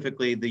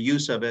specifically the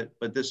use of it,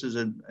 but this is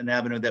an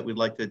avenue that we'd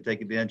like to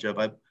take advantage of.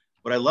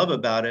 What I love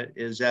about it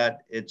is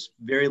that it's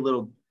very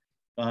little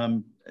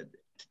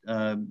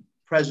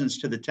presence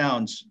to the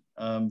towns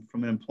from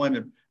an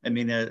employment,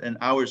 an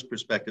hours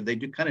perspective. They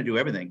do kind of do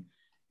everything.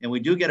 And we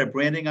do get a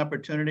branding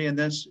opportunity in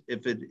this.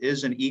 If it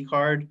is an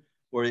e-card,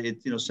 or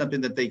it's, you know,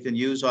 something that they can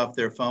use off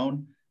their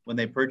phone when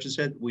they purchase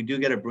it. We do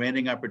get a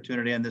branding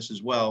opportunity on this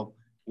as well,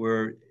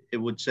 where it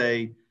would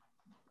say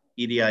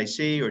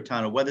EDIC or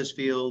Town of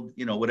Wethersfield,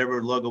 you know,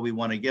 whatever logo we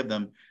want to give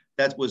them.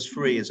 That was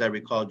free, as I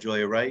recall,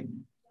 Joya, right?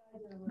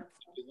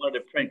 If you wanted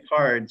to print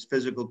cards,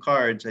 physical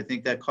cards, I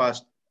think that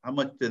cost, how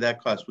much did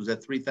that cost? Was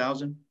that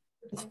 $3,000?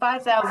 It's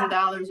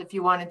 $5,000 if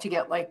you wanted to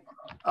get like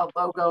a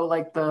logo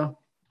like the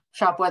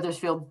Shop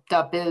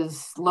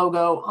Wethersfield.biz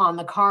logo on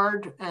the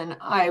card. And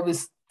I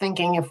was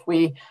thinking if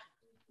we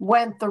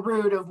went the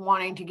route of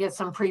wanting to get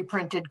some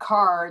pre-printed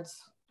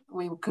cards,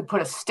 we could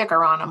put a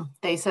sticker on them.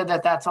 They said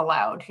that that's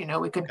allowed. You know,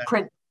 we could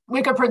print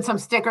some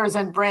stickers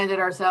and brand it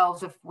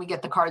ourselves if we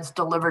get the cards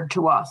delivered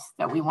to us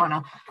that we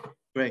want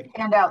to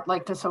hand out,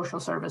 like to social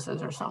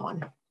services or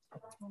someone,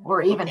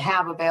 or even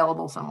have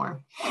available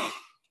somewhere.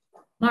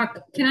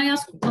 Mark, can I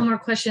ask one more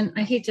question?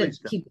 I hate to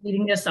keep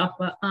beating this up,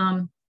 but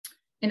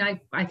and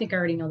I think I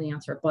already know the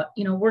answer, but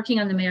you know, working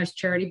on the mayor's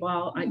charity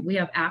ball, we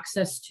have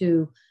access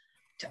to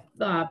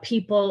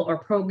people or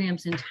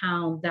programs in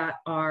town that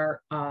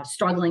are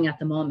struggling at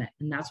the moment,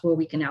 and that's where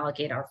we can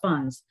allocate our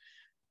funds.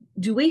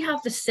 Do we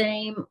have the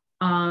same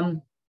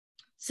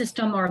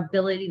system or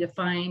ability to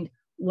find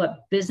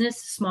what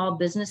small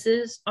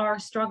businesses are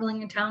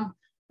struggling in town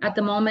at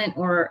the moment,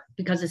 or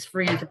because it's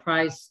free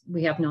enterprise,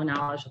 we have no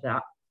knowledge of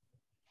that?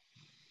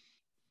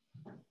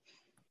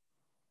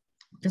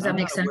 Does that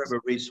make sense? Of a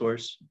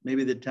resource,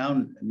 maybe the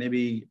town,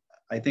 maybe,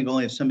 I think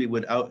only if somebody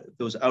would there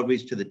was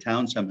outreach to the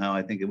town somehow,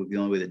 I think it would be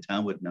the only way the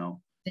town would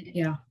know.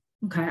 Yeah,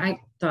 okay, I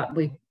thought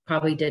we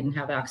probably didn't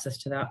have access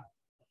to that.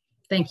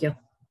 Thank you.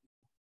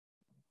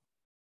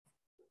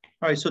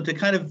 All right, so to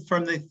kind of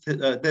firm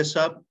this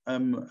up,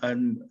 I'm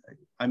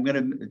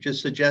going to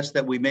just suggest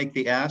that we make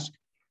the ask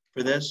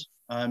for this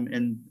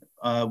and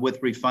with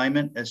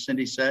refinement, as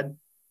Cindy said,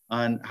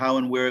 on how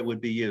and where it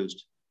would be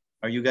used.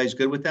 Are you guys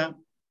good with that?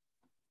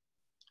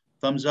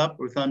 Thumbs up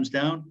or thumbs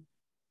down?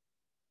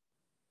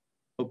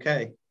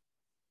 Okay,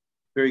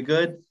 very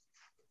good.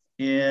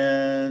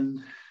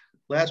 And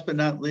last but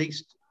not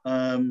least,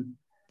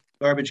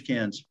 garbage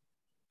cans.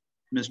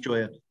 Ms.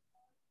 Joya.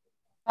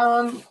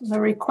 The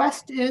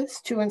request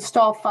is to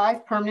install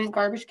 5 permanent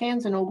garbage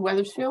cans in Old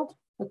Wethersfield.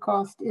 The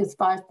cost is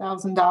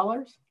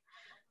 $5,000.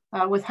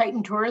 With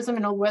heightened tourism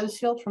in Old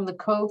Wethersfield from the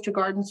Cove to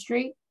Garden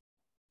Street,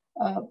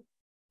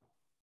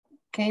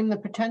 came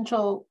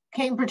potential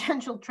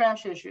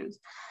trash issues.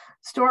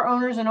 Store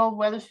owners in Old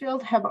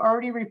Wethersfield have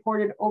already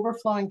reported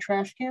overflowing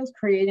trash cans,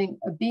 creating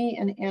a bee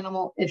and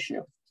animal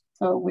issue.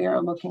 So we are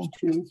looking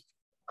to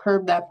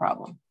curb that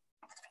problem.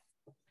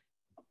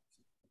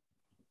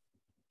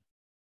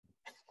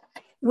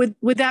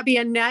 Would that be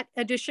a net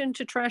addition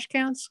to trash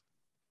cans?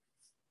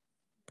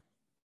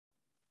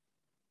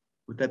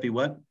 Would that be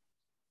what?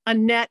 A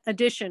net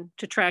addition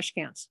to trash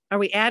cans. Are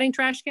we adding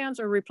trash cans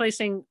or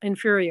replacing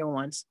inferior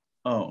ones?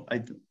 Oh,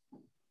 it's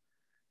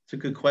a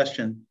good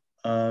question.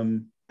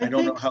 I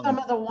don't know how some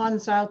of the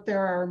ones out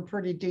there are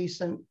pretty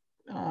decent.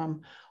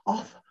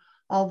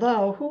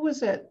 Although, who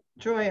was it?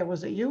 Joya,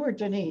 was it you or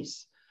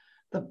Denise?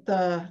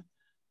 The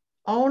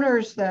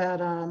owners that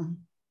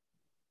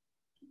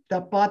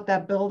that bought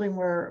that building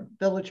where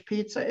Village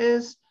Pizza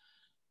is,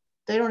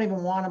 they don't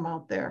even want them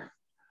out there.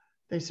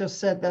 They just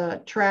said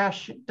the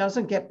trash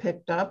doesn't get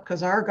picked up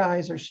because our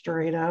guys are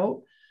straight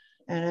out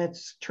and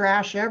it's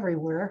trash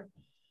everywhere.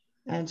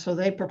 And so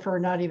they prefer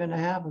not even to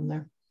have them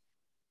there.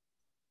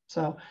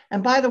 So,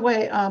 and by the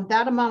way,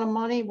 that amount of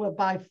money will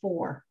buy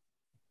 4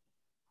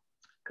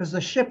 because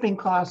the shipping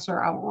costs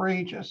are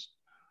outrageous.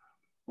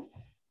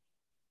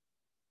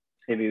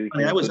 Maybe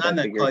I was on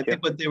that call. I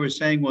think what they were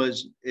saying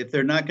was if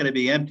they're not going to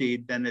be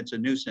emptied, then it's a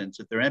nuisance.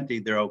 If they're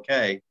emptied, they're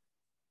okay.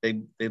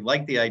 They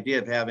like the idea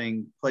of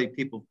having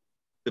people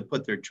to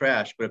put their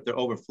trash, but if they're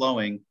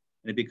overflowing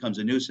and it becomes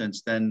a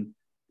nuisance, then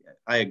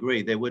I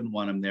agree, they wouldn't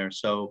want them there.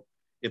 So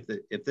if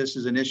this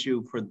is an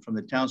issue from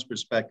the town's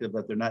perspective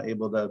that they're not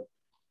able to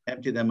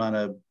empty them on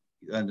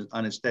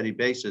a steady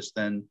basis,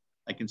 then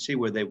I can see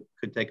where they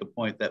could take a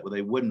point that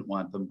they wouldn't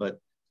want them, but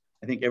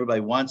I think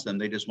everybody wants them.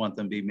 They just want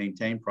them to be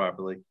maintained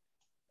properly.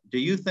 Do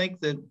you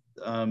think that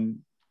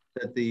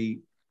that the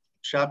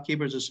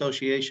Shopkeepers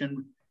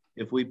Association,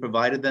 if we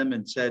provided them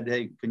and said,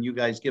 hey, can you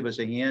guys give us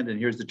a hand and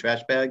here's the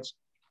trash bags,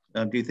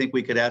 do you think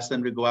we could ask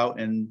them to go out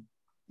and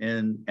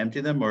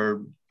empty them,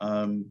 or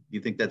you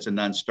think that's a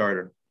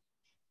non-starter?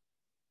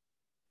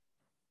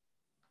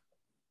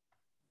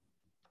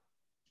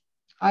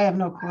 I have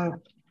no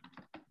clue.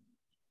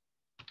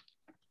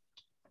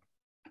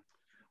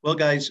 Well,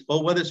 guys,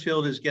 Old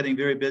Wethersfield is getting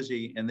very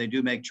busy and they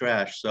do make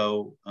trash.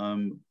 So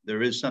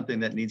there is something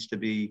that needs to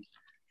be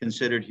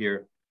considered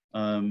here.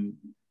 Any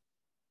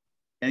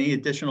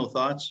additional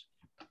thoughts?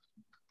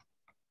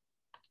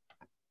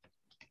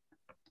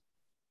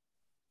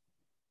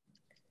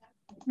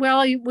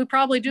 Well, we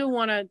probably do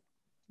want to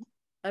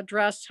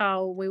address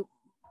how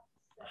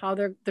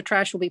the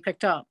trash will be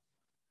picked up.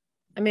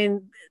 I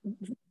mean,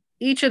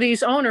 each of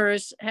these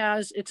owners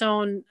has its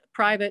own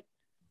private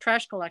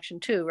trash collection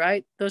too,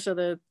 right? Those are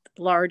the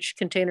large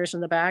containers in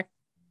the back.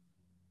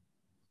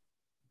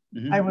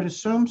 I would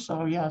assume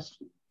so, yes.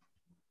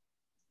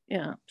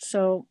 Yeah,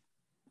 so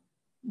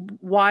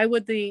why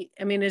would I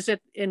mean, is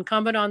it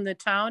incumbent on the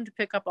town to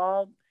pick up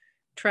all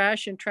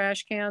trash and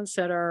trash cans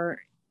that are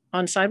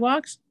on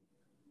sidewalks?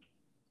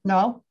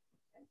 No.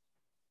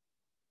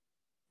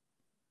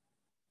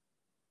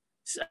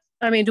 So,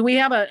 I mean, do we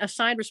have a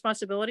assigned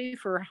responsibility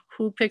for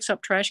who picks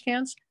up trash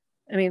cans?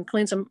 I mean,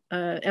 cleans them,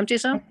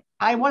 empties them?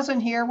 I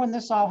wasn't here when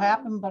this all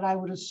happened, but I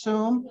would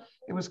assume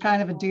it was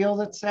kind of a deal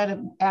that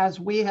said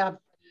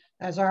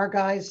as our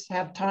guys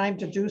have time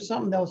to do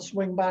something, they'll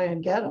swing by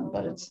and get them,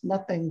 but it's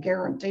nothing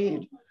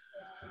guaranteed.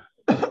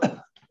 But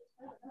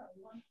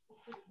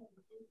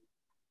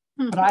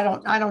I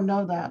don't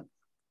know that.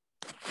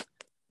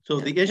 So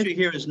the issue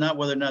here is not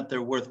whether or not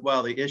they're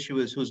worthwhile. The issue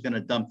is who's going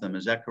to dump them.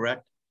 Is that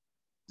correct?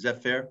 Is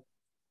that fair?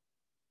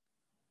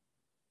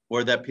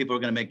 Or that people are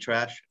going to make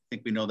trash? I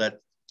think we know that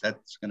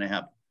that's going to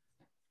happen.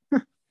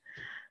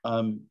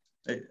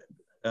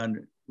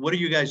 And what are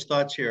you guys'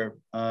 thoughts here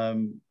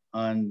on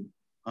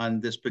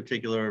this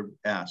particular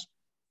ask?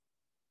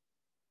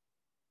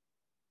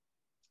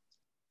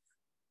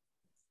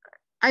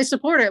 I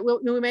support it.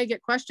 We may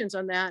get questions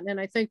on that. And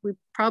I think we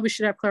probably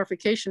should have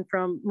clarification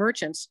from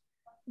merchants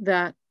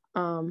that,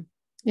 you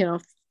know,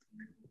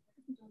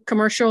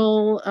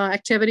 commercial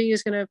activity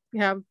is going to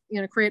have,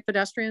 you know, create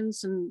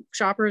pedestrians and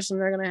shoppers, and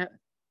they're going to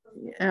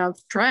have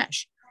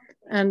trash.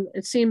 And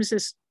it seems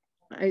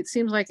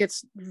like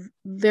it's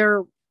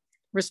their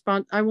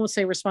I won't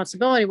say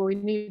responsibility, but we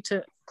need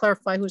to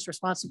clarify who's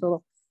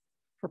responsible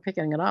for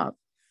picking it up.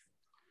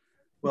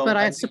 Well, but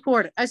I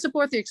support it. I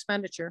support the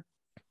expenditure.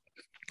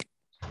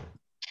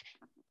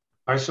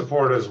 I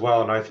support it as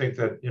well. And I think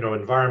that, you know,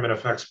 environment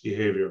affects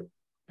behavior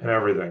and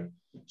everything.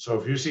 So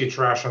if you see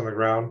trash on the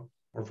ground,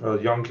 or if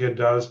a young kid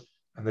does,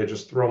 and they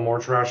just throw more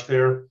trash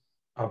there,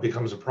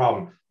 becomes a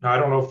problem. Now, I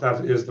don't know if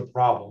that is the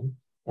problem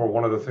or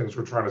one of the things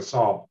we're trying to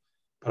solve,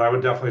 but I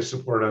would definitely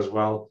support it as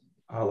well.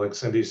 Like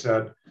Cindy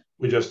said,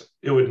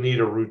 it would need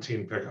a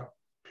routine pickup,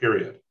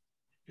 period.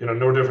 You know,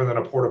 no different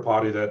than a porta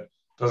potty that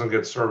doesn't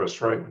get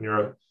serviced, right? When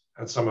you're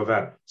at some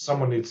event,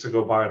 someone needs to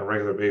go by on a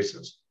regular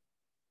basis.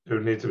 It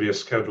would need to be a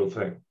scheduled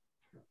thing.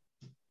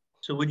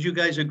 So would you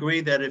guys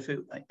agree that if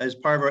as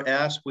part of our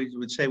ask, we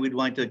would say we'd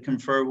like to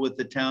confer with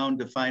the town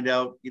to find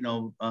out, you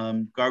know,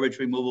 garbage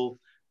removal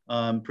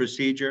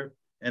procedure,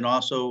 and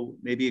also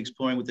maybe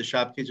exploring with the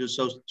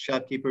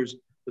shopkeepers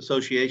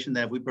association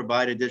that if we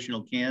provide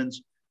additional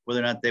cans, whether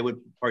or not they would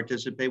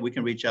participate, we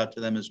can reach out to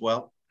them as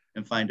well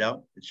and find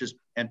out. It's just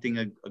emptying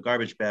a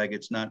garbage bag.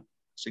 It's not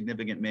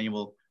significant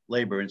manual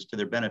labor. It's to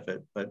their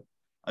benefit. But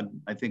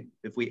I think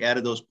if we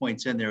added those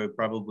points in there, it would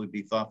probably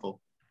be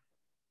thoughtful.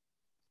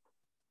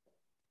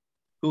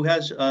 Who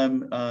has,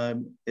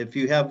 if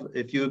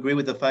you agree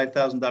with the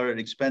 $5,000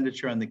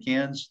 expenditure on the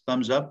cans,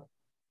 thumbs up.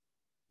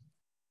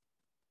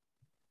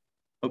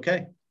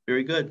 Okay,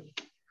 very good.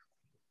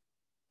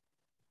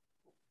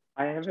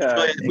 I have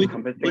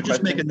we'll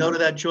just make a note of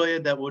that, Joya,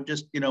 that we'll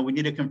just, you know, we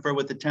need to confer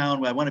with the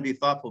town. I want to be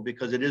thoughtful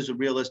because it is a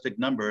realistic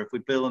number. If we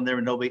fill in there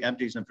and nobody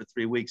empties them for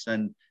 3 weeks,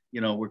 then,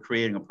 you know, we're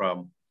creating a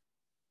problem.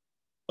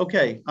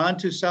 Okay, on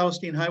to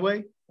Southstein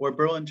Highway or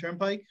Berlin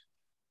Turnpike.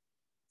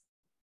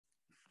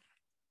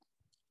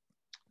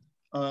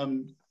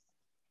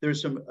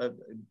 There's a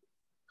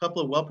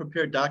couple of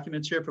well-prepared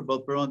documents here for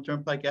both Berlin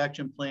Turnpike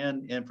Action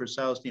Plan and for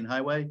Southstein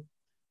Highway.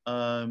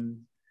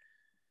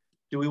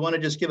 Do we want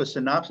to just give a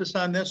synopsis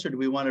on this, or do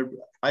we want to?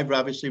 I've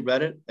obviously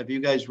read it. Have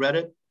you guys read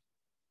it?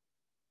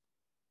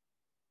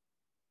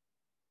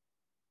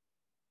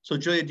 So,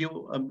 Julia,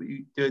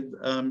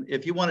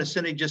 if you want to,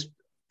 Cindy, just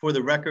for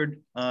the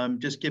record,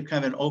 just give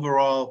kind of an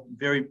overall,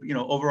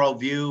 overall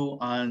view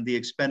on the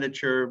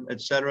expenditure,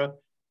 et cetera.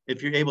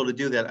 If you're able to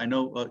do that, I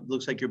know it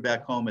looks like you're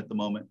back home at the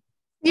moment.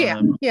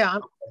 Yeah, yeah.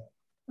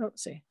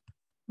 Let's see.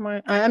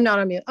 I'm not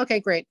on mute.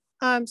 Okay, great.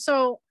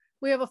 So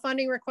we have a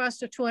funding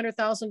request of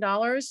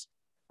 $200,000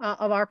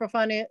 of ARPA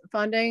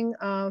funding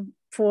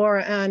for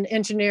an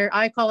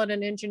I call it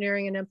an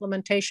engineering and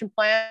implementation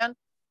plan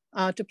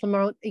to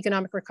promote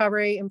economic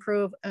recovery,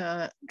 improve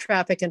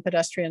traffic and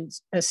pedestrian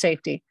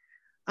safety.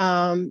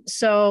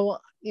 So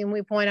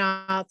we point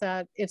out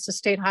that it's a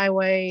state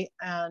highway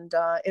and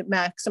it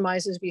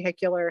maximizes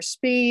vehicular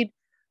speed,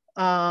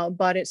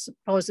 but it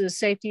poses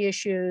safety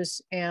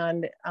issues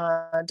and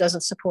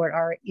doesn't support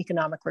our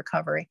economic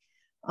recovery.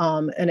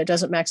 And it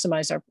doesn't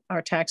maximize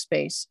our tax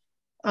base.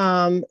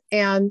 And,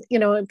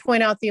 and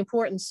point out the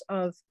importance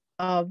of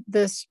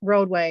this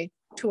roadway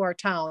to our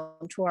town,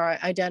 to our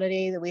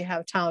identity, that we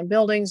have town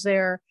buildings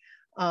there.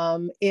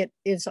 It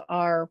is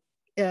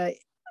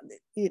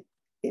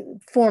it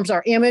forms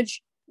our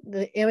image,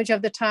 the image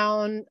of the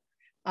town.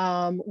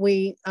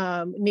 We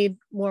need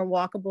more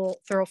walkable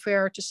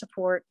thoroughfare to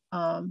support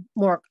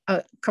more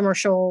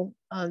commercial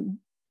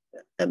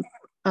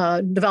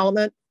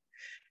development.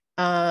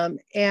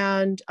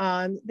 And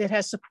it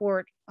has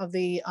support of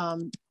the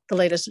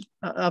latest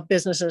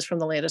businesses from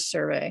the latest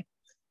survey.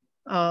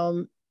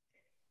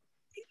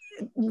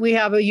 We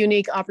have a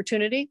unique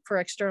opportunity for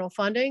external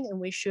funding, and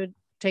we should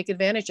take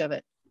advantage of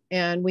it.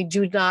 and we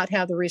do not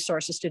have the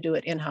resources to do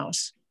it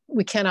in-house.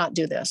 We cannot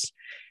do this.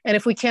 And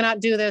if we cannot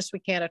do this, we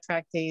can't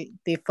attract the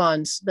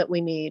funds that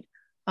we need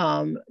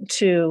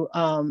to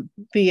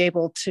be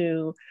able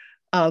to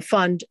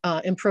fund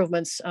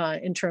improvements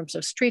in terms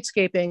of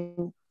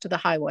streetscaping to the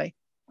highway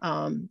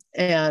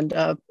and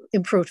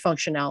improved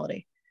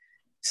functionality.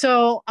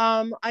 So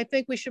I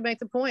think we should make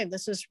the point.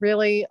 This is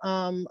really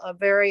a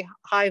very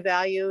high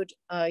valued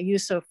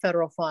use of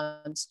federal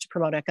funds to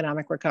promote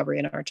economic recovery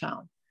in our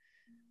town.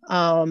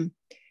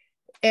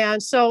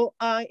 And so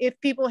if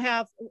people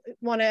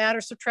want to add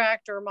or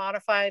subtract or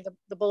modify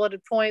the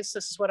bulleted points,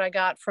 this is what I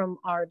got from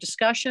our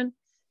discussion.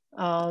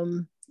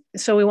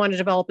 So we want to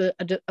develop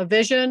a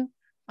vision.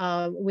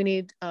 We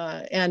need,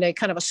 and a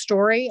kind of a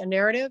story, a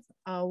narrative.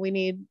 We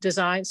need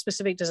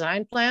specific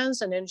design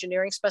plans and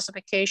engineering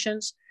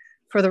specifications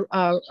for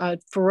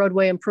for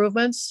roadway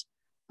improvements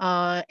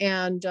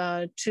and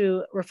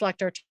to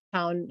reflect our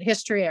town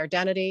history, our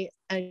identity,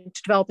 and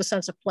to develop a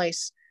sense of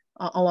place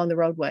along the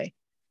roadway.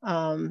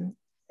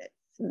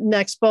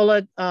 Next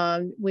bullet,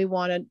 we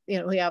want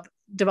to, we have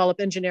develop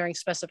engineering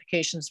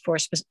specifications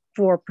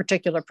for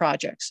particular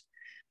projects.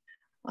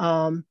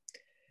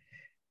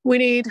 We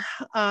need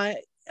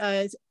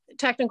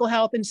technical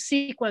help in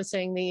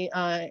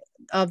sequencing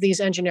of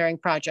these engineering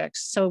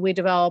projects. So we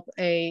develop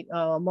a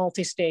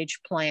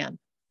multi-stage plan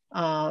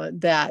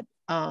that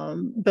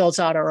builds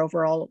out our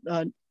overall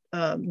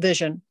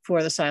vision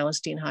for the Silas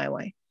Deane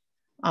Highway.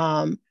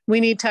 We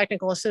need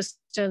technical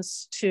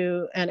assistance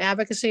and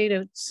advocacy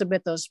to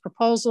submit those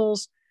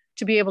proposals,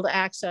 to be able to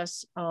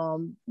access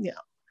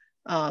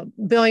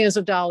billions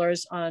of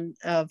dollars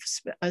of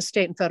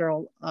state and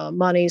federal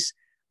monies.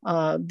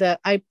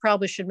 That I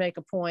probably should make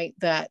a point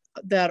that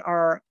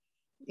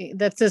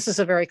this is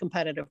a very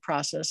competitive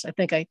process. I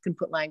think I can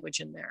put language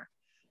in there.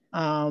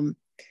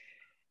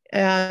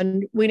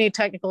 And we need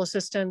technical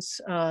assistance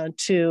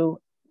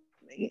to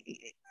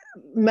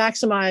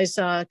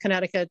maximize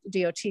Connecticut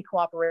DOT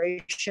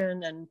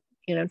cooperation and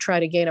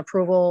try to gain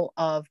approval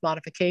of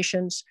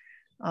modifications.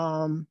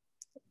 Again,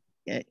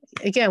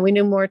 we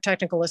need more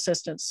technical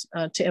assistance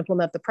to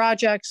implement the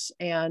projects,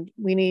 and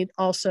we need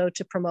also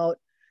to promote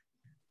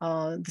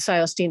the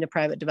Silas Deane to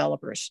private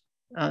developers.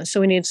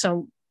 So we need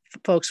some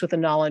folks with a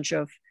knowledge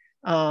of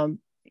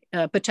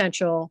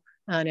potential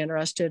and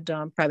interested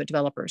private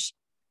developers.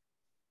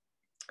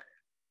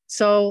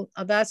 So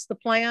that's the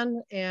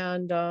plan.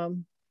 And I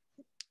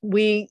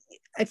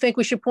think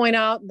we should point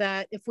out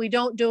that if we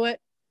don't do it,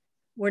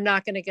 we're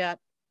not going to get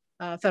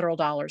federal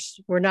dollars.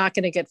 We're not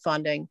going to get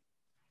funding.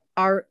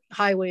 Our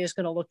highway is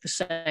going to look the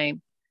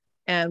same,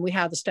 and we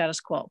have the status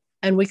quo.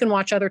 And we can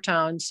watch other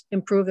towns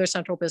improve their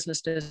central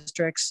business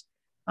districts,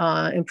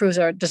 improves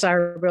our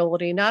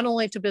desirability, not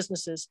only to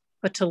businesses,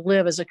 but to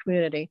live as a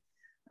community.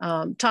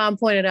 Tom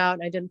pointed out,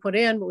 and I didn't put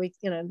in, but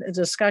a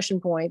discussion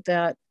point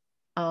that,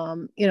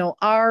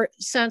 our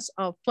sense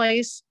of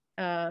place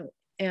and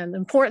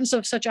importance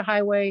of such a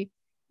highway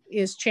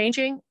is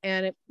changing.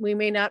 And we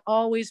may not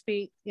always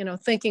be,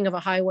 thinking of a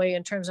highway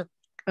in terms of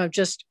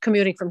just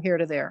commuting from here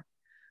to there,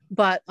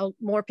 but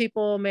more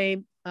people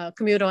may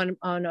commute on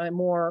a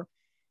more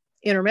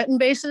intermittent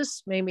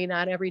basis, maybe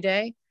not every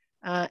day,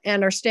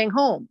 and are staying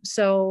home.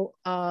 So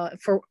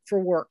for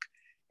work,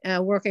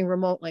 working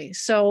remotely.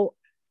 So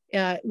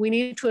we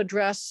need to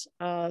address,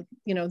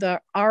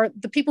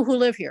 the people who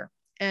live here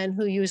and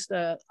who use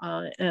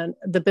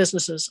the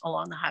businesses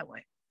along the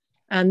highway.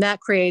 And that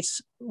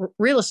creates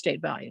real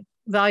estate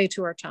value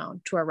to our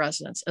town, to our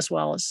residents, as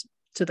well as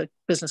to the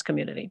business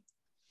community.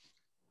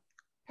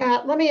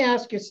 Pat, let me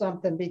ask you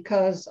something,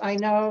 because I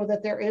know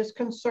that there is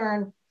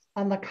concern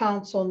on the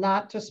council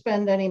not to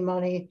spend any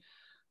money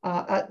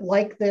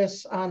like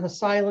this on the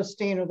Silas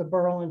Deane or the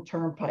Berlin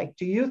Turnpike.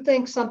 Do you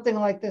think something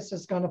like this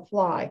is going to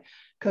fly?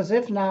 Because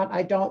if not,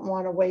 I don't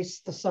want to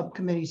waste the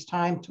subcommittee's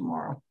time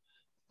tomorrow.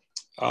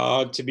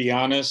 To be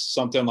honest,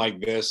 something like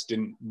this,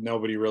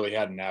 nobody really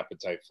had an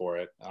appetite for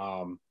it.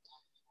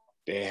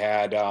 They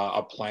had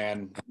a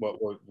plan, what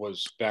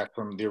was back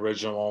from the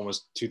original one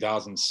was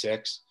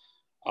 2006,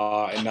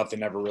 and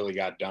nothing ever really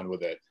got done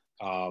with it.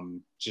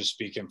 Just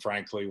speaking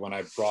frankly, when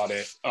I brought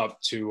it up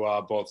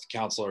to both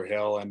Councilor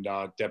Hill and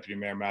Deputy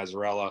Mayor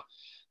Mazzarella,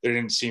 there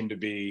didn't seem to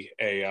be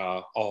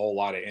a whole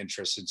lot of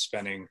interest in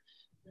spending,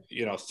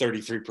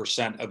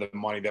 33% of the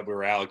money that we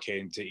were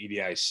allocating to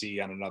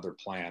EDIC on another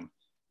plan.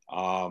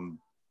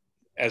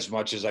 As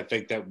much as I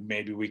think that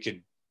maybe we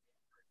could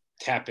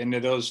tap into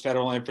those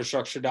federal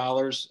infrastructure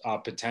dollars,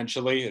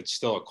 potentially, it's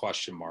still a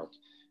question mark.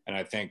 And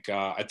I think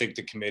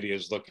the committee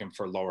is looking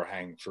for lower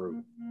hanging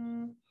fruit.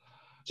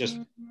 Just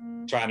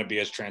trying to be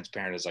as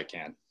transparent as I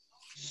can.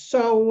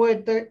 So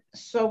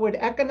would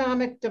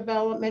economic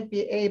development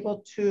be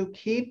able to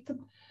keep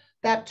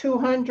that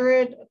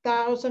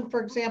 200,000,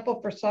 for example,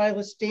 for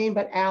Silas Deane,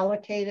 but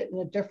allocate it in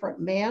a different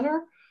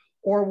manner,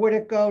 or would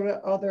it go to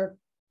other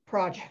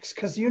projects?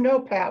 Because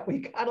Pat, we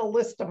got a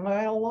list a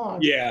mile long.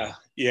 Yeah.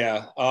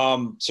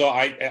 So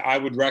I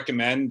would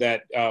recommend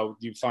that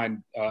you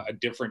find a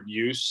different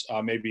use,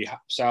 maybe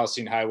Silas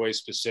Deane Highway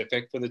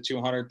specific for the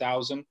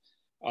 200,000.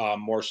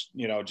 more,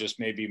 you know, just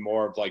maybe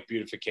more of like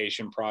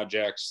beautification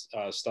projects,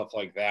 stuff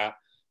like that.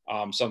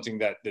 Something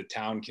that the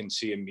town can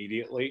see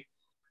immediately.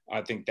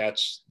 I think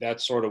that's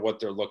sort of what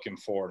they're looking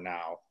for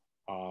now.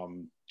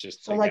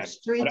 Just so again,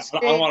 like I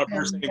don't want to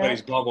burst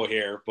anybody's bubble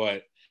here,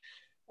 but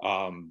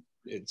they're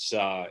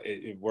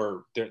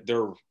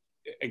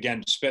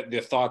again,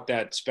 the thought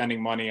that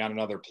spending money on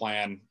another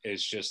plan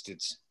is just,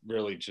 it's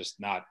really just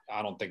not,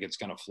 I don't think it's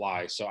going to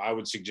fly. So I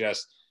would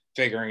suggest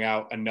figuring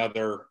out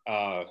another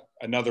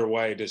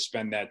way to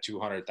spend that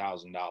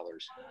 $200,000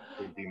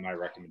 would be my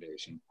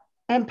recommendation.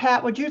 And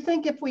Pat, would you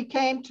think if we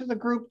came to the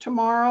group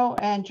tomorrow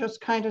and just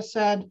kind of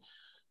said,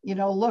 you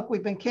know, look,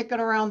 we've been kicking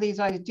around these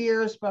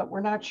ideas, but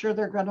we're not sure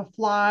they're going to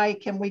fly.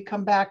 Can we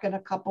come back in a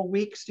couple of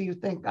weeks? Do you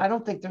think? I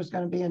don't think there's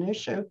going to be an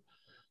issue.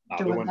 No,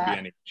 there wouldn't be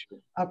any issue.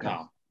 Okay.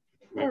 No.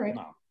 All right.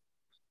 No.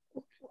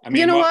 I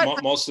mean, you know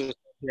what? Most of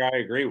the I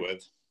agree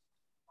with.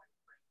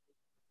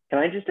 Can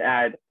I just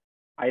add,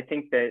 I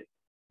think that,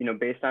 you know,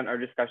 based on our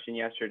discussion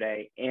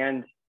yesterday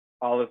and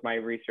all of my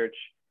research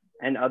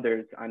and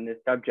others on this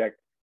subject,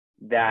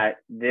 that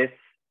this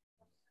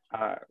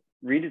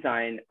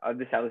redesign of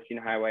the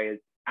Celestine Highway is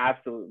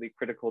absolutely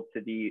critical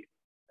to the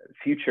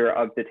future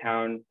of the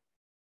town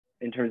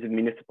in terms of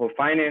municipal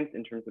finance,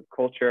 in terms of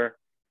culture,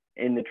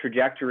 in the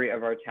trajectory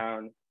of our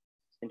town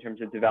in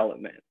terms of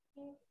development.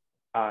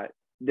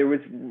 There was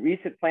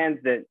recent plans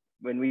that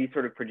when we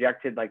sort of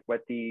projected like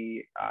what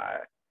the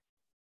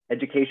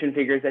education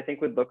figures I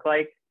think would look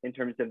like in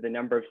terms of the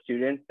number of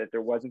students, that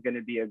there wasn't going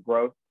to be a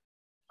growth.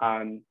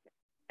 And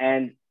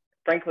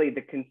frankly,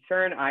 the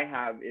concern I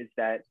have is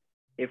that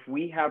if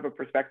we have a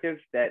perspective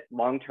that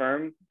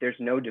long-term, there's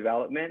no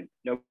development,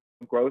 no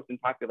growth in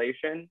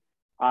population,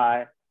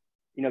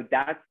 you know,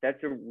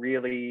 that's a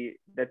really,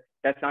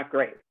 that's not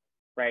great,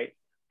 right?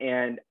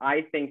 And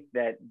I think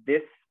that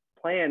this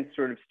plan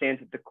sort of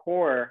stands at the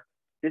core,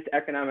 this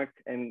economic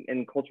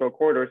and cultural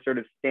corridor sort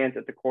of stands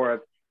at the core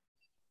of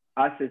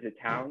us as a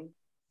town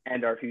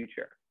and our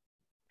future.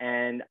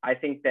 And I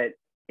think that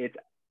it's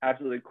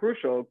absolutely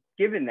crucial,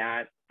 given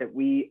that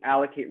we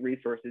allocate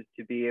resources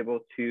to be able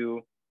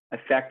to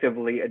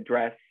effectively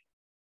address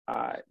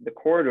the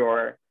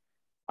corridor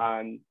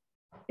in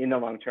the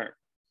long term.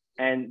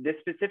 And this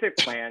specific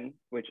plan,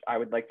 which I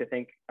would like to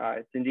thank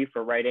Cindy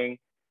for writing,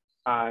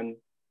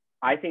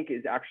 I think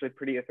is actually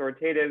pretty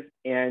authoritative.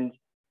 And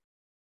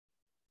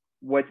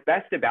what's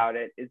best about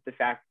it is the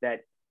fact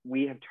that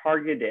we have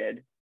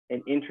targeted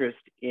an interest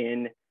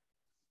in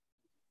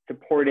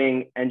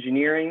supporting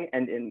engineering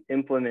and in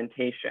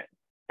implementation.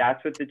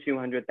 That's what the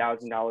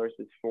 $200,000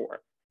 is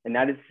for. And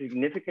that is a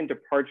significant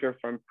departure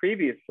from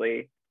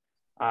previously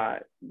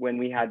when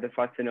we had the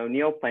Fuss and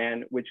O'Neill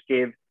plan, which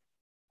gave,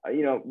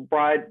 you know,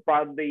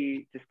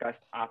 broadly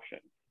discussed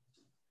options.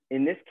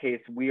 In this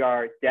case, we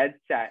are dead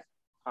set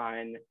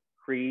on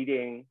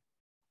creating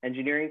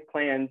engineering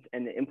plans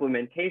and the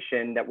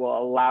implementation that will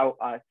allow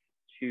us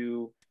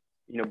to,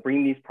 you know,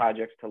 bring these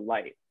projects to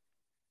light.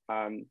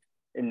 And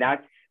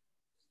that's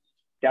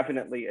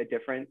definitely a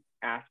different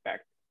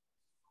aspect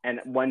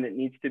and one that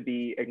needs to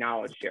be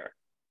acknowledged here.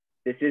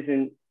 This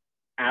isn't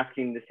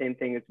asking the same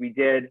thing as we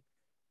did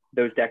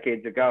those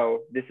decades ago.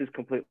 This is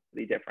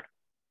completely different.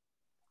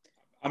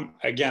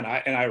 Again,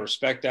 I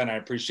respect that and I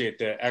appreciate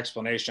the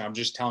explanation. I'm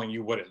just telling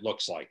you what it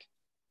looks like.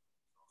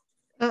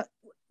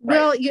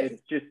 Well, right.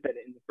 It's just that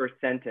in the first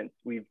sentence,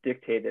 we've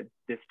dictated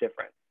this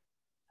difference.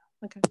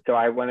 Okay. So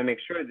I want to make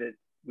sure that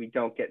we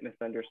don't get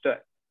misunderstood.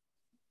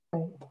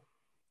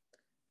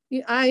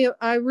 Yeah,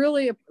 I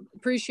really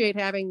appreciate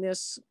having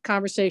this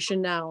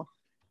conversation now,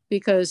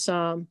 because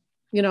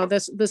you know,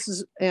 this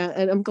is,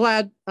 and I'm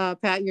glad,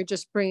 Pat, you're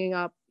just bringing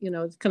up, you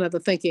know, kind of the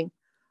thinking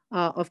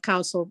of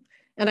council.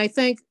 And I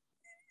think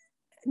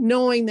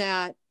knowing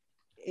that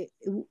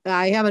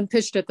I haven't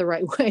pitched it the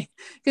right way,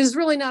 because it's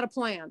really not a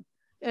plan.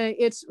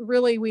 It's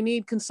really, we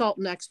need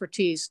consultant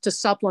expertise to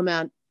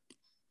supplement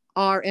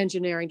our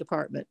engineering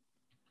department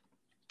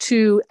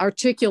to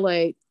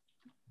articulate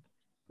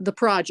the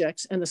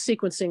projects and the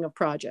sequencing of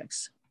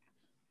projects.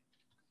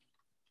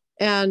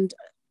 And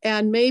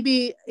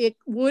maybe it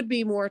would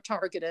be more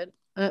targeted.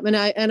 And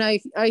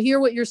I hear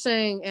what you're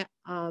saying,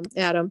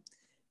 Adam,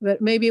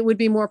 but maybe it would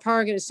be more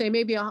targeted, say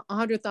maybe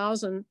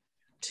 100,000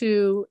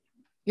 to,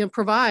 you know,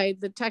 provide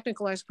the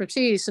technical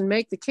expertise and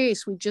make the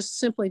case. We just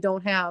simply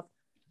don't have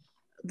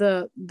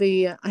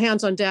the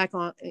hands on deck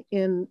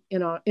in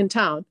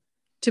town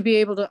to be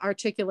able to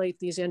articulate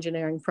these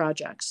engineering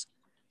projects.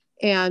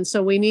 And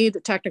so we need the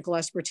technical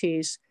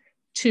expertise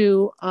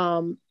to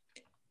draw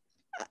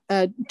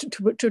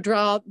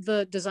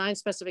the design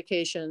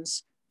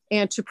specifications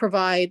and to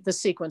provide the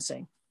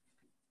sequencing,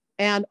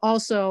 and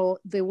also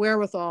the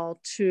wherewithal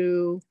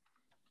to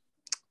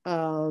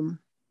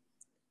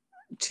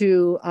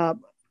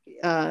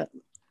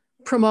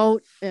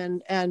promote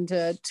and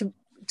to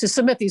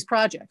submit these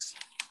projects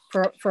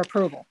for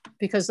approval,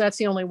 because that's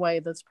the only way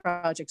those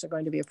projects are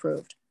going to be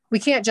approved. We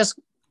can't just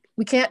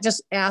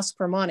ask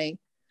for money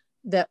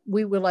that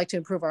we would like to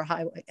improve our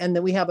highway and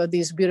that we have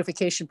these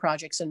beautification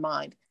projects in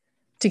mind.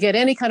 to get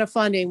any kind of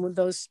funding with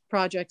those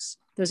projects,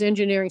 those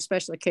engineering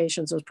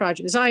specifications, those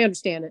projects, as I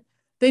understand it,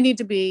 they need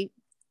to be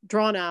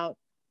drawn out,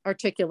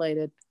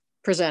 articulated,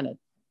 presented.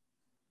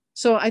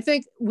 So I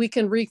think we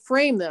can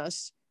reframe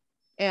this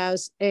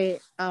as a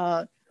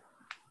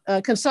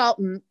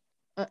consultant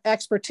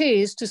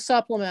expertise to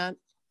supplement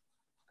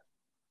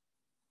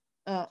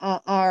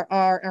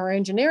our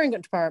engineering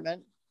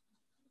department.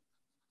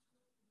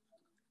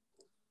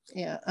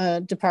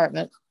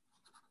 Department.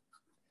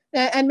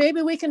 And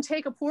maybe we can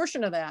take a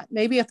portion of that.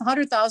 Maybe if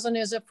 100,000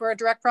 is it for a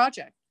direct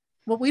project.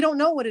 Well, we don't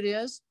know what it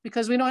is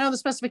because we don't know the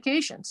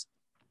specifications.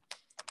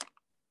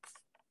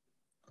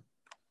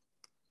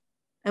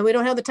 And we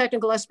don't have the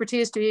technical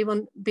expertise to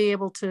even be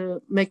able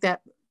to make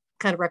that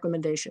kind of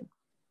recommendation.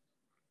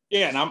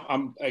 Yeah,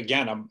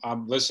 and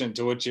I'm listening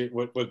to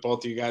what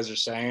both of you guys are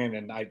saying,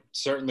 and I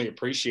certainly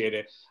appreciate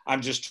it.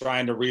 I'm just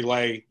trying to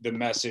relay the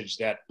message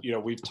that, you know,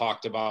 we've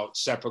talked about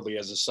separately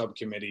as a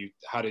subcommittee,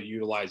 how to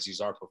utilize these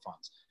ARPA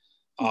funds.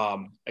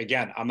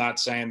 Again, I'm not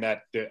saying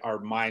that our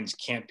minds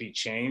can't be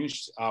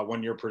changed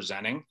when you're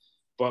presenting,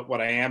 but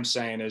what I am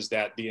saying is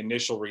that the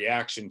initial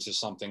reaction to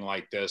something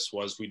like this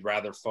was we'd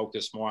rather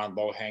focus more on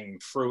low-hanging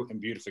fruit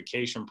and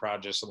beautification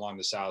projects along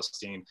the South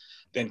Stein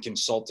than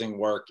consulting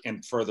work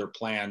and further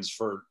plans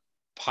for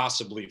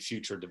possibly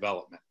future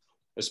development,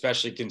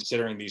 especially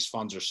considering these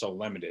funds are so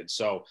limited.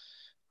 So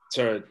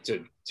to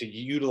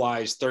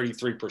utilize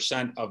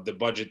 33% of the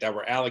budget that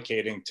we're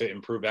allocating to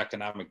improve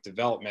economic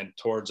development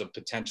towards a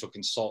potential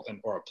consultant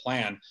or a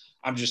plan,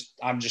 I'm just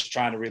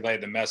trying to relay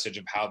the message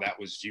of how that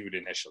was viewed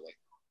initially.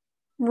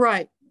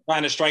 Right.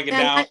 Trying to strike it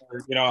down,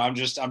 you know, I'm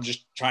just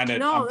trying to,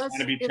 no, I'm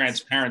trying to be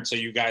transparent so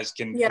you guys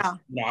can, yeah.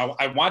 You know,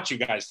 I want you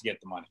guys to get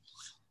the money.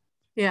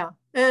 Yeah,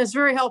 and it's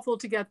very helpful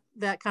to get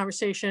that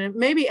conversation.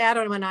 Maybe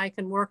Adam and I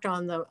can work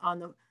on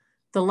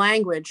the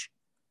language,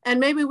 and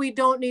maybe we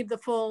don't need the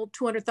full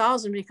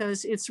 200,000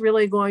 because it's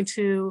really going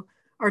to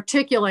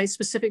articulate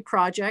specific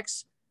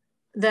projects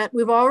that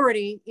we've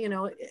already, you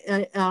know,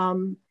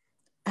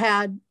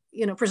 had,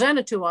 you know,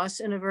 presented to us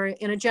in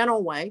a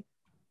general way.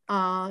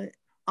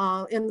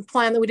 In the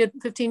plan that we did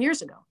 15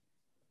 years ago.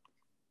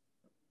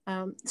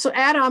 So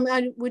Adam,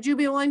 would you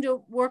be willing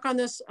to work on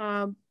this,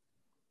 the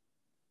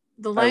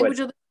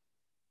language of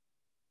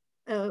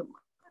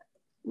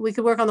we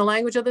could work on the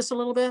language of this a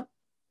little bit?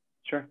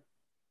 Sure.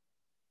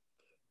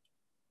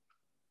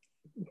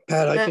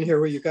 Pat, I can hear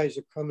where you guys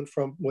are coming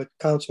from with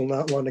council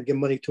not wanting to give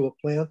money to a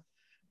plan.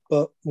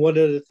 But one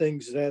of the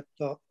things that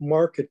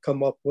Mark had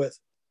come up with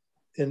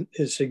in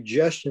his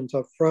suggestions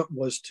up front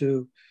was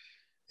to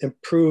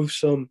improve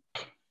some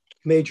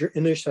major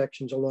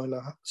intersections along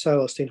the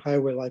Silas Stein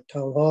Highway, like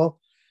Town Hall,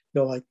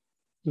 you know, like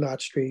Knott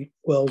Street,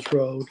 Wells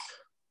Road,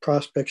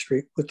 Prospect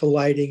Street, with the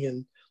lighting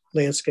and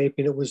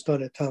landscaping that was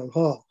done at Town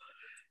Hall.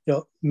 You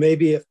know,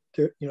 maybe if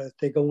they're, you know, if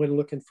they go in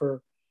looking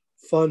for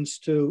funds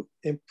to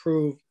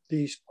improve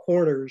these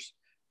corners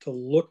to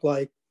look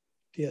like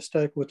the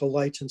aesthetic with the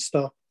lights and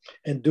stuff,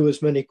 and do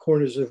as many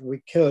corners as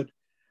we could,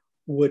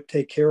 would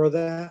take care of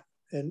that,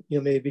 and, you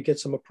know, maybe get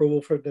some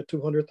approval for the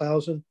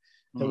 200,000,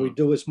 and we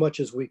do as much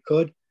as we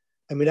could.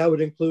 I mean, that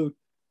would include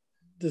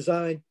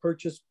design,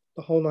 purchase,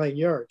 the whole 9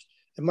 yards.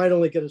 It might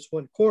only get us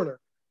one corner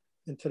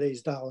in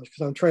today's dollars,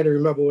 because I'm trying to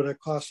remember what it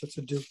cost us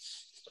to do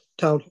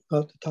the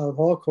town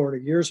hall corner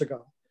years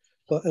ago.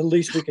 But at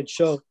least we can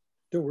show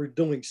that we're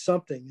doing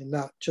something and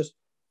not just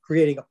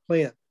creating a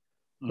plan.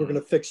 We're going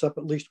to fix up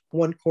at least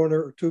one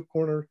corner or two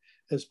corners,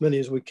 as many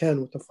as we can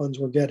with the funds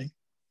we're getting.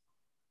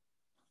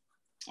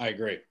 I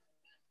agree.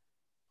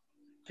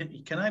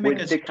 Can I make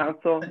the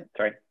council?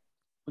 Sorry.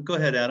 Go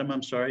ahead, Adam.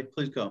 I'm sorry.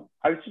 Please go.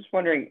 I was just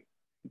wondering,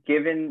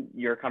 given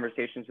your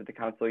conversations with the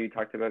council, you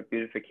talked about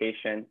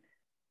beautification.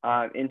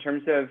 In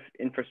terms of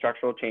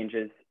infrastructural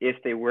changes,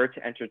 if they were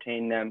to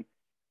entertain them,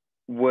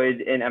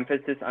 would an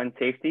emphasis on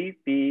safety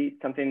be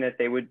something that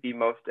they would be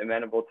most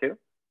amenable to?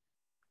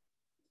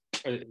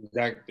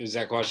 Is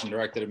that question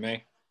directed at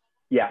me?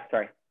 Yeah,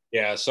 sorry.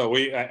 Yeah, so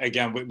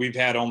we've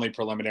had only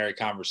preliminary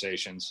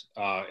conversations,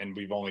 and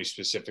we've only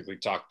specifically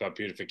talked about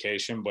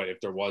beautification, but if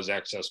there was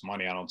excess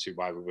money, I don't see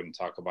why we wouldn't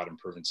talk about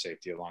improving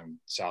safety along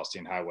South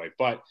Stein Highway.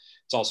 But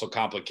it's also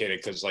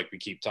complicated because, like we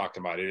keep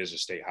talking about, it is a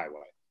state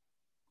highway.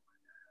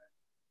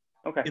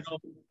 Okay,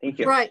 thank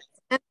you. Right.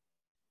 And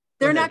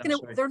they're not going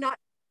to, they're not,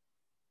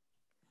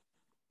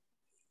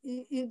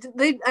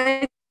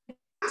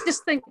 I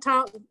just think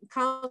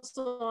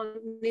council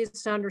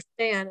needs to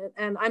understand,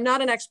 and I'm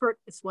not an expert,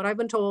 it's what I've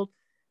been told,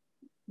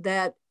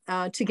 that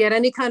to get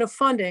any kind of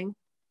funding,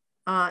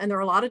 and there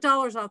are a lot of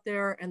dollars out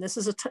there, and this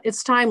is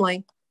it's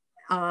timely,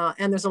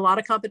 and there's a lot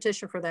of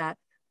competition for that.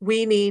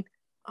 We need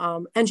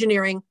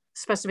engineering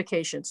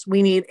specifications.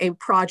 We need a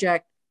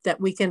project that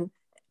we can,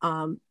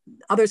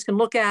 others can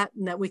look at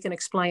and that we can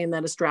explain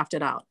that is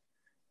drafted out.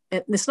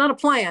 It's not a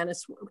plan,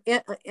 it's,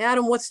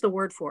 Adam, what's the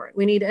word for it?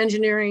 We need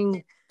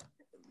engineering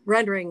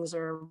renderings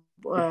or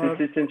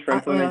assistance for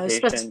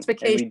implementation,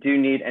 and we do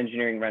need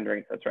engineering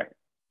renderings. That's right.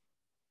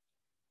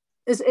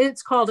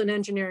 It's called an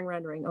engineering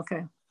rendering.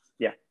 Okay.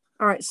 Yeah.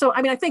 All right. So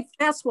I mean, I think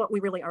that's what we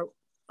really are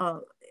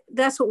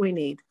that's what we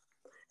need.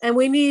 And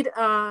we need,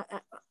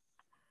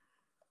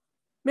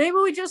 maybe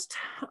we just,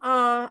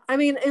 I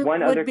mean, it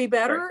would be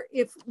better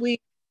if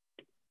we,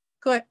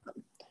 go ahead.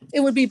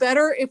 It would be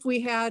better if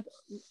we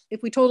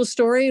told a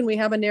story and we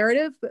have a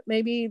narrative, but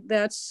maybe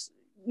that's,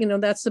 you know,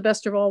 that's the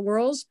best of all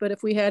worlds. But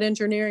if we had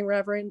engineering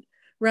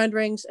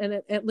renderings,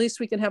 and at least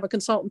we can have a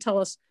consultant tell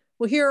us,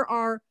 well, here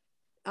are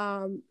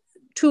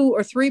 2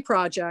 or 3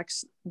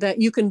 projects that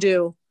you can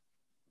do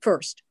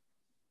first.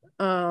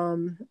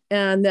 And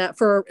that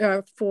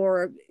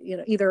for you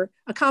know, either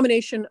a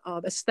combination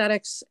of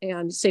aesthetics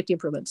and safety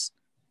improvements.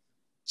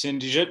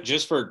 Cindy,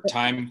 just for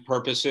time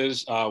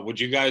purposes, would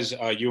you guys,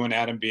 you and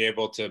Adam, be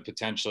able to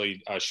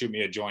potentially shoot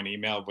me a joint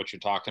email of what you're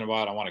talking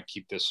about? I want to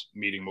keep this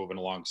meeting moving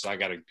along, so I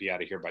got to be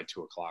out of here by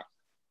 2 o'clock.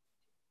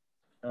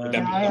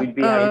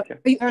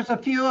 There's a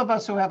few of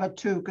us who have a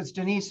 2, because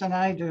Denise and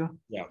I do.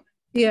 Yeah.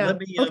 Yeah.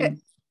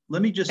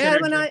 Let me just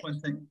interject one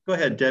thing. Go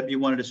ahead, Deb. You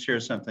wanted to share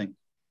something.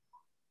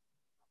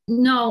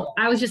 No,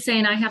 I was just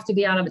saying I have to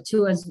be out of it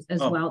too as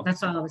well.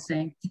 That's all I was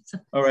saying.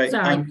 All right.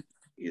 Sorry.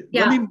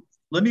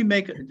 Let me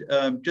make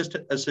just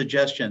a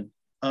suggestion.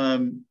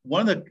 One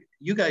of the,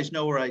 you guys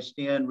know where I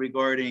stand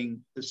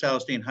regarding the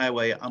Celestine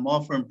Highway. I'm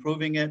all for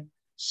improving it,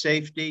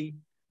 safety,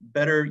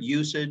 better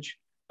usage,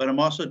 but I'm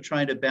also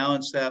trying to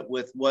balance that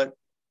with what,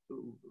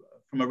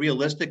 from a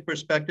realistic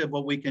perspective,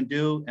 what we can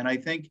do. And I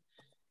think,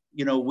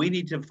 you know, we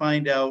need to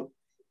find out,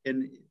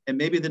 and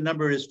maybe the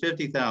number is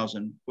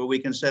 50,000, where we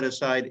can set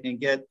aside and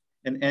get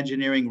an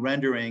engineering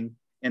rendering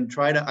and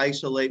try to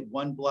isolate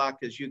one block,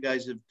 as you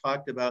guys have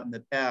talked about in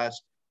the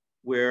past,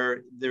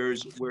 where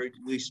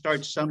we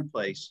start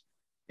someplace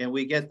and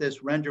we get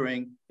this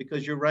rendering,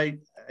 because you're right.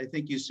 I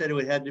think you said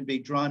it had to be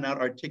drawn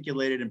out,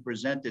 articulated, and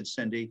presented,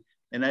 Cindy,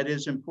 and that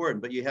is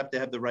important, but you have to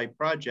have the right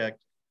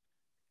project.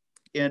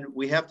 And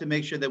we have to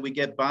make sure that we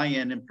get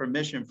buy-in and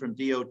permission from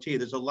DOT.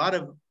 There's a lot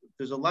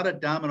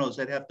of dominoes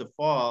that have to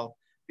fall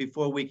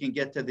before we can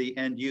get to the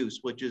end use,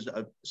 which is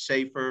a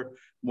safer,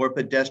 more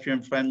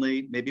pedestrian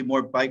friendly, maybe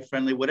more bike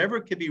friendly, whatever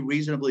can be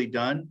reasonably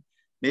done.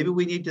 Maybe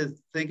we need to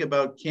think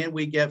about, can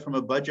we get, from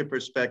a budget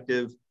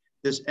perspective,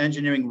 this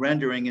engineering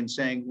rendering and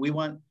saying, we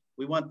want,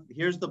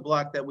 here's the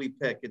block that we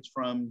pick. It's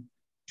from,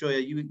 Joya,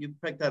 you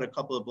picked out a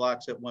couple of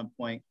blocks at one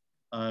point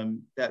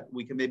that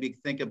we can maybe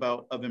think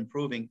about of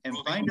improving, and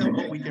find out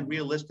what we can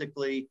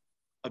realistically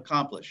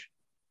accomplish.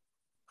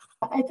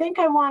 I think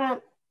I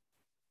want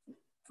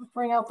to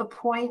bring out the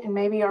point, and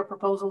maybe our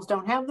proposals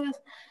don't have this,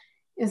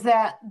 is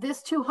that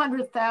this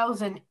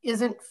 200,000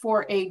 isn't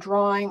for a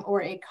drawing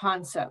or a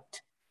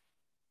concept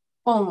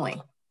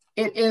only.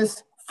 It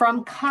is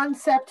from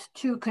concept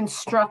to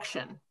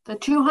construction. The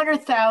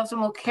 200,000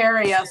 will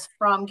carry us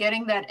from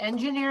getting that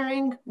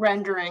engineering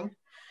rendering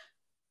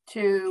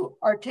to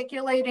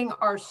articulating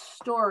our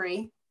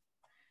story,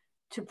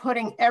 to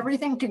putting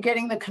everything, to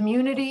getting the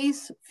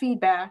community's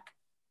feedback,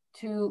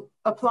 to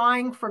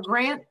applying for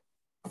grant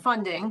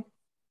funding,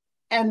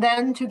 and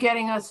then to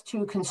getting us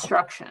to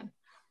construction.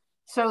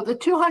 So the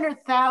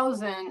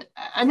 200,000,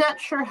 I'm not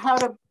sure how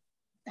to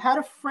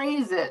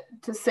phrase it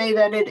to say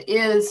that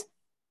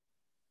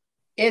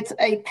it's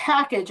a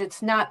package.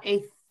 It's not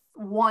a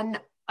one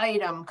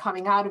item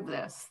coming out of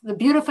this. The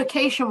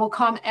beautification will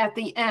come at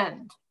the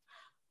end.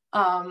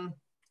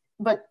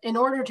 But in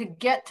order to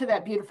get to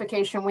that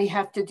beautification, we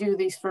have to do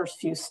these first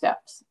few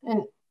steps.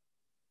 And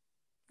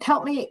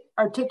help me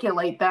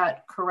articulate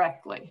that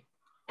correctly.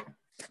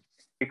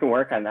 We can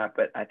work on that,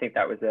 but I think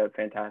that was a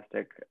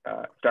fantastic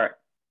start.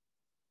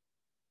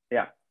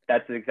 Yeah,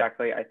 that's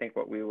exactly, I think,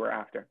 what we were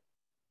after.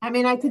 I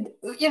mean,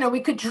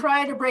 we could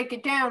try to break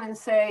it down and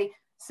say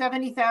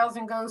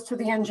 70,000 goes to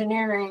the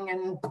engineering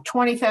and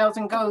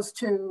 20,000 goes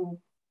to,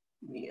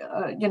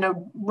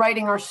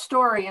 writing our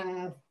story,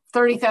 and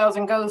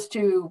 30,000 goes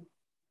to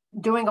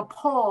doing a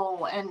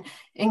poll and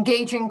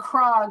engaging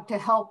CROG to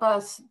help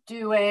us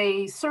do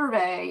a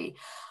survey.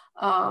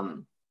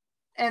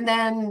 And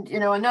then,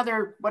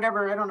 another,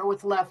 whatever, I don't know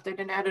what's left, they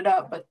didn't add it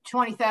up, but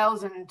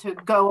 20,000 to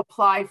go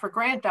apply for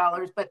grant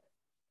dollars. But,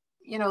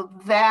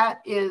 that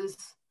is,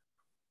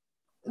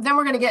 then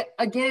we're going to get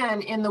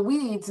again in the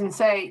weeds and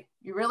say,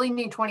 you really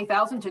need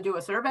 20,000 to do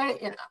a survey?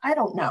 And I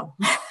don't know.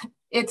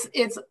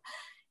 It's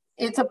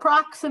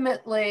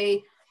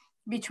approximately,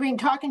 between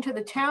talking to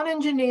the town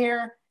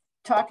engineer,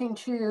 talking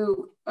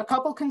to a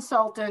couple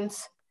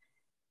consultants,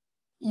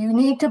 you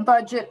need to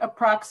budget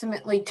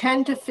approximately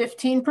 10 to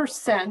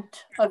 15%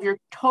 of your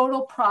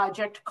total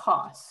project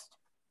cost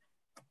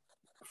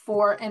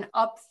for an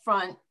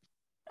upfront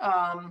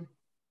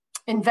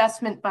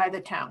investment by the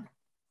town.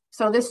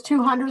 So this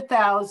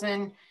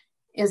 200,000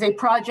 is a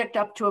project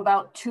up to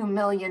about $2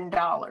 million,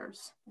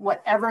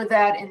 whatever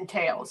that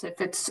entails. If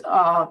it's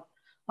a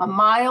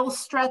mile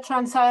stretch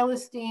on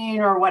Celestine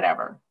or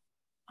whatever.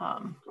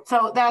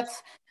 So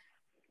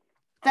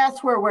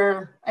that's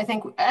where I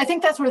think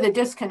that's where the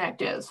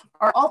disconnect is.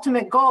 Our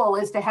ultimate goal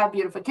is to have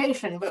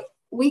beautification, but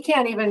we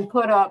can't even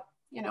put up,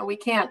 we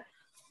can't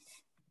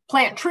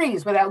plant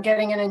trees without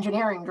getting an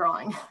engineering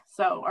drawing,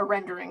 so a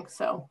rendering.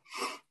 So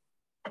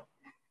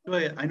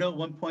Joy, I know at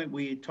one point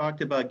we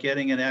talked about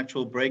getting an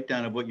actual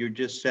breakdown of what you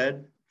just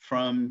said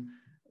from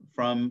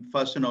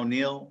Fuss and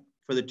O'Neill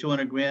for the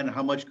 200 grand,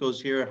 how much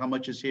goes here, how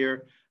much is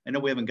here. I know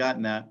we haven't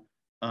gotten that.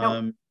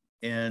 Nope.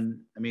 And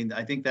I mean,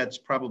 I think that's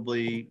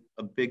probably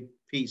a big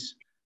piece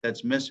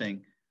that's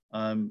missing,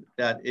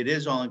 that it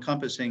is all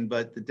encompassing,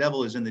 but the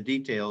devil is in the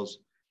details.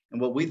 And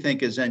what we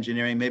think is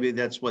engineering, maybe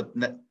that's what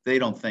they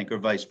don't think, or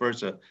vice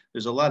versa.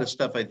 There's a lot of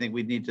stuff I think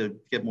we need to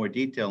get more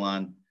detail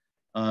on.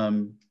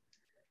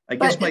 I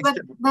guess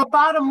the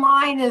bottom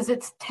line is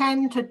it's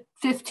 10 to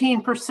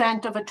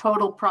 15% of a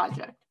total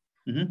project.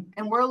 Mm-hmm.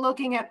 And we're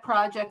looking at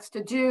projects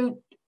to do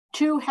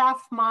 2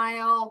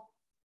 half-mile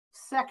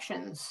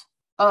sections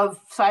of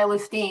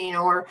Silas Deane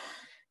or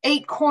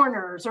 8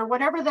 corners or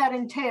whatever that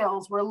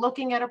entails. We're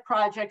looking at a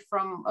project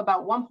from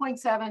about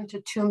 $1.7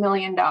 to $2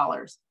 million.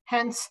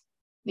 Hence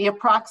the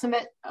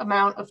approximate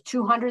amount of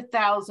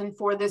 $200,000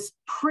 for this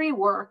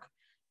pre-work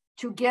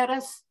to get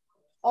us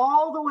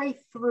all the way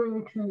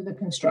through to the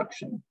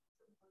construction.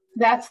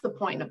 That's the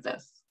point of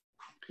this.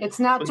 It's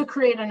not to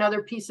create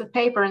another piece of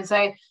paper and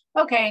say,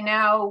 okay,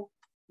 now,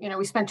 you know,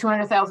 we spent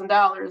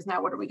 $200,000.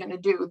 Now what are we going to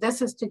do?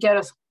 This is to get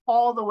us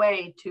all the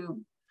way to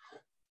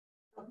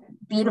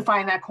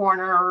beautifying that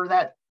corner or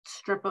that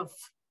strip of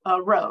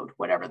road,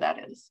 whatever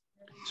that is.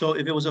 So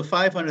if it was a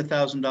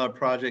 $500,000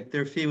 project,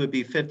 their fee would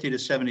be $50,000 to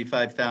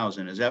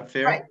 $75,000. Is that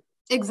fair? Right.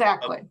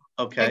 Exactly.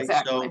 Okay.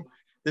 Exactly. So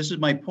this is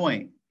my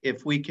point.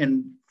 If we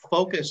can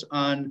focus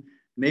on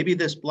maybe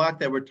this block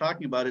that we're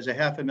talking about is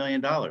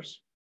 $500,000,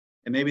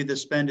 and maybe the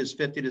spend is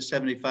 $50,000 to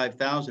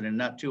 $75,000 and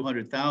not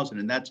 $200,000,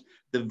 and that's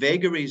the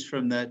vagaries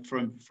from that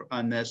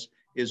on this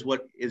is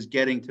what is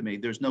getting to me.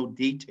 There's no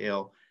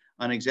detail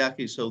on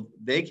exactly. So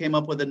they came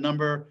up with a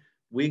number.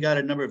 We got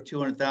a number of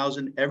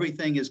 200,000.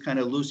 Everything is kind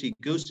of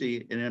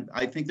loosey-goosey, and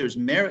I think there's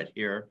merit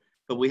here,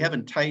 but we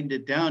haven't tightened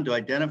it down to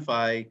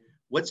identify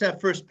what's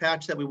that first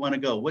patch that we want to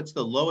go. What's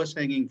the lowest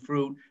hanging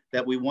fruit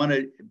that we want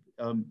to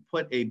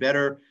put a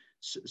better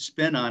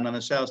spin on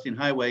the South Deane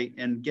Highway,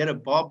 and get a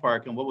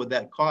ballpark and what would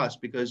that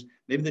cost? Because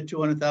maybe the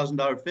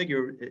 $200,000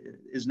 figure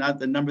is not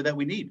the number that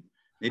we need.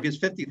 Maybe it's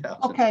 50,000.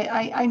 Okay,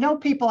 I know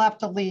people have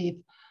to leave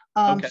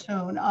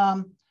soon.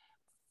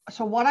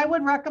 So what I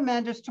would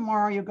recommend is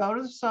tomorrow you go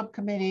to the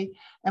subcommittee,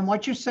 and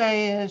what you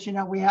say is, you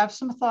know, we have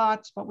some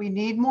thoughts, but we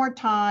need more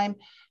time,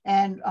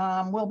 and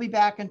we'll be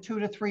back in 2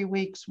 to 3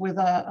 weeks with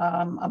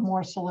a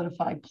more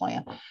solidified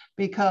plan,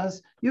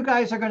 because you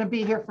guys are going to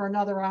be here for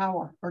another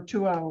hour or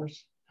 2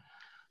 hours.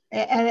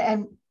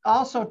 And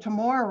also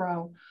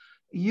tomorrow,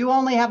 you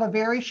only have a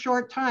very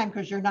short time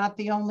because you're not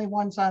the only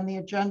ones on the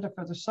agenda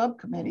for the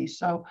subcommittee.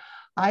 So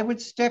I would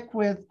stick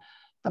with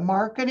the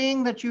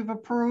marketing that you've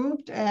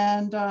approved,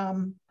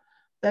 and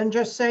then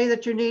just say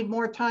that you need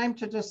more time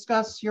to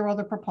discuss your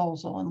other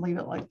proposal and leave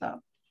it like that.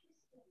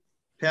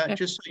 Pat,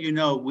 just so you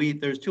know,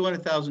 there's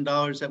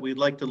 $200,000 that we'd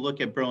like to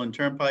look at Berlin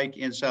Turnpike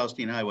and South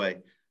Deane Highway.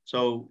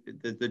 So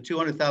the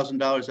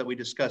 $200,000 that we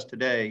discussed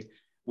today,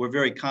 we're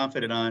very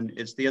confident on.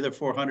 It's the other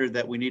 400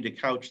 that we need to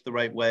couch the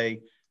right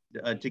way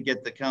to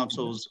get the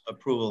council's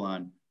approval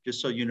on,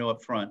 just so you know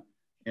up front.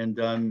 And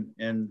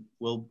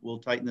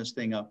we'll tighten this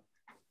thing up.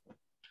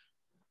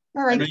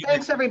 All right,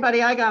 thanks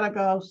everybody. I gotta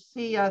go.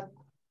 See ya.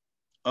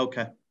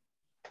 Okay.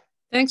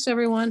 Thanks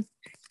everyone.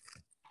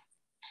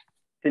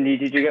 Cindy,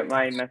 did you get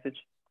my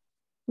message?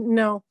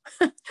 No.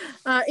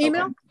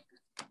 Email? Okay.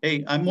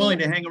 Hey, I'm willing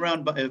to hang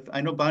around, but if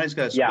I know Bonnie's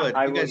got a split,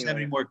 if you guys have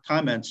any more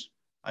comments,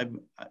 I'd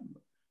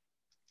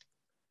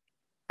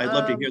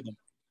love to hear them.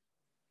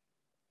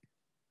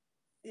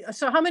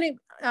 So how many,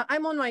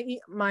 I'm on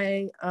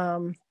my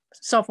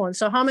cell phone.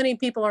 So how many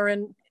people are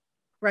in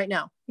right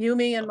now? You,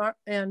 me,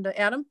 and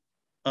Adam?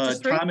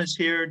 Tom is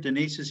here,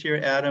 Denise is here,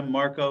 Adam,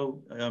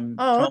 Marco, Tony,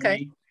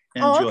 okay.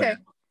 and Joy. Okay.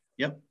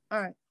 Yep. All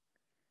right.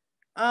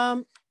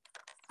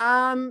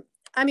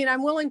 I mean,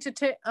 I'm willing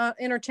to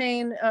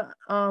entertain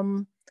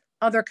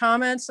other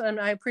comments, and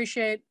I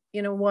appreciate,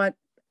 you know, what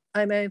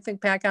I may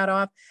think Pat got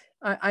off.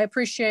 I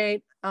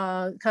appreciate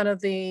kind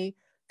of the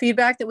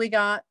feedback that we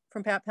got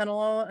from Pat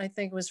Penelo. I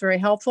think it was very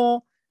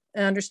helpful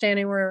in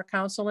understanding where our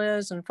council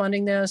is and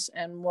funding this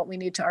and what we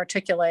need to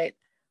articulate.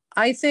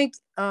 I think,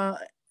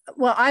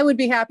 well, I would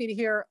be happy to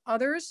hear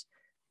others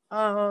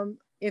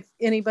if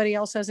anybody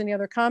else has any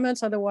other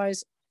comments.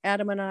 Otherwise,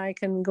 Adam and I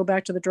can go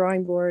back to the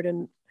drawing board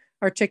and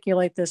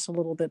articulate this a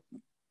little bit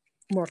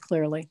more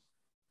clearly.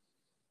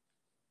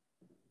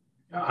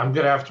 I'm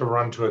going to have to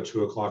run to at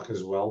 2 o'clock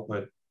as well,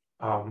 but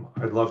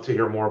I'd love to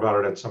hear more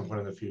about it at some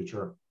point in the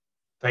future.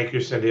 Thank you,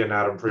 Cindy and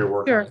Adam, for your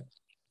work. Sure.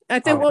 I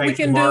think what we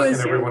can do is—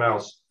 and everyone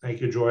else.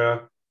 Thank you,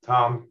 Joya,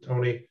 Tom,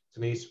 Tony,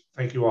 Denise.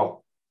 Thank you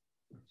all.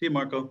 See you,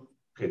 Marco.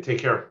 Okay, take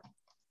care.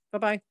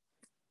 Bye-bye.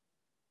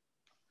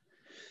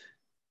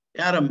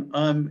 Adam,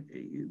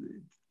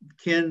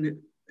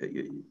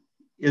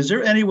 is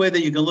there any way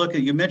that you can look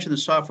at, you mentioned the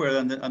software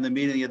on the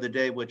meeting the other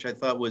day, which I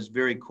thought was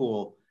very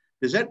cool.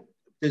 Does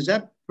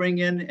that bring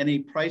in any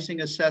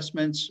pricing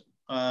assessments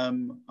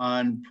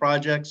on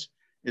projects?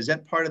 Is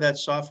that part of that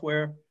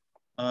software?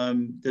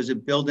 Does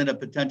it build in a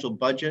potential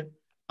budget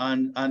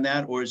on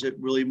that, or is it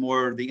really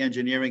more the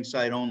engineering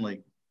side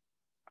only?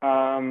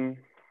 I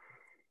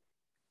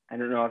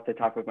don't know off the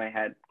top of my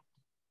head.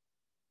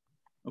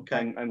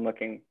 Okay. I'm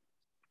looking.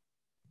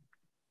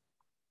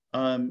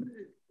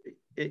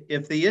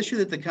 If the issue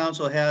that the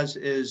council has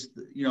is,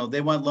 you know, they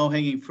want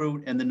low-hanging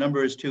fruit and the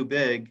number is too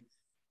big,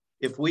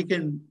 if we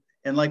can,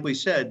 and like we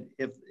said,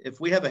 if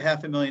we have a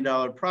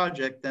 $500,000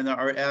 project, then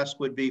our ask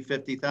would be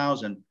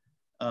 50,000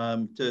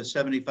 to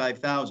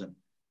 75,000.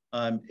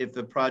 If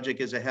the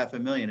project is a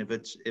 $500,000,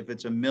 if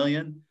it's $1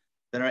 million,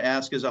 then our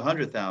ask is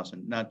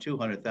 100,000, not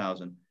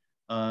 200,000.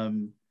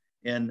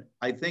 And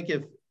I think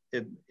if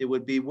it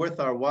would be worth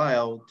our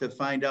while to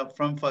find out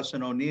from Fuss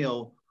and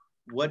O'Neill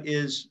what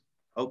is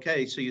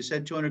okay. So you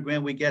said 200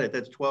 grand, we get it.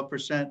 That's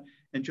 12%.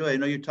 And Joy, I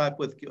know you talked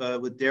with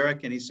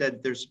Derek, and he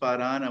said they're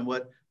spot on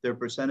what their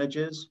percentage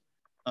is.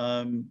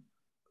 Can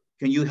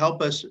you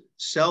help us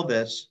sell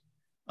this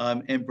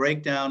and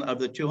break down of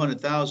the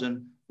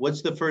 200,000?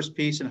 What's the first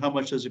piece and how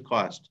much does it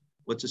cost?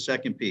 What's the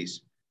second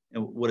piece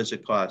and what does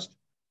it cost?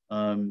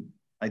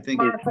 I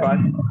think it's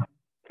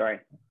sorry.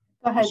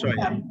 Go ahead. Sorry.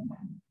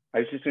 I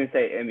was just going to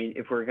say, I mean,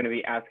 if we're going to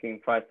be asking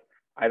Fuss,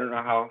 I don't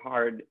know how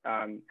hard,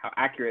 how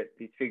accurate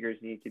these figures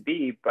need to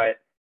be, but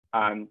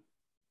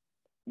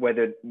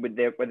whether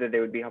they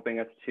would be helping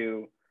us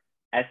to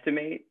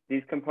estimate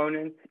these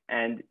components,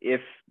 and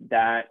if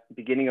that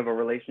beginning of a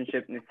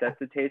relationship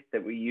necessitates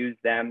that we use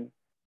them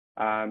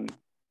down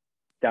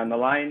the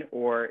line,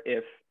 or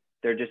if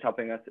they're just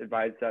helping us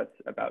advise us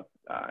about,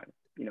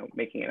 you know,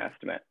 making an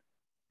estimate.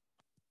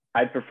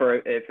 I'd prefer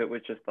if it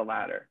was just the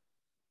latter.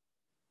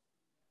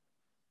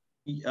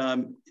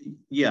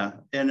 Yeah,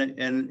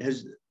 and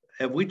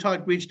have we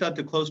reached out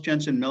to Close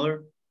Jensen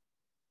Miller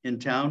in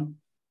town?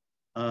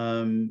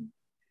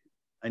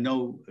 I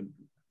know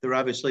they're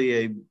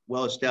obviously a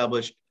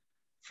well-established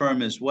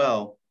firm as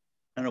well.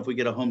 I don't know if we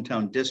get a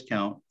hometown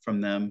discount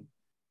from them.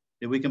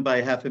 If we can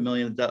buy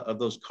 $500,000 of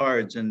those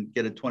cards and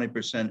get a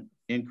 20%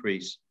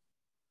 increase.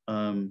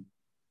 Trying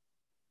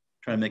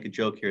to make a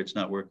joke here, it's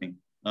not working.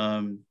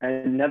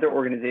 Another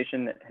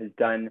organization that has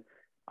done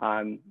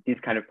these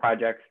kind of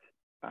projects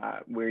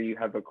where you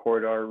have a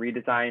corridor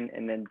redesign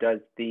and then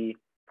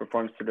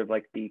performs sort of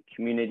like the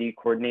community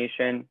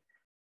coordination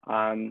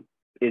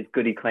is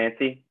Goody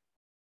Clancy.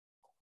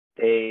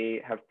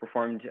 They have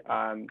performed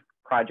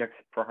projects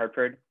for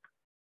Hartford,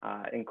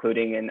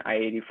 including an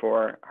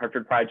I-84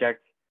 Hartford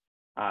project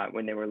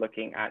when they were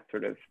looking at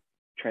sort of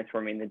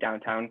transforming the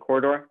downtown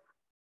corridor.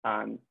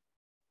 So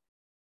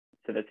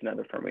that's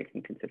another firm we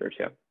can consider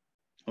too.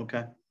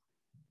 Okay.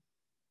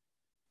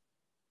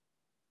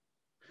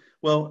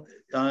 Well,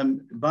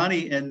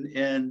 Bonnie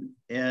and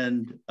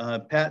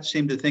Pat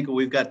seem to think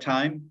we've got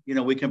time. You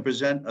know, we can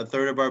present a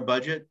third of our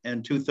budget,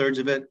 and 2/3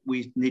 of it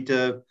we need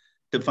to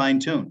fine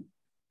tune.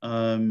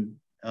 And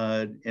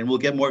we'll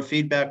get more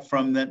feedback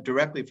from them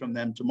directly from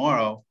them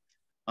tomorrow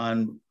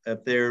on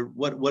if they're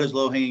what is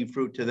low hanging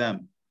fruit to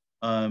them,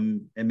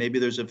 and maybe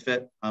there's a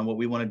fit on what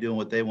we want to do and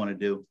what they want to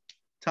do.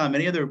 Tom,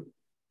 any other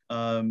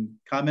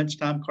comments?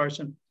 Tom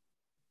Carson.